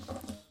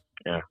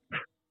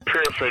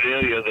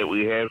paraphernalia that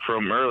we had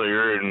from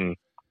earlier, and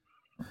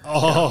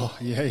Oh,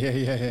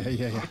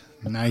 yeah.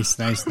 Nice.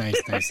 Nice.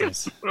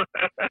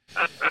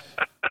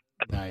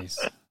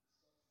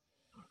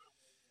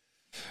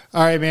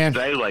 All right, man.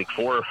 I had like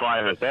 4 or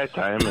 5 at that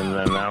time, and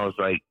then I was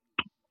like,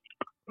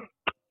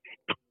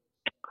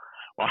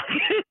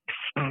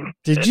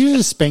 Did you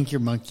just spank your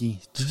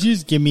monkey? Did you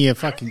just give me a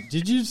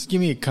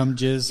cum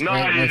jizz no,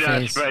 right I in my did not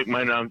face? spank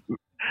my nunkie.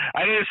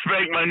 I didn't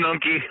spank my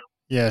nunkie.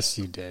 Yes,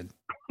 you did.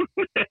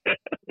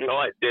 No,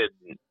 I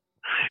didn't.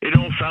 It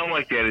don't sound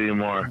like that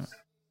anymore.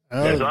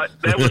 Oh,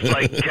 That was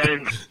like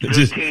 10,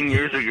 15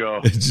 years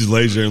ago. It just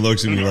lays there and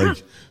looks at me like,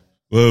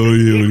 whoa, what are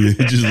you?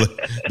 It just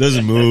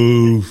doesn't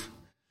move.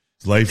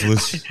 It's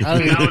lifeless. I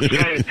don't Now know. it's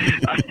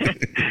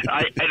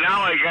kind of,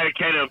 now I got to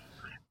kind of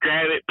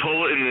grab it,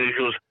 pull it, and it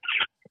goes.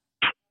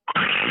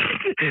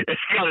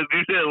 It's got to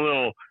do that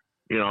little,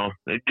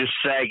 it just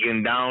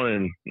sagging down,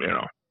 and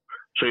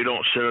so you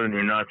don't sit on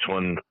your nuts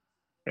when,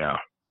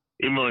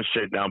 even when you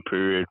sit down.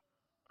 Period.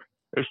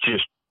 It's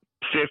just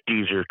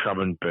 50s are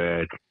coming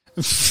bad.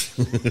 I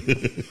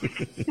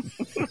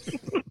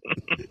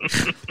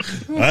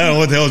don't know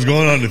what the hell's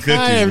going on in the 50s.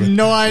 I have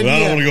no but idea. I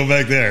don't want to go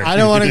back there. I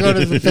don't want to go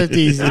to the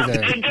 50s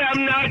either.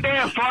 I'm not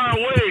that far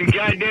away.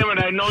 God damn it,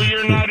 I know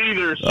you're not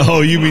either.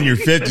 Oh, you mean your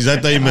 50s? I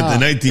thought you meant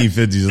the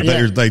 1950s. I thought Yeah.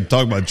 you were like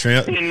talking about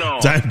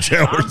time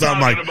travelers. I'm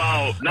like,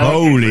 about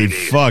holy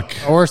 1950s. fuck.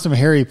 Or some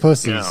hairy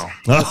pussies. No.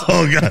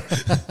 Oh, God.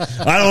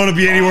 I don't want to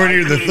be anywhere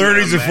near the couldn't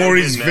 30s, the imagine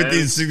 40s, that.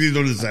 50s, 60s,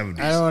 or the 70s.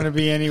 I don't want to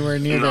be anywhere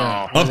near No.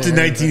 that. Up to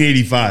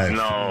 1985.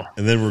 No.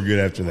 And then we're good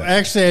after that.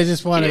 Actually, I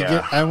just want to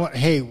Yeah.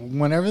 hey,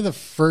 whenever the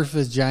first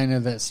vagina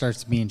that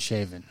starts being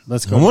shaven,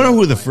 let's go. I wonder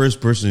who the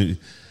first person.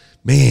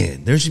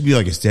 Man, there should be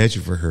like a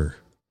statue for her,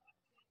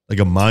 like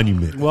a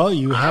monument. Well,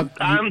 you have.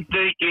 I'm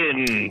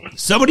thinking.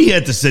 Somebody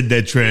had to set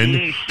that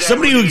trend.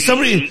 Somebody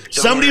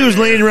was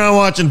laying around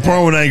watching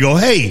porn one night and go,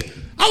 "Hey,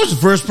 I was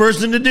the first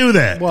person to do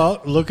that."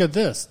 Well, look at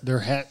this.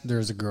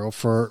 There's a girl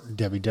for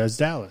Debbie Does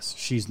Dallas.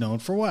 She's known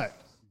for what?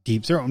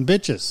 Deep throating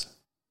bitches.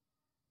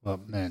 Well,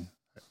 man,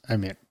 I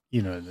mean,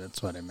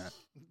 that's what I meant.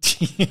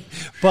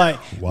 But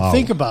Wow.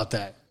 think about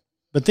that.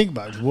 But think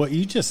about what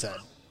you just said.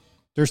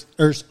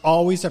 There's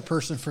always a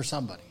person for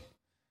somebody,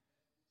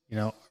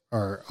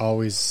 or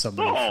always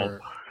somebody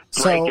for.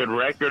 Breaking So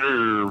record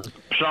or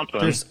something.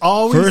 there's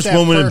always First that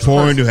woman in first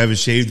porn person. to have a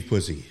shaved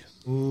pussy.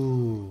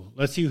 Ooh,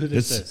 let's see who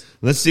this is.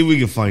 Let's see if we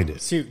can find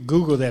it. See,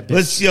 Google that bitch.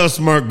 Let's see how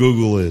smart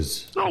Google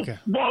is. Okay.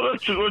 Well,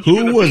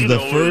 Who was the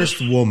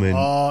first woman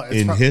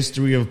in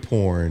history of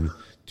porn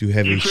to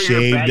have a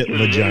shaved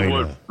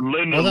vagina?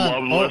 Linda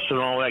Lovelace and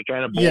all that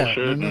kind of bullshit.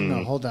 Yeah,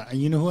 no, hold on.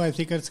 You know who I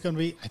think it's going to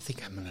be? I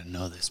think I'm going to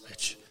know this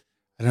bitch.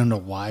 I don't know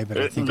why, but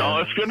I think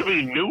it's going to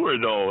be newer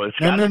though. It's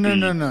no.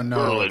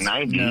 Early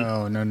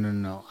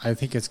 '90s. No. I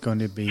think it's going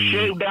to be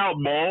shaved out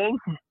bald.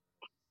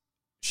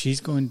 She's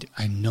going to.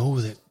 I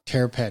know that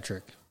Tara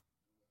Patrick.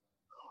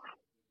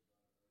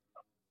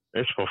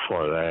 It's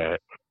before that.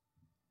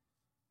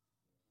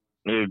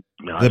 The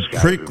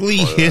prickly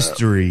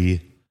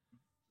history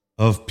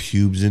of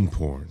pubes in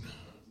porn.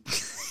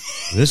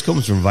 This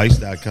comes from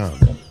Vice.com.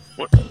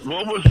 What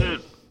was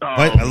it?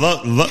 I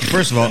love.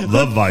 First of all,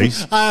 love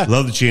Vice.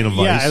 Love the channel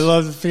Vice. Yeah, I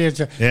love the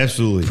feature.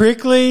 Absolutely.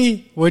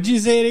 Prickly. What'd you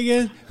say it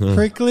again?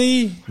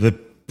 Prickly. The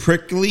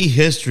prickly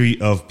history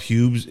of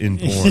pubes in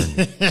porn. What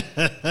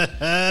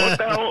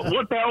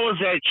the hell was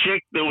that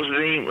chick that was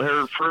named?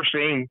 Her first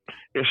name.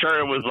 It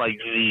started with like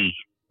Z.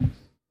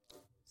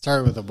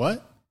 Started with a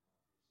what?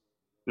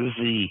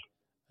 Z.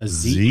 A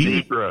Z.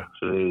 Zebra.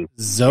 Z.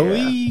 Zoe.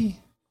 Yeah.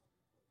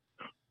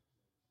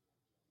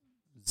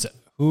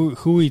 Who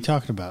are we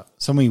talking about?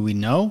 Somebody we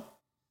know?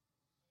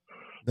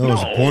 No, it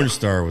was a porn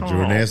star with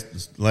her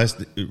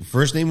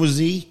first name was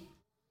Z?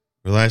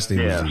 Her last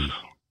name was Z.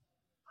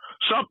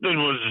 Something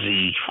was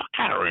Z.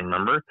 I don't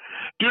remember.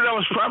 Dude, I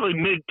was probably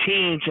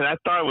mid-teens, and I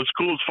thought it was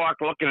cool as fuck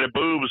looking at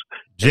boobs.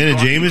 Jenna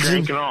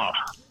Jameson?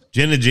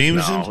 Jenna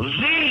Jameson? No,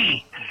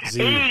 Z.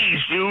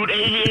 80s, dude.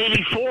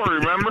 84,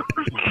 remember?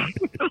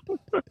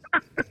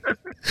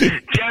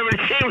 Jenna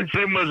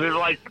Jameson was in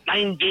like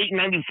 98,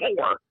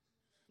 94.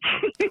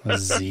 A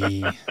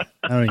Z. I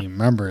don't even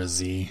remember a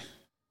Z.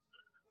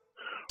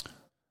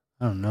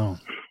 I don't know.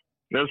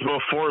 That was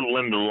before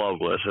Linda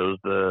Lovelace. It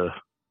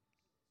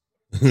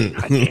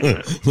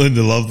was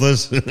Linda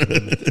Lovelace?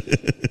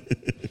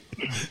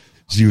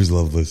 She was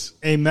loveless.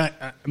 Hey,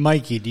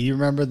 Mikey, do you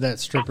remember that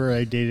stripper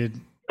I dated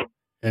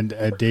and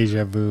at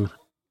Deja Vu?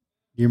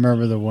 You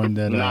remember the one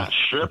that... Not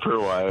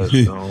stripper-wise,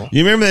 no.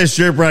 You remember that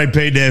stripper I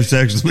paid to have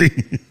sex with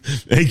me?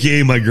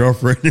 A.K.A. my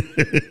girlfriend.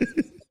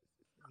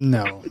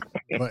 No.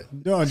 But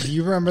no, do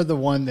you remember the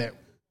one that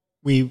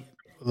we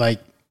like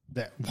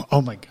that?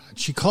 Oh my God.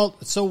 She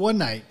called. So one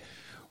night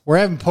we're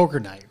having poker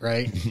night,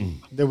 right?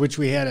 Which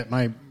we had at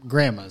my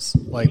grandma's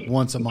like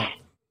once a month,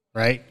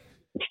 right?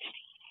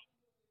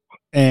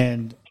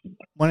 And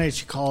one night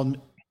she called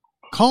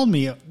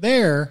me up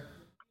there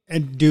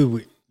and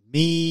dude,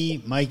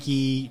 me,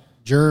 Mikey,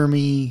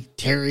 Jeremy,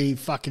 Terry,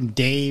 fucking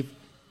Dave,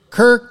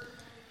 Kirk.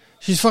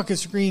 She's fucking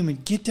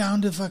screaming, get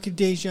down to fucking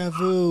Deja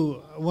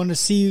Vu. I want to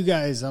see you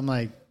guys. I'm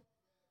like,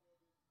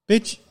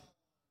 bitch,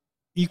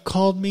 you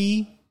called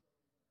me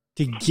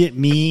to get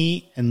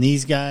me and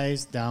these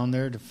guys down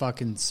there to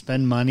fucking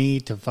spend money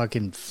to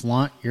fucking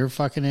flaunt your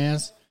fucking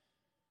ass?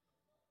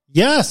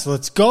 Yes,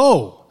 let's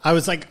go. I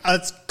was like,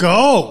 let's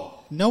go.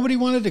 Nobody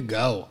wanted to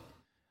go.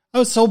 I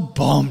was so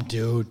bummed,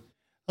 dude.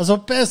 I was so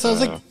pissed. I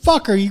was like,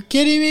 fuck, are you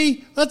kidding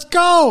me? Let's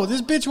go.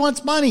 This bitch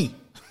wants money.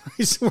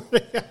 I swear to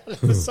God,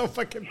 I was so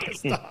fucking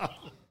pissed off.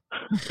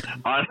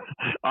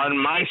 On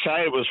my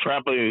side, it was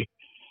probably,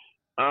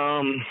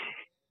 I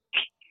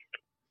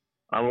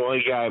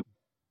only got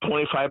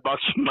 $25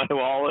 in my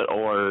wallet,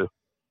 or.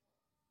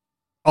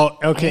 Oh,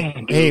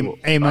 okay.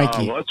 Hey,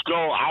 Mikey. Let's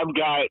go. I've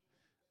got.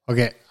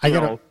 Okay, I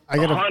got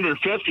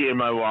 150 in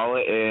my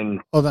wallet,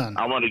 and hold on.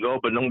 I want to go,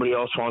 but nobody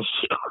else wants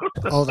to.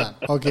 Hold on.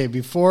 Okay,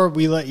 before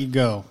we let you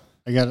go,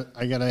 I got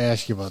to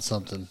ask you about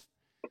something.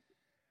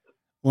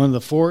 One of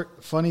the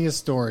funniest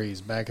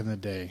stories back in the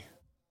day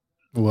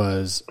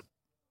was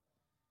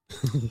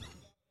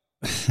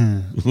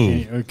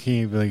I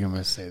can't believe I'm going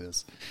to say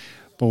this.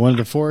 But one of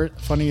the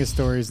funniest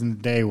stories in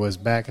the day was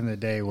back in the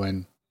day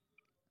when.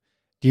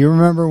 Do you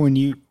remember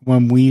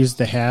when we used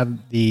to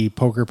have the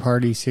poker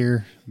parties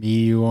here? Me,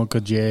 you,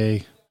 Uncle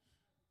Jay,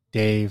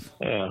 Dave.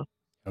 Yeah.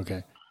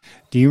 Okay.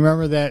 Do you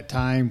remember that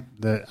time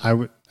that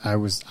I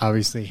was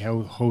obviously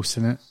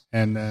hosting it,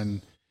 and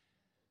then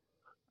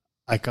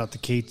I caught the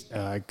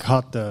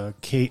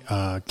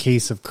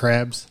case of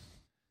crabs,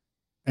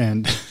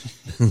 and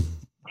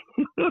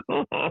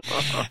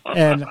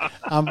and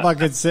I'm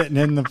fucking sitting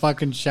in the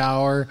fucking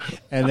shower,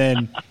 and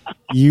then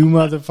you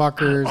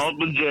motherfuckers,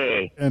 Uncle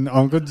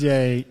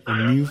Jay,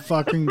 and you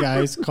fucking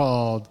guys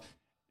called,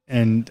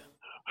 and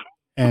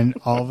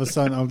all of a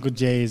sudden Uncle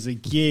Jay is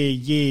like,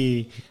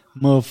 yeah,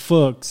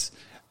 motherfucks,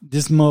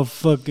 this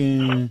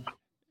motherfucking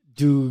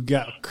dude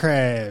got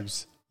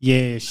crabs.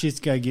 Yeah, shit's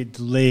gotta get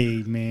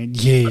delayed, man.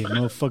 Yeah,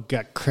 motherfucker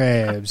got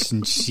crabs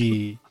and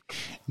shit.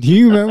 Do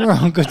you remember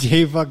Uncle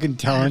Jay fucking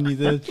telling you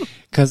this?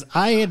 Because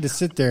I had to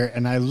sit there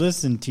and I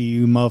listened to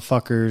you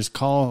motherfuckers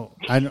call.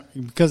 I don't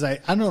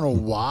know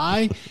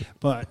why,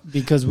 but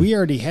because we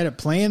already had it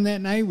planned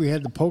that night. We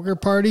had the poker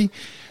party.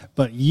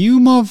 But you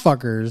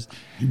motherfuckers.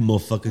 You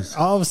motherfuckers.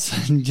 All of a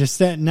sudden, just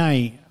that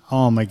night,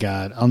 oh my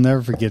God, I'll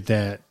never forget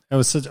that. That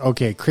was such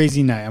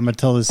crazy night. I'm gonna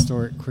tell this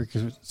quick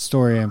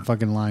story. I'm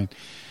fucking lying,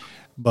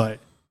 but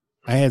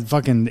I had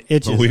fucking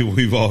itches.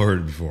 We've all heard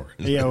it before.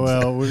 Yeah,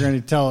 well, we're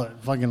gonna tell it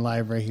fucking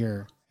live right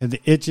here. Had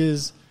the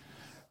itches.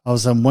 All of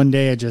a sudden, one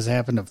day I just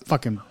happened to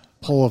fucking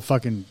pull a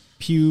fucking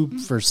pube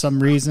for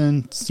some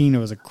reason. Seen it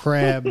was a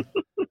crab,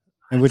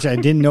 and which I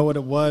didn't know what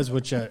it was.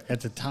 Which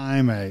at the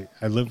time I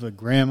lived with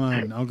Grandma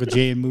and Uncle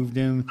Jay had moved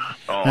in.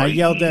 And I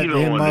yelled at him,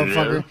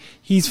 motherfucker.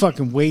 He's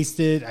fucking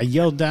wasted. I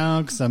yelled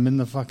down because I'm in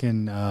the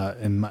fucking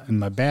in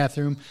my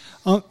bathroom.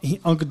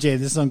 Uncle Jay,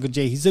 this is Uncle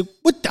Jay. He's like,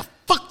 "What the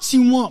fuck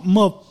you want,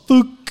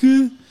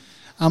 motherfucker?"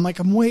 I'm like,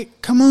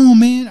 come on,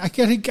 man. I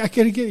gotta get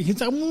it.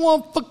 He's like, I'm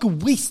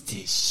motherfucking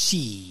wasted.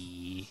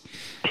 Shit.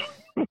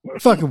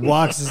 Fucking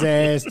walks his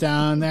ass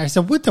down there. I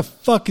said, what the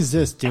fuck is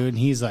this, dude? And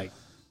he's like,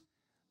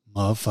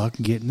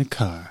 motherfucking get in the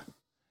car.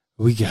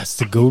 We got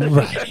to go to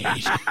Rite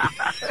Aid.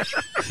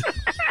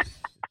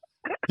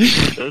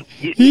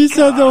 He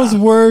said those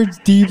words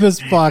deep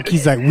as fuck.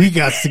 He's like, we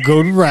got to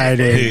go to Rite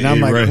Aid. And I'm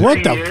like,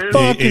 what the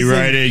fuck is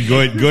Rite Aid, go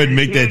ahead and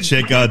make that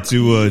check out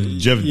to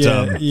Jeff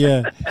Tom.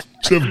 Yeah.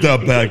 Tripped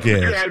up back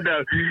ass.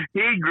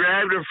 He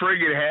grabbed a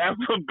friggin' half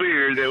a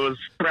beer that was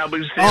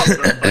probably sitting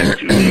for like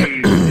 2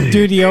 days.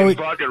 Dude, he always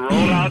fucking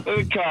rolled out to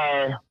the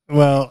car.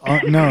 Well,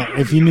 no,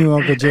 if you knew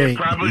Uncle Jay.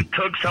 Probably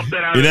took something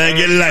out you of didn't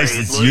get a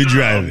license. You're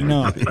driving.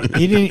 No,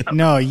 he didn't.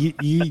 No, you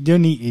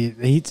didn't.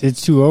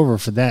 It's too over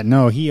for that.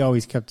 No, he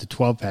always kept a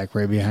 12-pack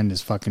right behind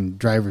his fucking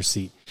driver's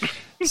seat.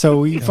 So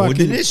we fucking.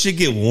 Did this shit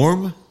get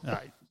warm?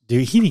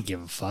 Dude, he didn't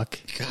give a fuck.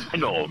 It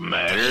don't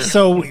matter.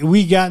 So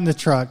we got in the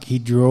truck. He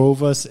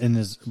drove us in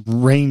his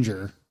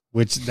Ranger,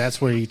 which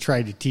that's where he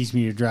tried to teach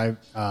me to drive,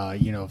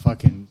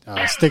 fucking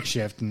stick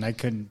shift, and I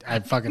couldn't. I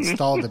fucking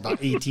stalled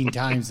about 18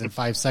 times in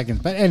 5 seconds.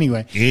 But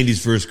anyway,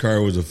 Andy's first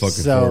car was a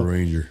fucking Ford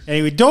Ranger.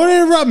 Anyway, don't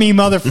interrupt me,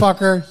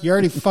 motherfucker. You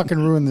already fucking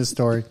ruined this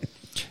story.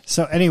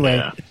 So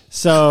anyway,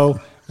 so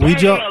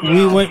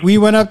we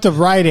went up to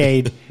Rite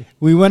Aid.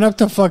 We went up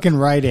to fucking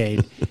Rite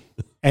Aid,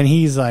 and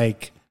he's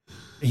like,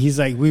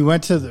 we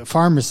went to the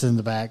pharmacist in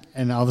the back,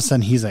 and all of a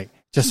sudden he's like,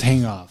 just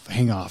hang off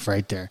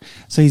right there.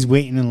 So he's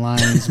waiting in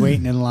line,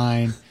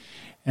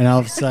 and all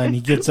of a sudden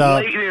he gets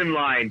up. Waiting in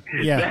line.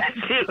 Yeah. That's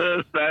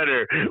even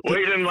better.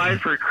 Waiting in line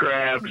for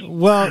crabs.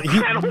 Well,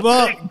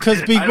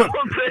 because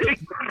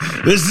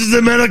this is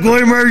a medical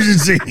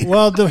emergency.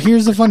 Well,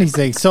 here's the funny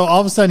thing. So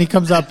all of a sudden he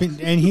comes up,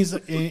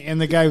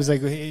 and the guy was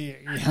like, hey,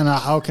 Hannah,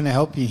 how can I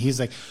help you? He's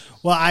like,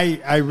 well,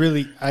 I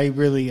really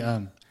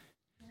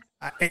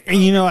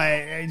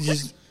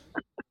just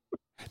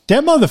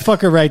that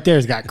motherfucker right there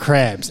has got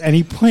crabs, and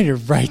he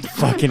pointed right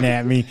fucking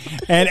at me,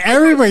 and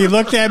everybody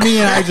looked at me,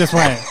 and I just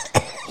went,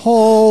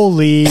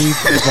 holy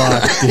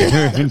fuck,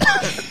 dude.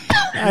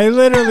 I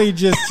literally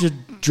just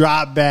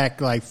dropped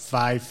back like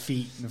 5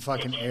 feet in the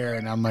fucking air,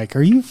 and I'm like,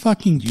 are you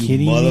fucking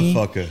kidding me?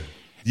 Motherfucker.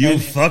 You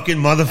fucking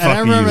motherfucker. And I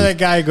remember that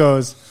guy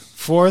goes,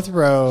 4th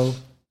row,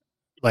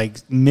 like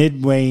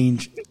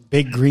mid-range,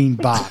 big green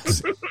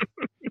box.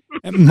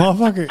 And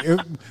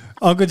motherfucker,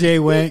 Uncle Jay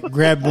went,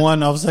 grabbed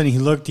one. All of a sudden, he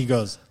looked. He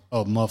goes,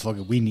 "Oh,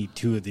 motherfucker, we need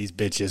 2 of these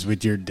bitches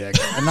with your dick."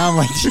 And I'm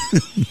like,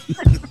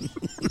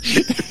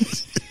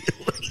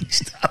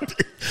 "Stop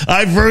it!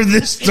 I've heard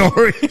this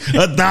story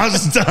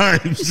 1,000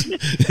 times.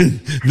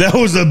 That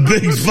was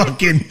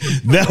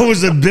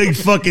a big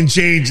fucking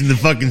change in the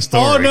fucking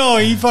story." Oh no,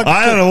 he fucking.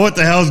 I don't know what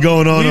the hell's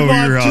going on over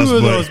your house.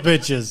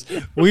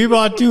 We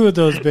bought 2 of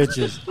those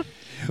bitches.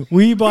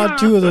 We bought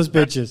 2 of those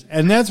bitches,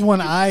 and that's when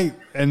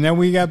and then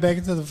we got back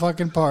into the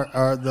fucking part,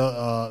 or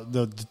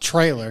the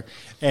trailer,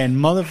 and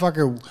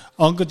motherfucker,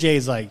 Uncle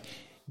Jay's like,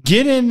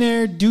 get in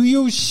there, do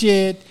your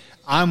shit.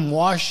 I'm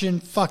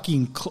washing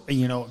fucking,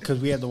 because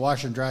we had the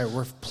washer and dryer.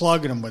 We're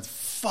plugging them with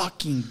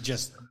fucking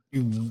just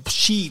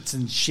sheets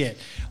and shit.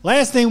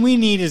 Last thing we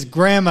need is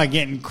Grandma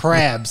getting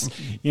crabs,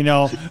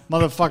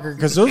 motherfucker,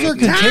 because those are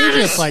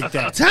contagious like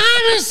that.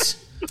 Thomas!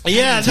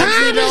 Yeah,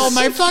 that's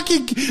my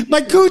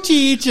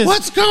coochie itches.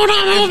 What's going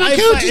on with my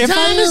coochie, If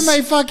I hear my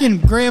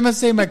fucking grandma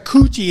say my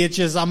coochie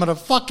itches, I'm gonna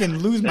fucking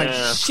lose my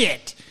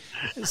shit.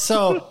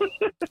 So,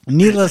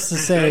 needless to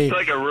say, it's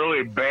like a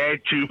really bad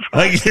tooth.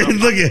 Like,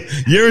 look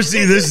at you ever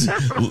see this?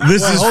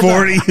 This is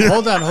 40.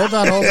 Hold on.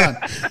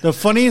 The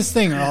funniest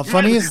thing.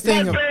 Coochie.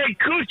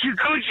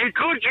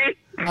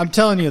 I'm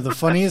telling you, the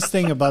funniest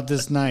thing about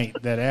this night,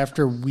 that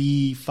after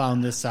we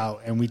found this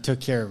out and we took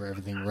care of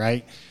everything,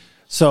 right?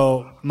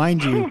 So,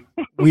 mind you,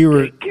 we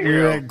were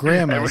at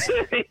Grandma's.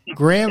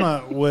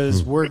 Grandma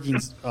was working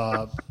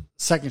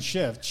second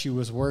shift. She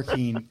was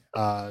working,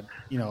 at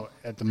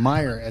the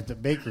Meijer at the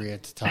bakery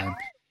at the time.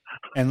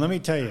 And let me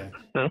tell you,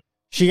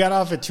 she got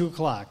off at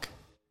 2:00.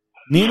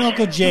 Me and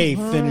Uncle Jay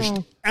finished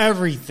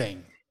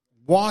everything,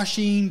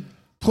 washing,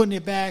 putting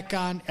it back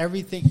on,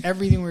 everything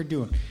we were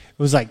doing. It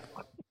was like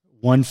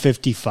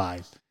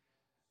 1:55.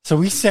 So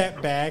we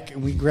sat back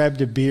and we grabbed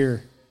a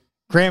beer.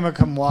 Grandma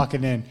come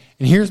walking in,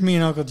 and here's me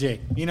and Uncle Jay.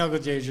 Me and Uncle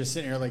Jay are just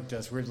sitting here like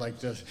this. We're like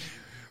this.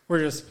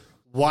 We're just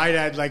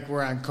wide-eyed like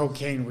we're on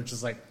cocaine. We're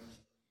just like...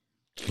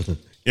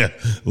 Yeah,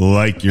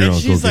 like your and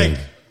Uncle she's Jay. like,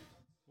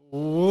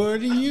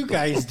 What are you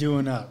guys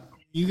doing up?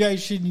 You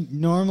guys should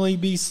normally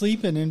be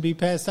sleeping and be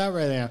passed out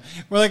right now.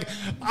 We're like,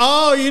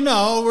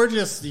 oh, we're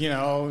just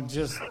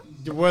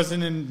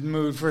wasn't in the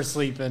mood for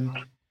sleeping.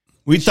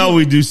 We thought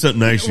we'd do something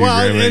nice for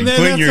Well, you, Grandma. and then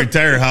Clean your that's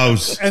entire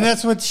house. And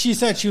that's what she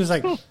said. She was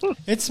like,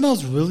 it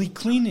smells really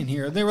clean in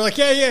here. They were like,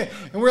 yeah.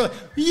 And we're like,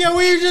 yeah,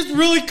 we just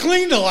really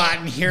cleaned a lot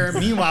in here.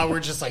 Meanwhile,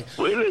 we're just like,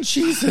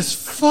 Jesus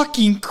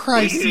fucking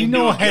Christ. You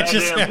know what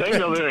just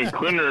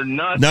happened?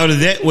 Now,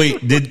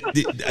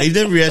 I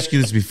never asked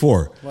you this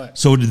before. What?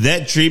 So did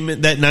that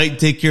treatment that night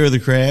take care of the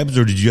crabs,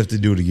 or did you have to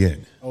do it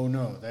again? Oh,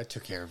 no, that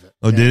took care of it.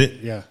 Oh, yeah, did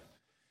it? Yeah.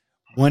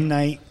 One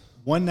night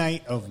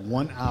of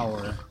 1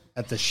 hour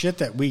at the shit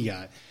that we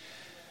got.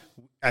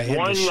 I had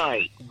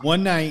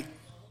one night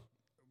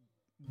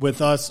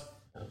with us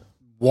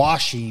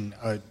washing.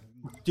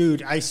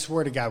 Dude, I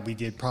swear to God, we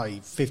did probably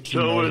 15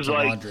 loads of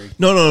laundry.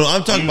 No.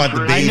 I'm talking about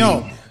the bathing. I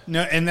know.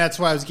 No, and that's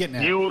what I was getting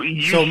at.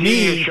 You so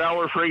me in the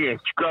shower friggin'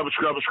 scrub,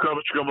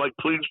 like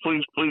please.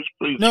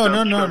 No.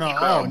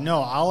 Oh no!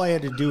 All I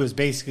had to do was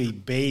basically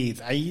bathe.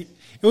 It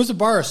was a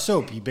bar of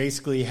soap. You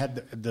basically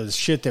had the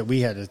shit that we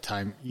had at the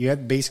time. You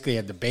basically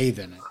had to bathe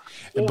in it.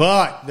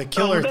 But the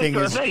killer thing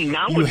is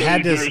you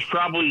had to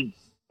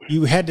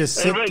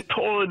sit. It's like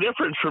totally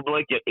different from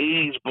like an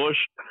 80s Bush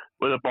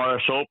with a bar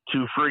of soap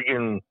to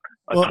friggin'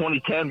 a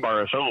 2010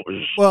 bar of soap.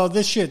 Well,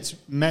 this shit's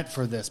meant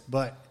for this,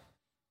 but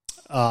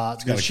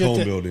it's got a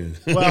cone built in.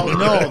 Well,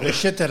 no, the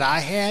shit that I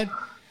had,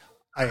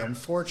 I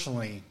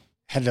unfortunately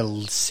had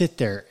to sit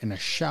there in a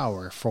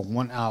shower for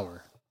 1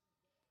 hour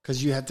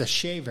because you have to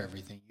shave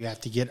everything. You have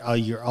to get all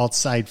your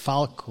outside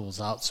follicles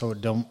out so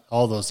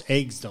all those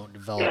eggs don't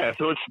develop. Yeah,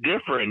 so it's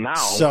different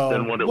now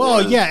than what it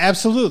was. Well, yeah,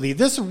 absolutely.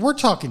 We're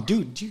talking,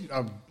 dude,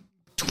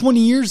 20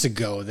 years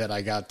ago that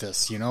I got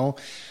this,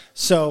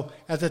 So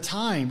at the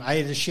time, I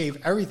had to shave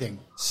everything.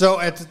 So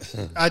at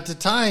the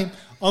time,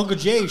 Uncle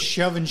Jay's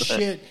shoving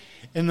shit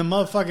in the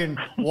motherfucking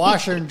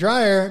washer and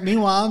dryer.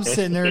 Meanwhile, I'm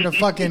sitting there in the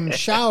fucking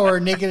shower,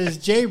 naked as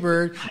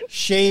Jaybird,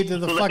 shaved to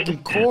the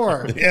fucking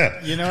core. Yeah,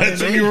 you know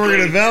that's what when you were in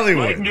the valley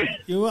with.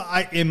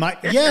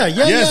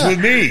 Yes,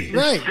 with me.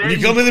 Right. When you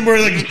come in the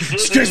morning, like,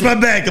 scratch my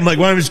back. I'm like,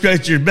 why am I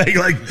scratching your back?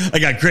 Like, I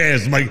got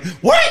crabs. I'm like,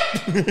 what?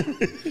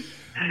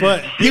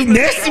 But you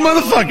nasty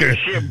motherfucker.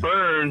 Shit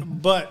burn.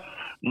 But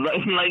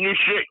like your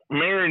shit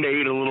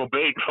marinate a little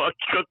bit, cook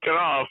it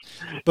off.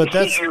 But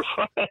that's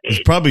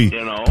it's probably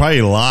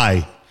a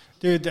lie.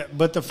 Dude,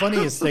 but the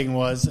funniest thing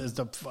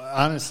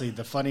honestly,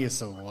 the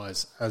funniest thing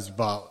was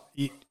about,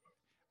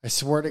 I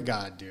swear to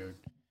God, dude.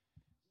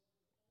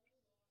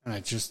 And I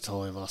just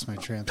totally lost my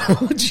train of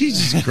thought. Oh,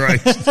 Jesus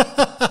Christ.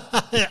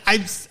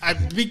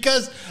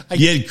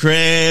 You had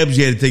crabs,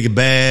 you had to take a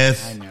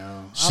bath. I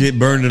know. Shit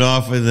burned it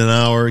off in an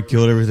hour, it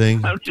killed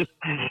everything. I'm just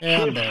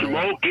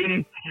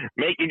smoking,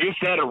 making just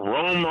that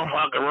aroma,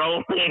 fucking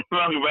rolling in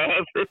the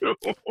bathroom.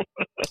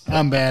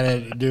 I'm bad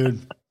at it,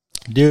 dude.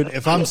 Dude,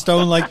 if I'm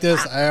stoned like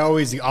this,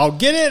 I'll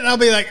get it and I'll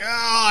be like, oh,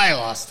 I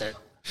lost it.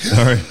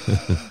 All right.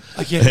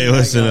 Hey,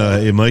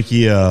 listen,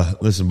 Mikey,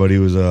 listen, buddy, it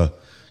was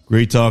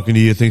great talking to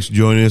you. Thanks for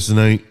joining us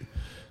tonight.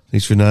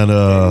 Thanks for not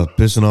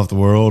pissing off the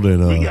world.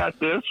 And we got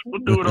this.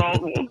 We'll do it all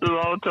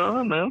the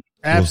time, man.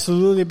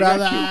 Absolutely,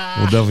 brother.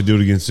 We'll definitely do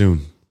it again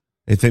soon.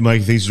 Hey,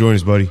 Mikey, thanks for joining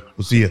us, buddy.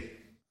 We'll see you.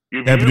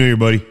 Happy New Year,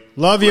 buddy.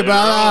 Love you,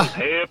 brother.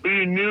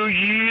 Happy New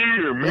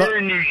Year.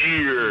 Merry New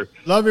Year.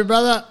 Love you,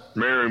 brother.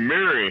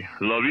 Merry.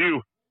 Love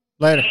you.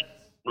 Later.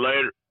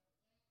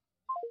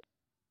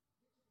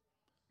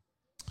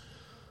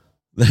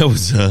 That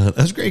was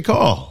a great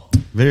call.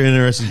 Very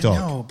interesting talk.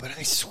 No, but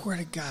I swear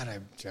to God,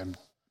 I'm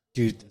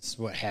dude, this is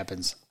what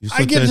happens. You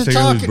still trying to figure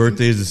out whose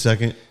birthday is the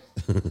second?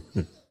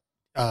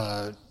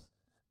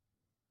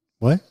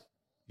 What?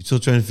 You still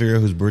trying to figure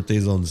out whose birthday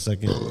is on the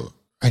second?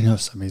 I know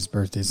somebody's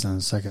birthday's on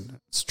the second.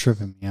 It's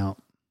tripping me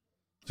out.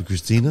 To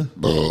Christina?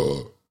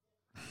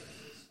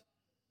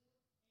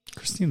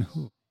 Christina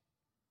who?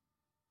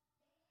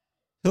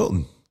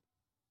 Hilton.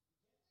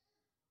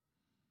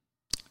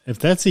 If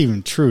that's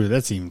even true,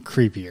 that's even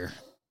creepier.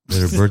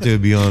 That her birthday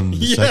would be on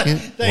the second?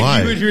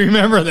 Why? You would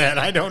remember that.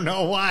 I don't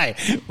know why.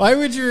 Why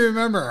would you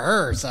remember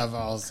her?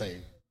 I'll say.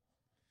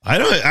 I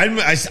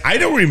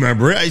don't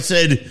remember it. I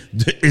said,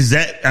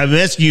 I'm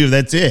asking you if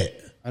that's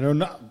it. I don't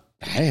know.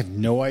 I have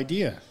no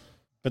idea.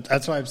 But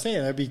that's why I'm saying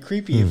that'd be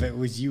creepy if it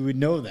was you would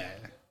know that.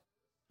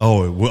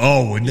 Oh,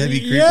 wouldn't that be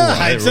creepy? Yeah,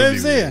 that's what I'm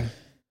saying.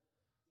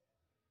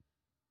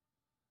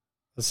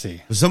 Let's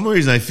see. For some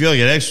reason, I feel like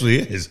it actually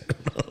is.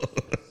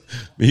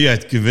 Maybe I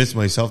have to convince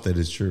myself that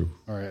it's true.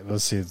 All right,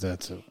 let's see if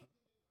that's it.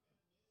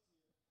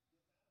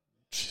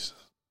 Jesus.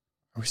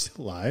 Are we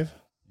still live?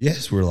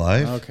 Yes, we're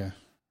live. Okay.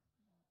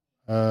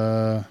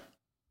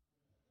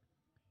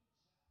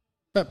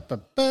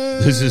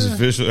 This is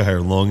officially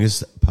our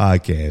longest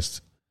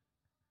podcast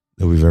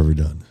that we've ever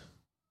done.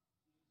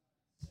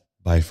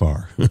 By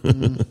far. I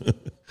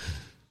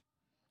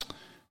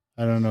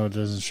don't know. It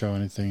doesn't show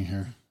anything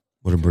here.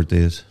 What her birthday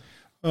is?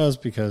 Well, it's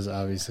because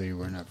obviously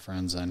we're not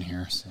friends on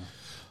here. So.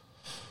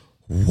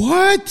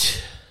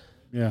 What?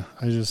 Yeah,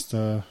 I just...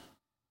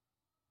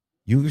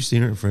 You You ever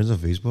seen her friends on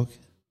Facebook?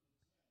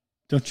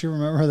 Don't you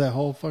remember that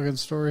whole fucking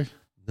story?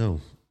 No.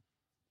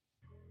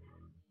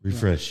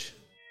 Refresh.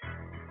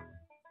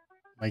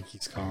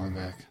 Mikey's calling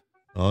back.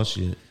 Oh,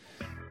 shit.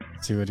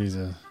 Let's see what he's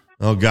a.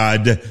 Oh,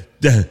 God.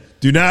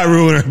 Do not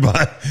ruin our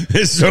podcast.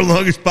 This is our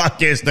longest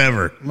podcast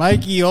ever.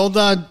 Mikey, hold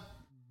on.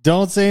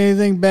 Don't say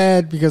anything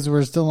bad because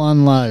we're still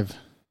on live.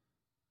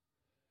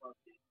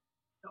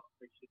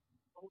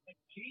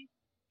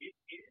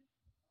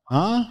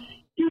 Huh?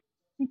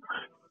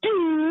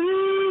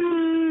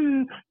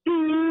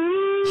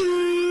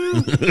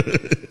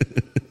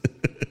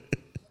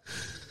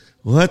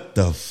 What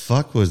the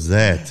fuck was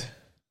that?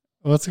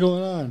 What's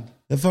going on?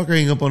 That fucker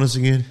hang up on us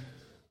again?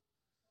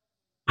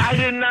 I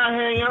did not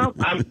hang up.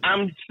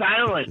 I'm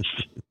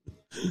silenced.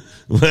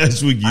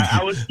 Last week you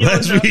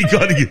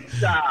got to get.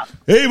 Stop.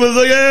 Hey,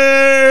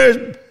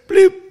 motherfucker!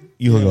 Bleep.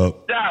 You hung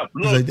up. Stop.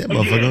 He's Look, like, that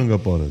motherfucker hung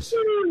up on us.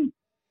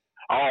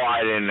 Oh,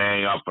 I didn't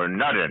hang up for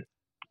nothing.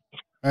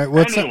 All right,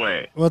 what's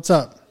Anyway. up? What's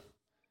up?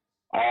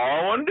 All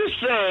I wanted to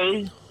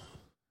say,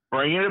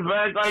 bringing it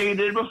back like you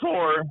did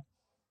before,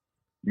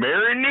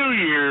 Merry New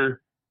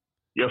Year,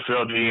 you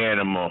filthy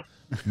animal.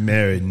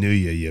 Merry New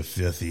Year, you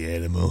filthy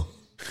animal.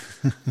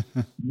 Yeah.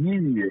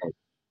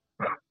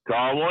 That's all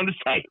I wanted to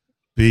say.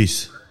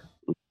 Peace.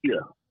 Yeah.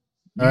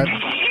 All right.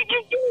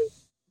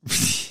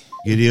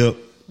 Giddy up.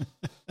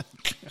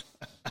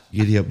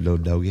 Giddy up, little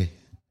doggy.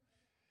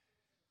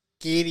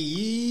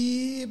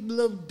 Giddy up,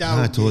 little dog.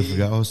 I totally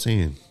forgot what I was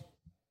saying.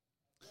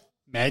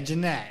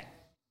 Imagine that.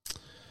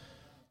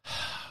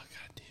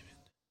 God damn it.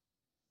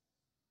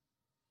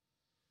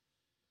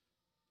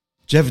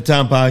 Jeff and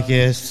Tom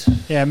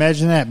podcast. Yeah,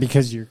 imagine that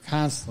because you're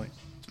constantly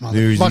New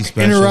Year's Eve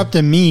special.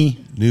 interrupting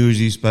me. New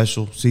Year's Eve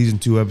special, season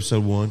 2,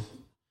 episode 1.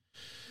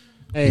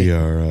 Hey, We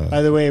are.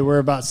 by the way, we're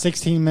about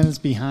 16 minutes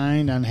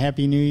behind on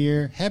Happy New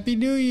Year. Happy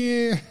New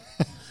Year.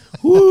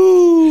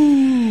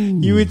 Woo!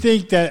 You would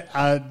think that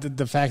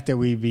the fact that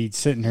we'd be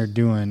sitting here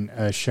doing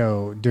a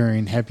show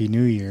during Happy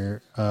New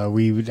Year,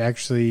 we would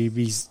actually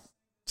be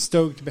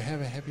stoked to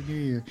have a Happy New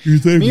Year. You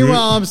think,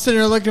 Meanwhile, I'm sitting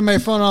there looking at my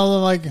phone all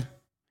like...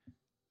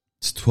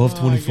 It's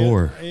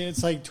 12:24.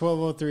 It's like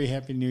 12:03.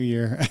 Happy New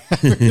Year.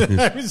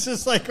 I was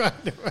just like...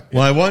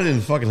 Well, I went in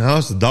the fucking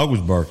house. The dog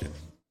was barking.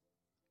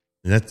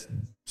 And that's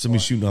somebody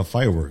shooting off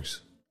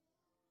fireworks.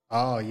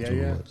 Oh, yeah, That's what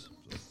it yeah. was.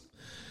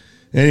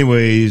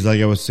 Anyways, like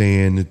I was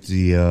saying, it's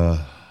the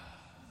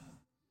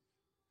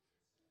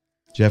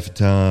Jeff and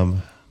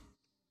Tom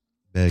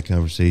Bad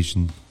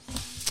Conversation,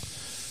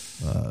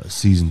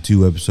 season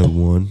 2, episode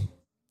 1,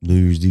 New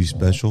Year's Eve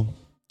special.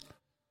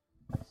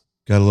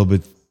 Got a little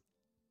bit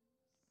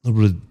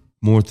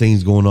more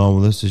things going on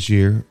with us this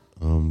year.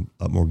 A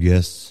lot more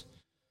guests.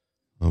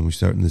 We're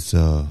starting this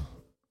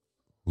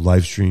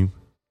live stream.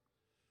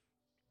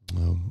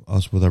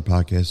 Us with our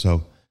podcast.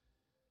 So,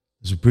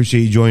 just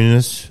appreciate you joining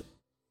us.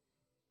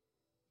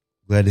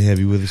 Glad to have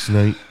you with us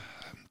tonight.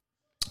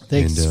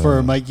 Thanks And,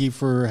 for Mikey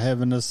for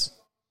having us,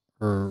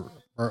 for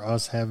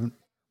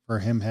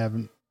him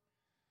having.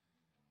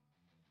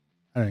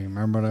 I don't even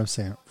remember what I was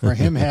saying. For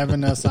him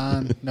having us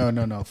on.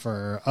 No.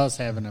 For us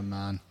having him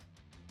on.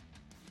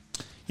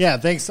 Yeah,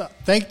 thanks.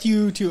 Thank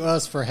you to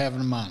us for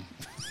having him on.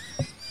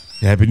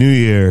 Happy New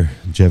Year,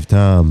 Jeff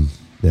Tom,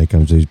 That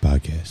Conversation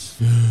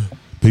Podcast.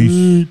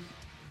 Peace.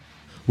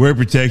 Wear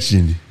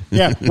protection.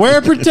 Yeah,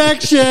 wear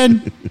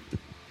protection.